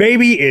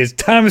 baby, it's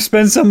time to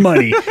spend some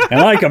money.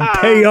 And I can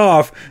pay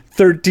off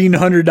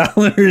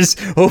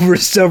 $1,300 over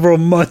several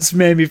months,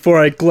 man,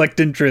 before I collect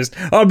interest.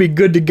 I'll be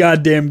good to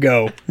goddamn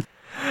go.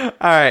 All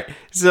right,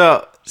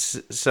 so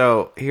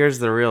here's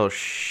the real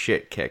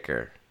shit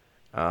kicker.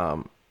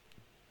 Cyberpunk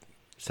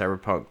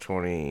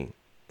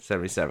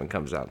 2077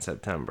 comes out in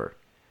September.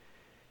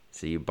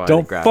 So you buy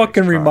Don't the graphics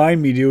fucking card.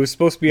 remind me, dude. It was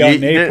supposed to be out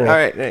in April. All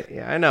right,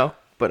 yeah, I know.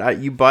 But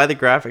you buy the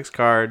graphics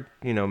card,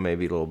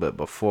 maybe a little bit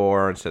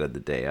before instead of the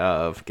day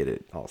of. Get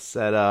it all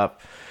set up.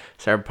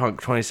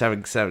 Cyberpunk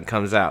 2077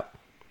 comes out.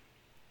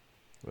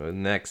 The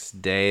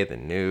next day, the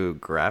new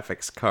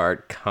graphics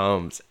card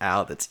comes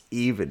out that's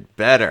even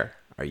better.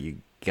 Are you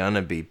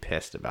gonna be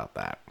pissed about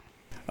that?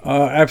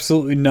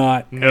 Absolutely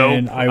not. Nope,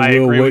 And I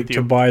will agree wait with you.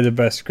 to buy the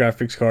best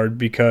graphics card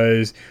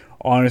because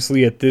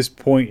honestly, at this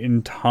point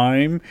in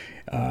time,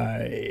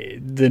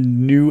 the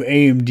new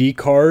AMD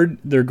card,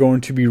 they're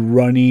going to be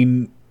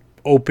running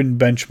open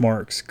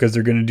benchmarks because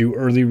they're going to do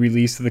early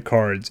release of the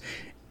cards.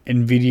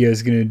 NVIDIA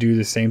is going to do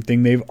the same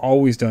thing they've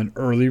always done,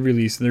 early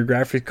release of their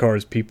graphics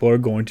cards. People are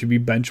going to be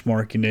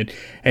benchmarking it.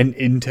 And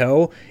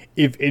Intel,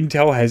 if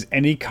Intel has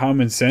any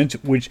common sense,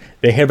 which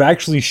they have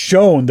actually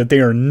shown that they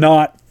are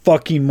not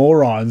fucking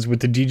morons with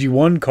the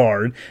DG1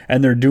 card,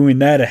 and they're doing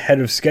that ahead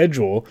of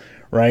schedule,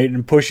 right,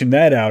 and pushing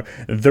that out,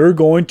 they're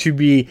going to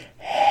be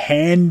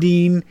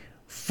handing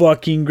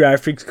fucking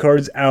graphics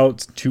cards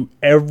out to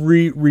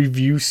every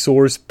review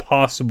source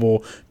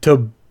possible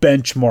to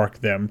benchmark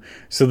them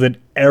so that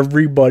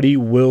everybody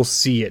will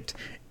see it.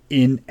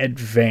 in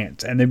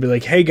advance, and they'd be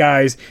like, hey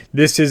guys,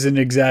 this isn't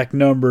exact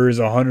numbers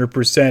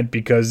 100%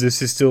 because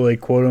this is still a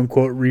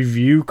quote-unquote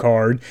review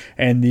card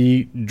and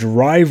the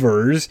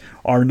drivers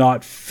are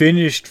not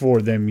finished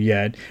for them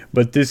yet,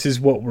 but this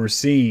is what we're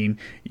seeing.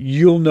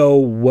 You'll know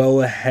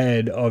well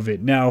ahead of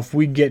it. Now if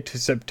we get to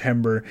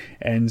September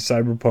and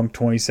Cyberpunk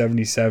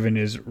 2077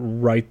 is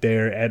right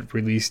there at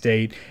release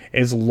date,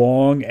 as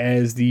long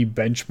as the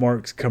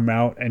benchmarks come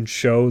out and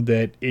show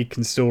that it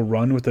can still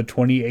run with a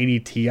 2080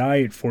 Ti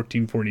at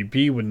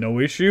 1440p with no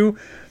issue,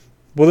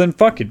 well then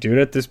fuck it, dude.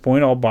 At this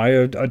point I'll buy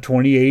a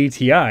 2080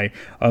 Ti,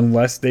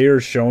 unless they are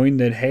showing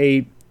that,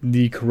 hey,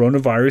 the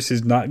coronavirus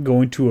is not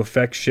going to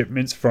affect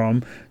shipments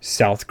from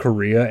South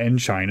Korea and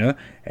China,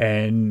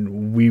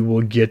 and we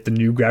will get the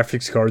new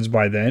graphics cards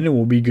by then and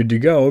we'll be good to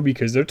go,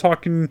 because they're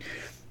talking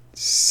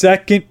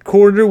second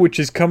quarter, which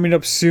is coming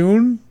up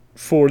soon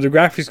for the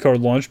graphics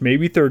card launch,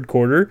 maybe third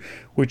quarter,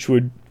 which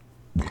would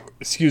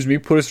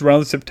put us around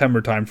the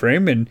September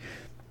timeframe, and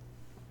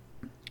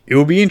it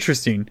will be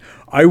interesting.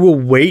 I will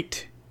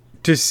wait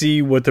to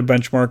see what the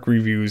benchmark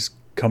reviews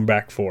come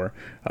back for,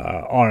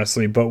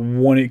 honestly. But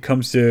when it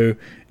comes to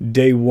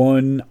day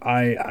one,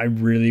 I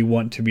really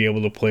want to be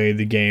able to play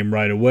the game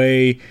right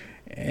away.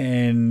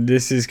 And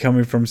this is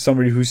coming from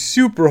somebody who's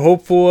super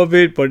hopeful of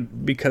it,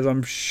 but because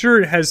I'm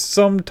sure it has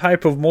some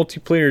type of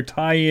multiplayer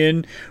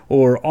tie-in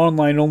or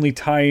online-only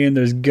tie-in,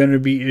 there's going to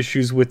be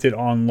issues with it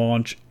on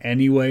launch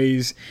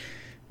anyways.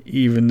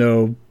 Even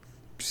though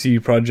CD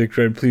Projekt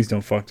Red, please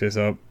don't fuck this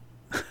up.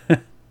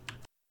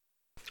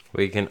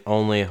 We can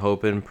only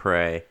hope and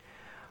pray.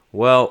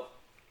 Well,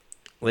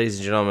 ladies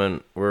and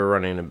gentlemen, we're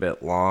running a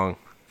bit long.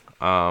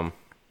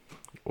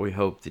 We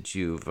hope that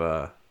you've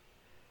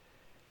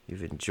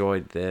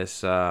enjoyed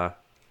this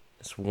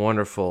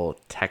wonderful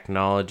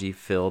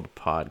technology-filled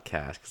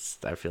podcast. 'Cause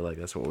I feel like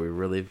that's what we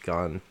really have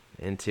gone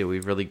into.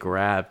 We've really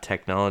grabbed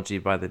technology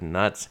by the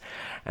nuts,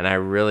 and I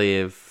really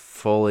have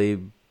fully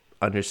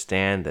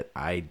understand that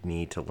I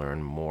need to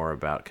learn more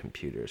about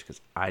computers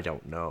because I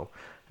don't know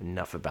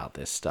enough about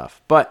this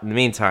stuff. But in the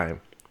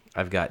meantime,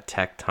 I've got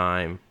Tech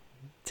Talk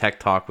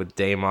with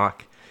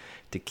Damok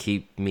to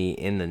keep me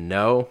in the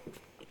know.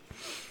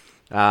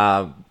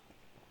 Damok,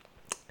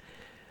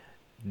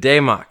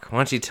 why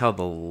don't you tell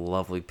the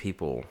lovely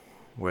people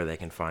where they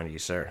can find you,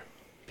 sir?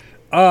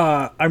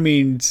 I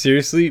mean,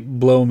 seriously,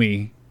 blow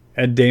me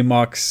at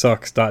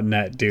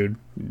damoksucks.net, dude.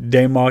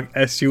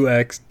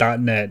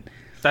 damokSUX.net.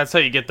 That's how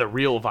you get the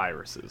real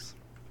viruses.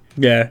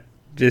 Yeah,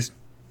 just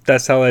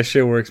that's how that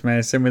shit works,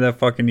 man. Send me that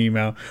fucking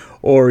email.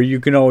 Or you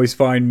can always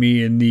find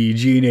me in the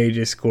G.N.A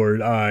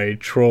Discord. I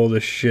troll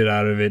the shit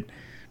out of it.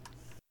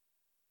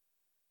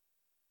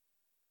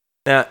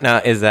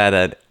 Now is that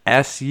an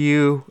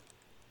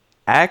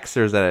SUX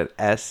or is that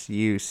an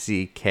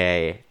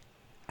SUCKS?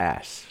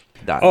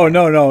 Oh,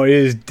 no. It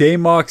is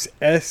Damok's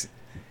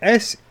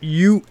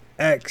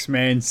SUX,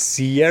 man.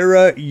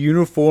 Sierra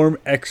Uniform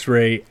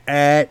X-Ray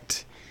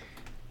at...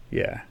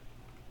 Yeah.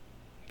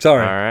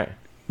 Sorry. All right.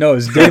 No,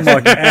 it's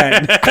Damok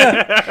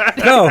at...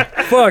 No,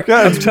 fuck.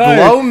 I'm tired.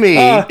 Blow me.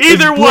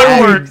 Either one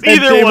works.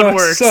 Either one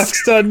works.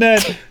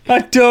 Damoksucks.net. I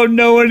don't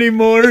know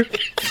anymore.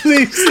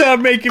 Please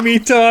stop making me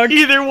talk.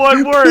 Either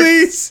one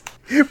works.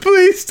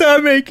 Please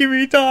stop making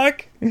me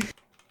talk.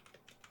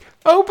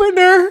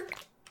 Opener.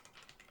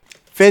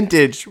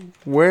 Vintage,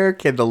 where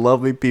can the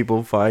lovely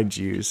people find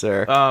you,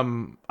 sir?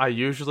 I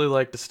usually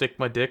like to stick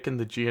my dick in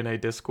the G.N.A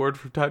Discord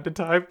from time to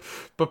time,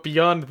 but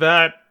beyond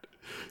that,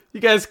 you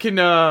guys can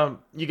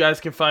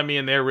find me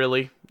in there.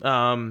 Really,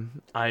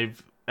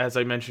 as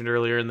I mentioned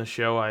earlier in the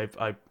show, I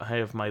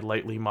have my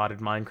lightly modded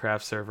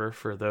Minecraft server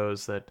for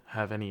those that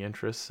have any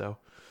interest. So,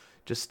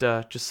 just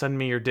send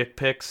me your dick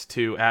pics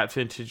to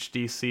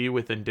 @VintageDC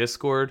within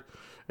Discord,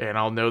 and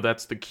I'll know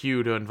that's the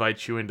cue to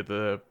invite you into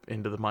the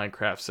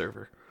Minecraft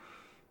server.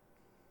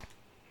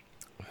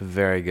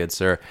 Very good,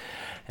 sir.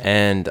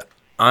 And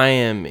I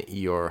am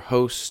your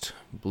host,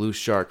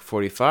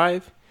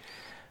 BlueShark45.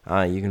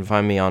 You can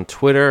find me on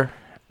Twitter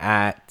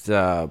at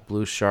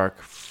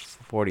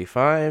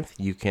BlueShark45.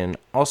 You can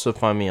also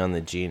find me on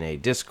the G.N.A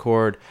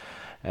Discord,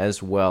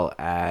 as well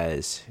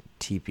as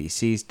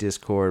TPC's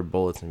Discord,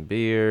 Bullets and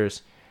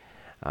Beers,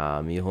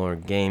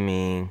 Mulehorn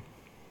Gaming,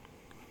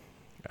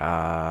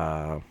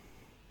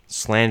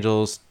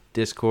 Slangel's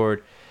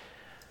Discord.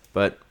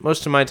 But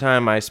most of my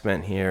time I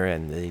spent here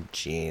in the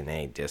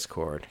G.N.A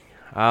Discord.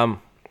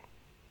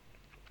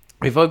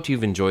 We've hoped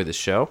you've enjoyed the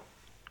show.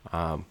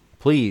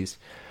 Please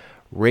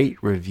rate,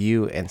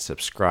 review, and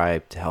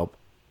subscribe to help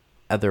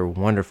other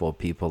wonderful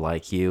people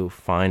like you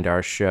find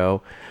our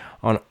show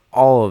on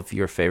all of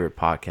your favorite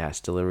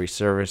podcast delivery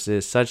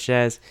services, such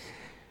as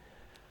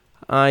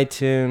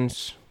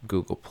iTunes,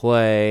 Google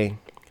Play,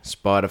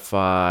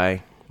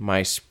 Spotify,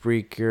 My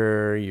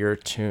Spreaker,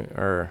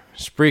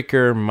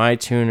 Spreaker, My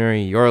Tuner,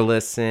 Your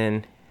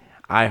Listen,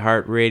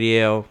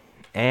 iHeartRadio,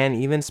 and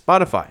even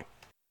Spotify.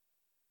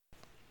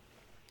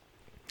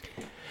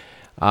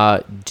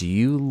 Do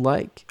you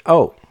like...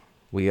 Oh,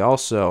 we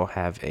also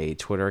have a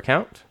Twitter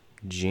account,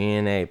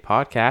 G.N.A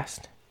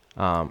Podcast.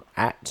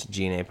 at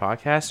G.N.A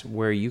Podcast,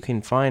 where you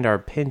can find our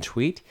pin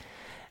tweet.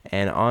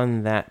 And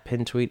on that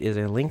pin tweet is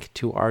a link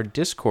to our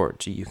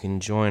Discord. So you can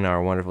join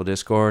our wonderful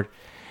Discord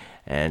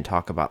and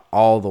talk about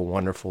all the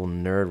wonderful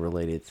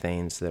nerd-related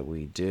things that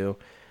we do.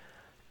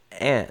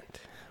 And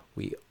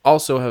we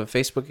also have a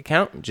Facebook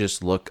account.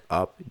 Just look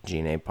up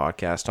G.N.A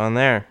Podcast on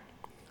there.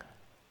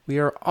 We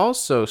are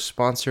also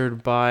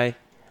sponsored by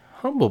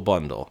Humble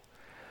Bundle.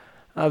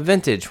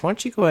 Vintage, why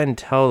don't you go ahead and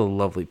tell the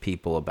lovely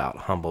people about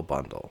Humble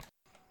Bundle?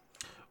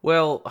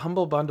 Well,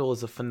 Humble Bundle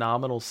is a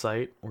phenomenal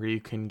site where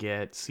you can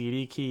get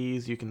CD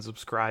keys, you can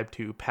subscribe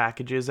to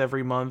packages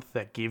every month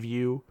that give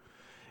you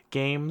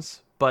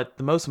games, but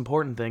the most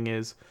important thing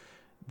is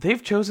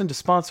they've chosen to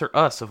sponsor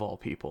us, of all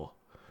people.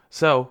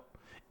 So,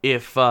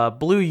 if,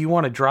 Blue, you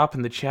want to drop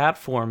in the chat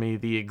for me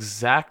the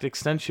exact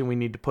extension we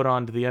need to put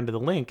on to the end of the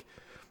link,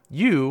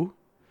 you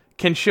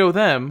can show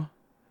them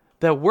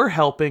that we're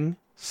helping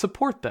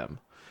support them.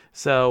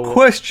 So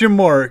Question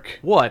mark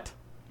what?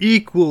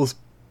 equals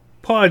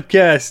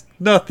podcast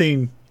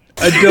nothing.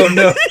 I don't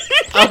know.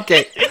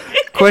 Okay.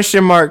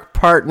 Question mark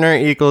partner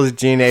equals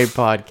G.N.A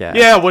Podcast.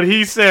 Yeah, what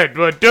he said.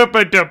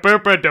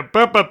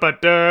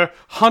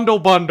 Humble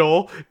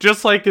Bundle,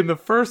 just like in the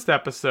first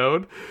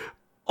episode.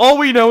 All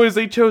we know is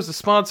they chose to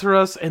sponsor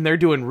us, and they're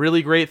doing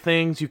really great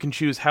things. You can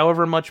choose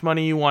however much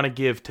money you want to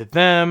give to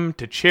them,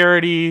 to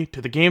charity,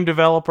 to the game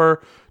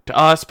developer, to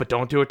us, but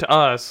don't do it to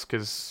us,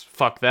 because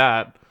fuck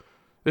that.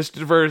 This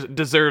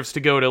deserves to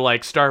go to,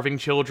 like, starving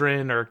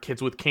children or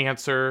kids with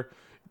cancer,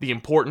 the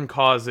important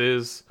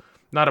causes,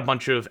 not a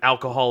bunch of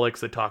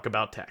alcoholics that talk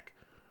about tech.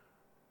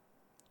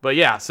 But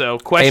yeah, so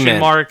question Amen.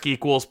 mark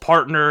equals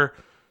partner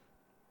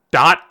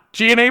dot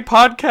G.N.A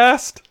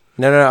podcast.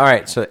 No. All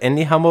right. So in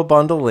the Humble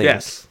Bundle link,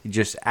 Yes. you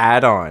just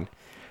add on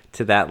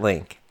to that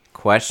link,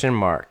 question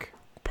mark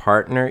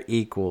partner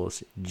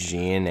equals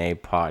G.N.A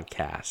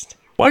Podcast.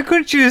 Why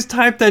couldn't you just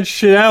type that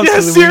shit out Yeah,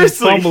 so that we can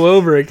seriously. fumble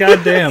over it?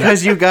 God damn.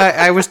 Because you guys,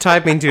 I was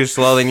typing too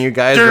slowly, and you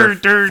guys were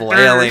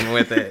flailing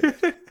with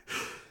it.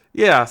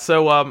 Yeah,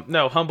 so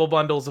no, Humble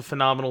Bundle is a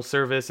phenomenal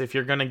service. If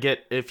you're gonna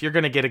get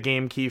a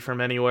game key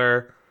from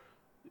anywhere,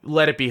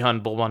 let it be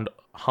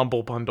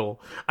Humble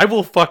Bundle. I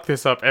will fuck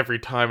this up every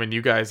time, and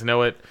you guys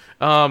know it.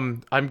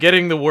 I'm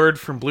getting the word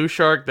from Blue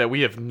Shark that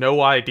we have no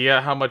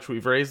idea how much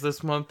we've raised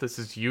this month. This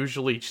is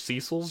usually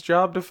Cecil's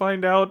job to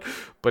find out,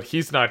 but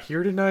he's not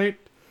here tonight,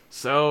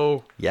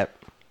 so Yep.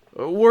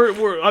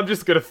 I'm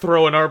just gonna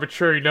throw an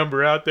arbitrary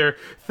number out there.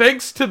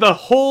 Thanks to the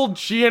whole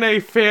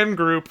G.N.A fan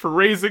group for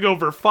raising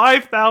over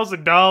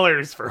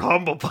 $5,000 for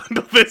Humble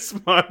Bundle this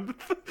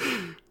month.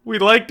 We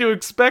like to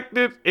expect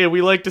it, and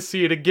we like to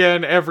see it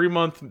again every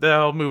month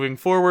now moving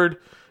forward.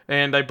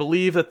 And I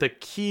believe that the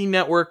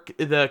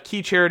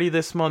key charity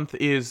this month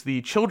is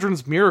the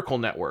Children's Miracle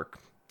Network.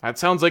 That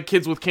sounds like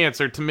kids with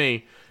cancer to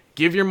me.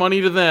 Give your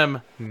money to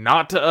them,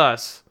 not to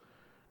us.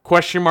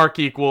 Question mark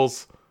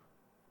equals...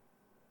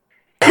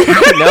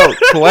 No,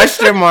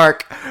 question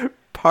mark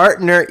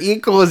partner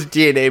equals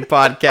G.N.A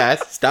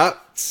Podcast.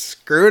 Stop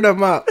screwing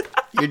them up.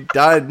 You're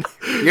done.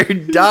 You're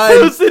done.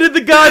 Post it in the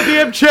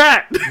goddamn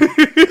chat!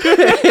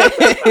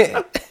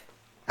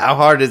 How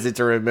hard is it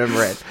to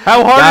remember it?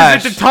 How hard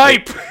Gosh. is it to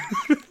type?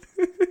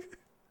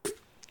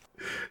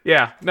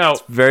 Yeah, no.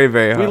 Very,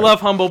 very hard. We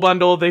love Humble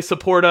Bundle. They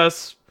support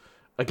us.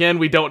 Again,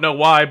 we don't know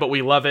why, but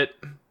we love it.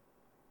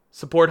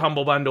 Support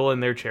Humble Bundle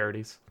and their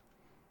charities.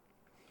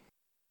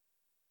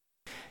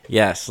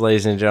 Yes,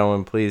 ladies and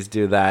gentlemen, please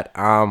do that.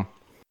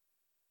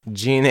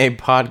 G.N.A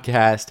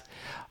Podcast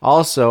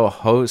also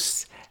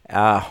hosts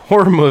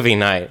Horror Movie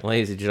Night,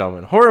 ladies and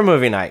gentlemen. Horror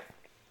Movie Night,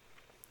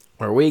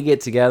 where we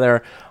get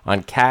together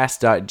on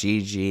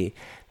cast.gg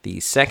the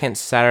second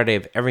Saturday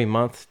of every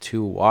month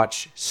to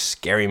watch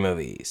scary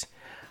movies.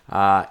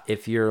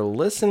 If you're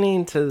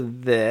listening to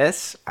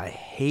this, I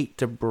hate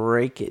to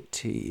break it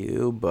to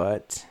you,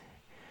 but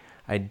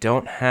I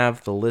don't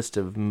have the list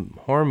of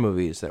horror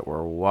movies that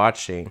we're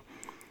watching.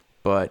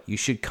 But you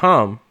should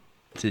come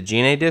to the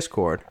G.N.A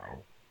Discord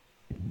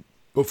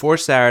before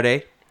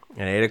Saturday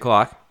at 8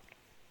 o'clock.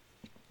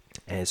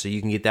 And so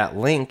you can get that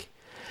link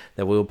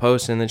that we will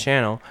post in the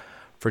channel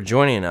for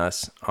joining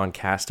us on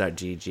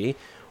cast.gg.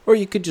 Or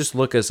you could just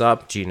look us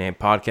up, G.N.A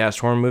Podcast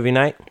Horror Movie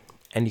Night.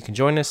 And you can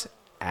join us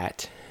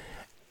at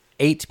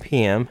 8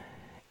 p.m.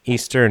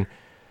 Eastern.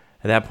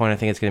 At that point, I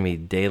think it's going to be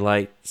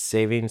daylight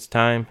savings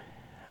time.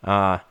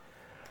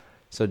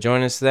 So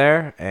join us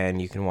there, and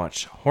you can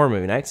watch Horror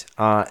Movie Nights.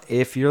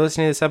 If you're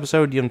listening to this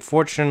episode,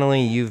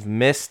 unfortunately, you've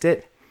missed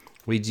it.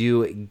 We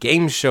do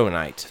Game Show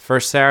Night,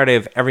 first Saturday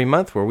of every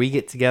month, where we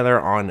get together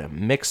on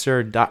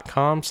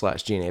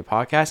mixer.com/G.N.A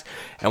Podcast,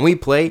 and we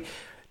play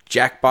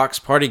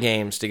Jackbox party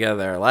games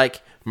together,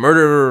 like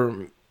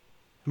Murder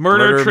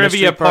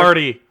Trivia Mystery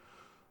Party.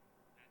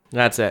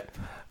 That's it.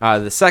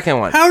 The second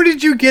one. How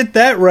did you get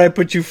that right,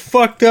 but you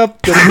fucked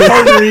up the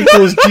partner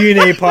equals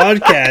G.N.A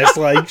podcast?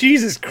 Like,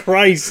 Jesus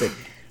Christ.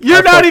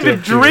 You're not fucked even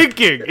up, too.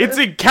 drinking. It's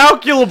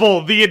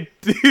incalculable, the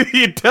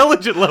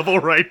intelligent level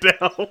right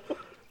now.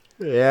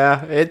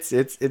 Yeah,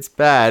 it's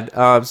bad.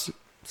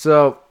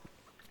 So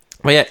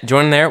But yeah,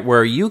 join there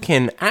where you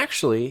can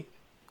actually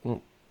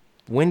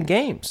win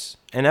games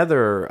and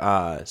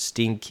other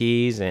Steam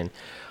keys and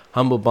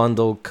Humble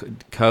Bundle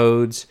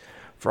codes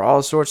for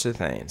all sorts of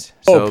things.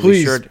 So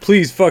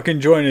please fucking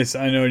join us.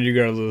 I know you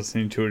guys are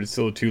listening to it. It's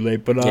still too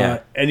late.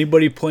 But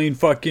anybody playing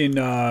fucking,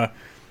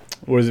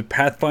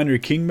 Pathfinder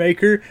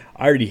Kingmaker?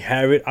 I already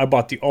have it. I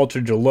bought the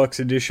Ultra Deluxe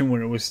edition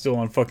when it was still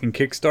on fucking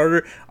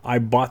Kickstarter. I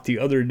bought the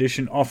other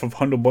edition off of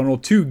Humble Bundle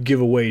to give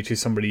away to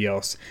somebody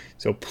else.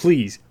 So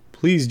please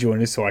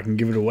join us so I can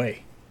give it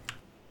away.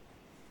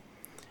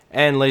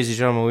 And ladies and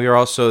gentlemen, we are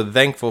also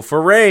thankful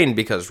for rain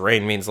because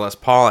rain means less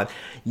pollen.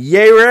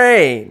 Yay,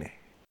 rain!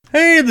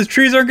 Hey, the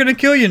trees aren't going to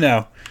kill you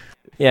now.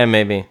 Yeah,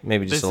 maybe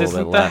just a little bit less. This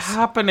isn't the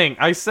happening.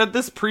 I said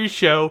this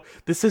pre-show.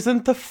 This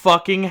isn't the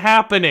fucking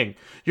happening.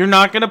 You're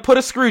not going to put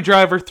a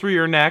screwdriver through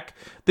your neck.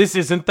 This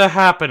isn't the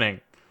happening.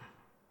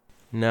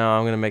 No,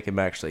 I'm going to make him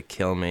actually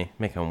kill me.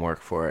 Make him work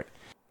for it.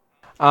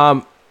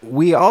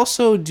 We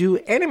also do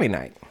Anime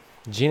Night.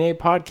 G.N.A.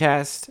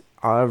 podcast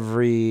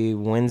every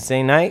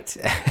Wednesday night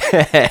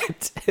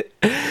at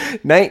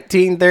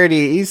 19:30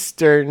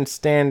 Eastern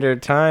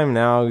Standard Time,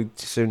 now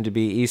soon to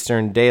be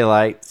Eastern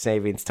Daylight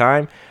Savings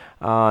Time.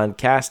 On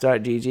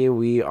cast.gg,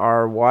 we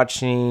are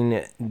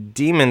watching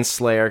Demon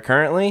Slayer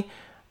currently.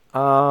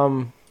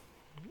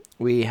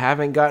 We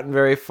haven't gotten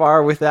very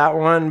far with that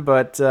one,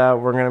 but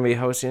we're going to be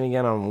hosting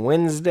again on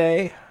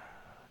Wednesday.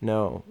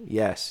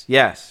 Yes,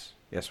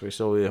 we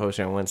still will be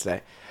hosting on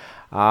Wednesday.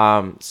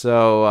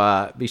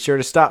 So be sure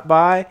to stop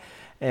by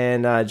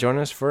and join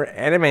us for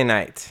Anime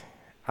Night.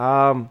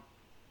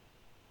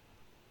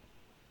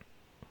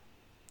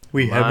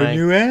 We have a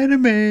new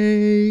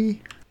anime.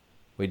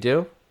 We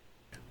do?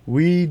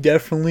 We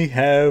definitely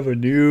have a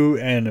new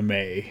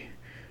anime.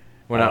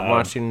 We're not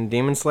watching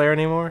Demon Slayer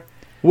anymore?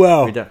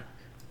 Well,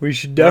 we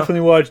should definitely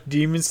watch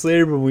Demon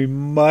Slayer, but we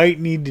might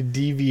need to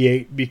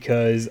deviate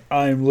because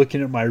I'm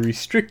looking at my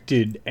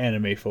restricted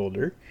anime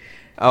folder.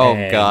 Oh,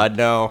 God,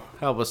 no.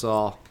 Help us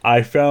all.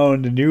 I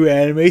found a new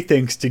anime,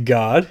 thanks to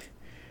God,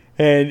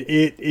 and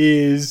it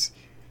is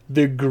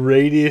the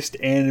greatest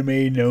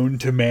anime known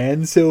to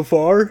man so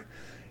far.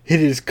 It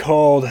is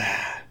called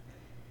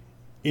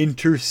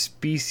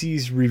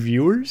Interspecies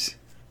Reviewers,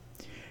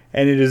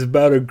 and it is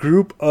about a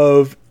group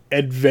of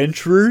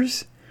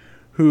adventurers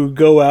who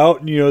go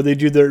out and, they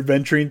do their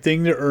adventuring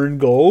thing to earn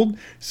gold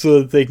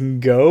so that they can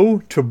go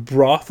to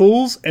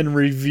brothels and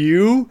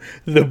review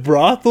the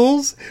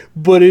brothels,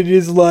 but it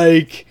is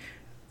like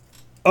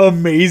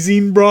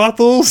amazing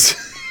brothels.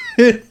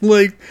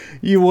 Like,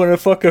 you want to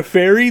fuck a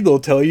fairy, they'll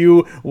tell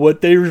you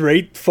what they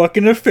rate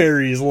fucking a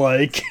fairy's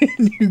like.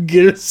 And you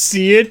get to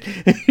see it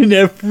in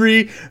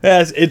every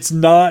ass. It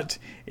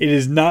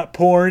is not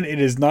porn.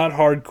 It is not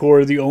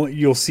hardcore.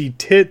 You'll see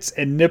tits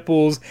and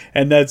nipples,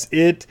 and that's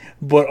it.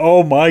 But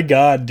oh my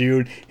god,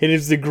 dude, it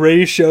is the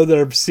greatest show that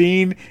I've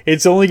seen.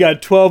 It's only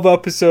got 12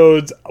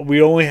 episodes.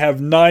 We only have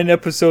 8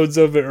 episodes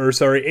of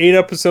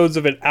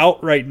it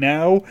out right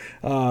now.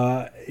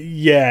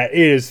 Yeah, it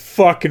is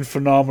fucking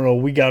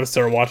phenomenal. We got to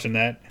start watching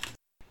that.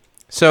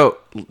 So,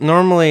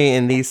 normally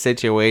in these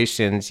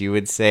situations, you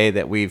would say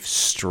that we've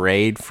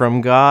strayed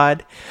from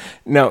God.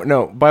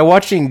 No. By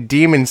watching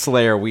Demon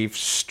Slayer, we've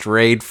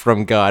strayed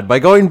from God. By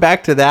going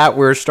back to that,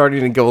 we're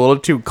starting to go a little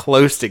too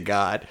close to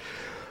God.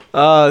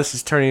 This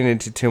is turning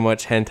into too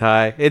much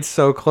hentai. It's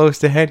so close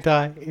to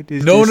hentai. It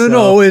is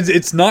No.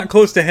 It's not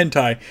close to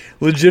hentai.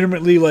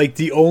 Legitimately, like,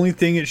 the only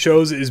thing it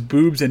shows is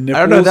boobs and nipples.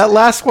 I don't know. That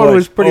last one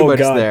was pretty much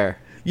there.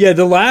 Yeah,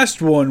 the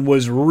last one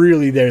was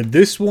really there.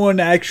 This one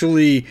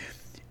actually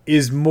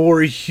is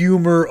more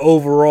humor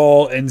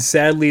overall, and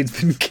sadly it's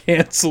been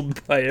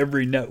canceled by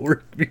every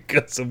network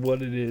because of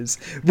what it is.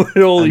 But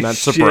holy shit, I'm not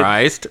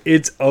surprised.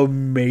 It's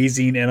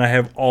amazing, and I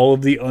have all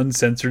of the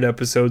uncensored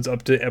episodes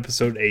up to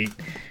episode 8.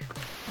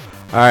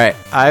 Alright,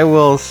 I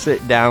will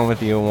sit down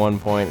with you at one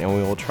point and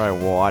we will try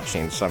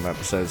watching some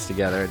episodes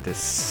together to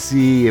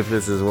see if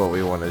this is what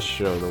we want to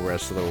show the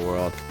rest of the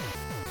world.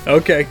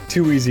 Okay,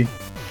 too easy.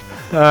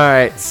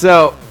 Alright,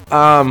 so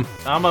I'm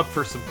up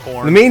for some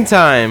porn. In the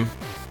meantime,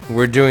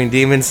 we're doing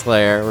Demon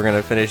Slayer. We're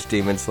gonna finish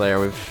Demon Slayer.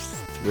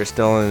 We're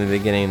still in the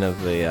beginning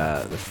of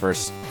the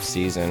first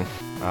season.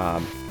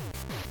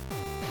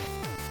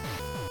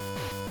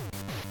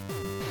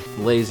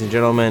 Ladies and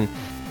gentlemen,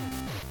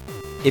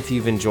 if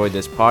you've enjoyed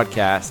this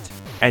podcast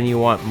and you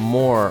want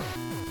more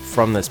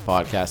from this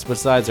podcast,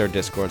 besides our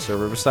Discord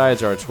server,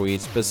 besides our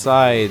tweets,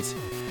 besides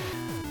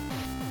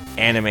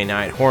Anime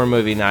Night, Horror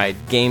Movie Night,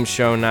 Game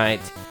Show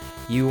Night,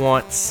 you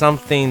want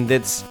something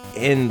that's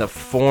in the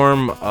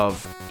form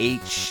of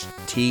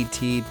HTTPS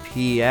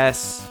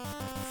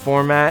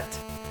format,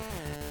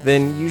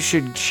 then you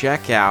should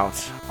check out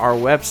our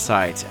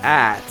website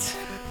at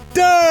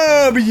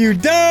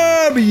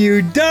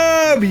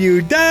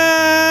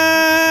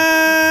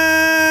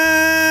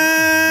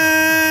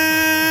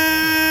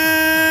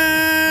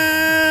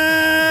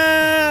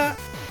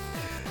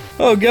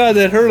Oh god,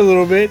 that hurt a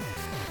little bit.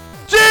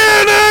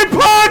 G.N.A.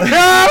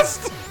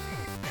 Podcast!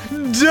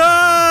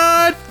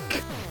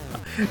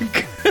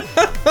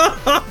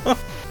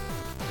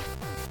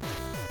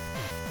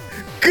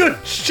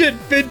 shit,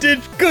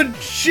 Vintage. Good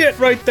shit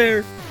right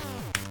there.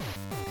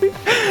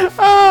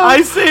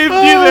 I saved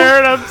you there,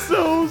 and I'm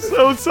so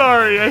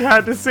sorry. I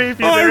had to save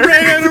you I there.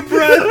 ran out of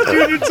breath,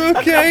 dude. It's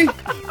okay.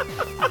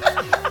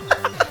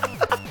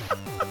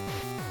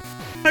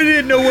 I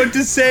didn't know what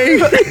to say.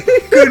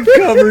 Good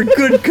cover.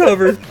 Good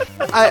cover.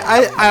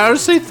 I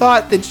honestly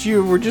thought that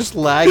you were just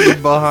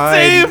lagging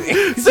behind.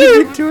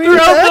 Same.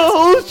 Throughout the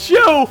whole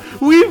show,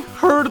 we've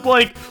heard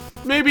like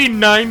maybe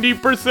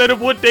 90% of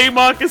what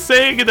Damok is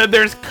saying, and then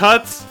there's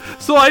cuts.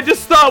 So I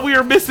just thought we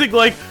were missing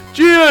like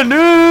G.N.A.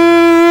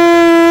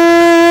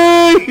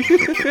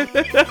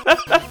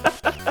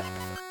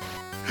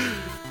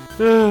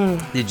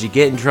 Did you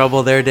get in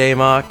trouble there,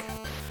 Damok?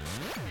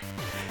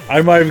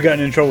 I might have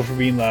gotten in trouble for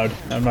being loud.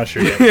 I'm not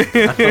sure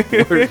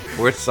yet.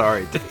 We're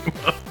sorry,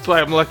 Damok. That's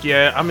why I'm lucky.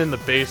 I'm in the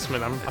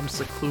basement. I'm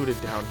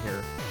secluded down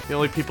here. The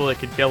only people that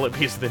could yell at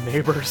me is the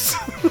neighbors.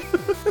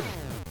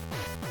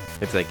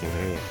 If they can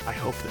hear you. I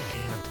hope they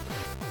can.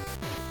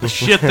 The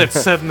shit that's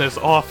said in this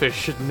office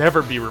should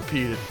never be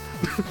repeated.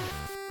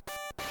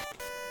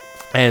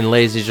 And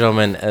ladies and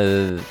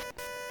gentlemen,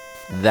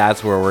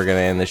 that's where we're going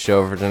to end the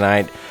show for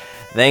tonight.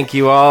 Thank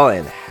you all,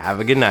 and have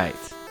a good night.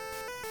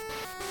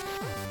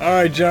 All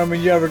right,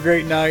 gentlemen, you have a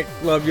great night.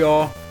 Love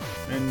y'all.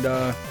 And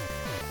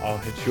I'll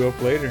hit you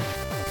up later.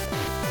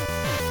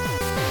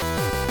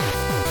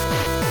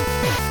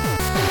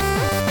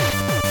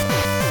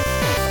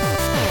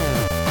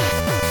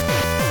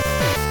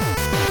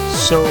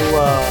 So,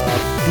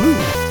 Blue,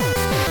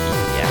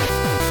 Yeah.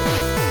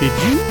 did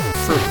you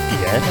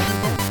forget?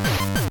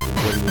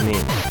 What do you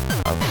mean?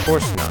 Of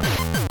course not.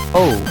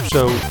 Oh,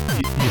 so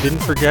you didn't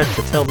forget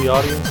to tell the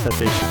audience that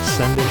they should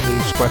send in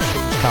these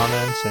questions,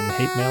 comments, and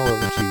hate mail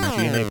over to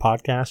G.N.A.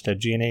 podcast at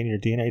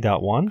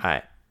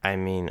GNAinyourdNA.1? I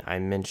mean, I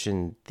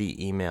mentioned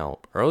the email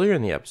earlier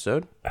in the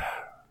episode.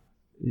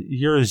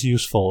 You're as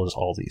useful as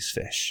all these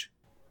fish.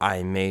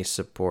 I may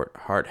support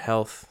heart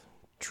health,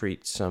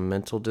 treat some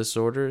mental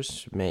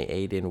disorders, may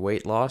aid in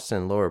weight loss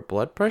and lower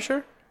blood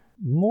pressure.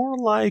 More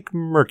like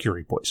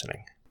mercury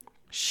poisoning.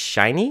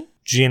 Shiny?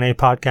 G.N.A.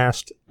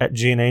 podcast at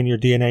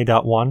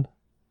GNAinyourdNA.1.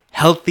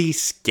 Healthy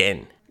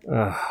skin.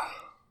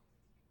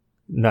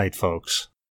 Night, folks.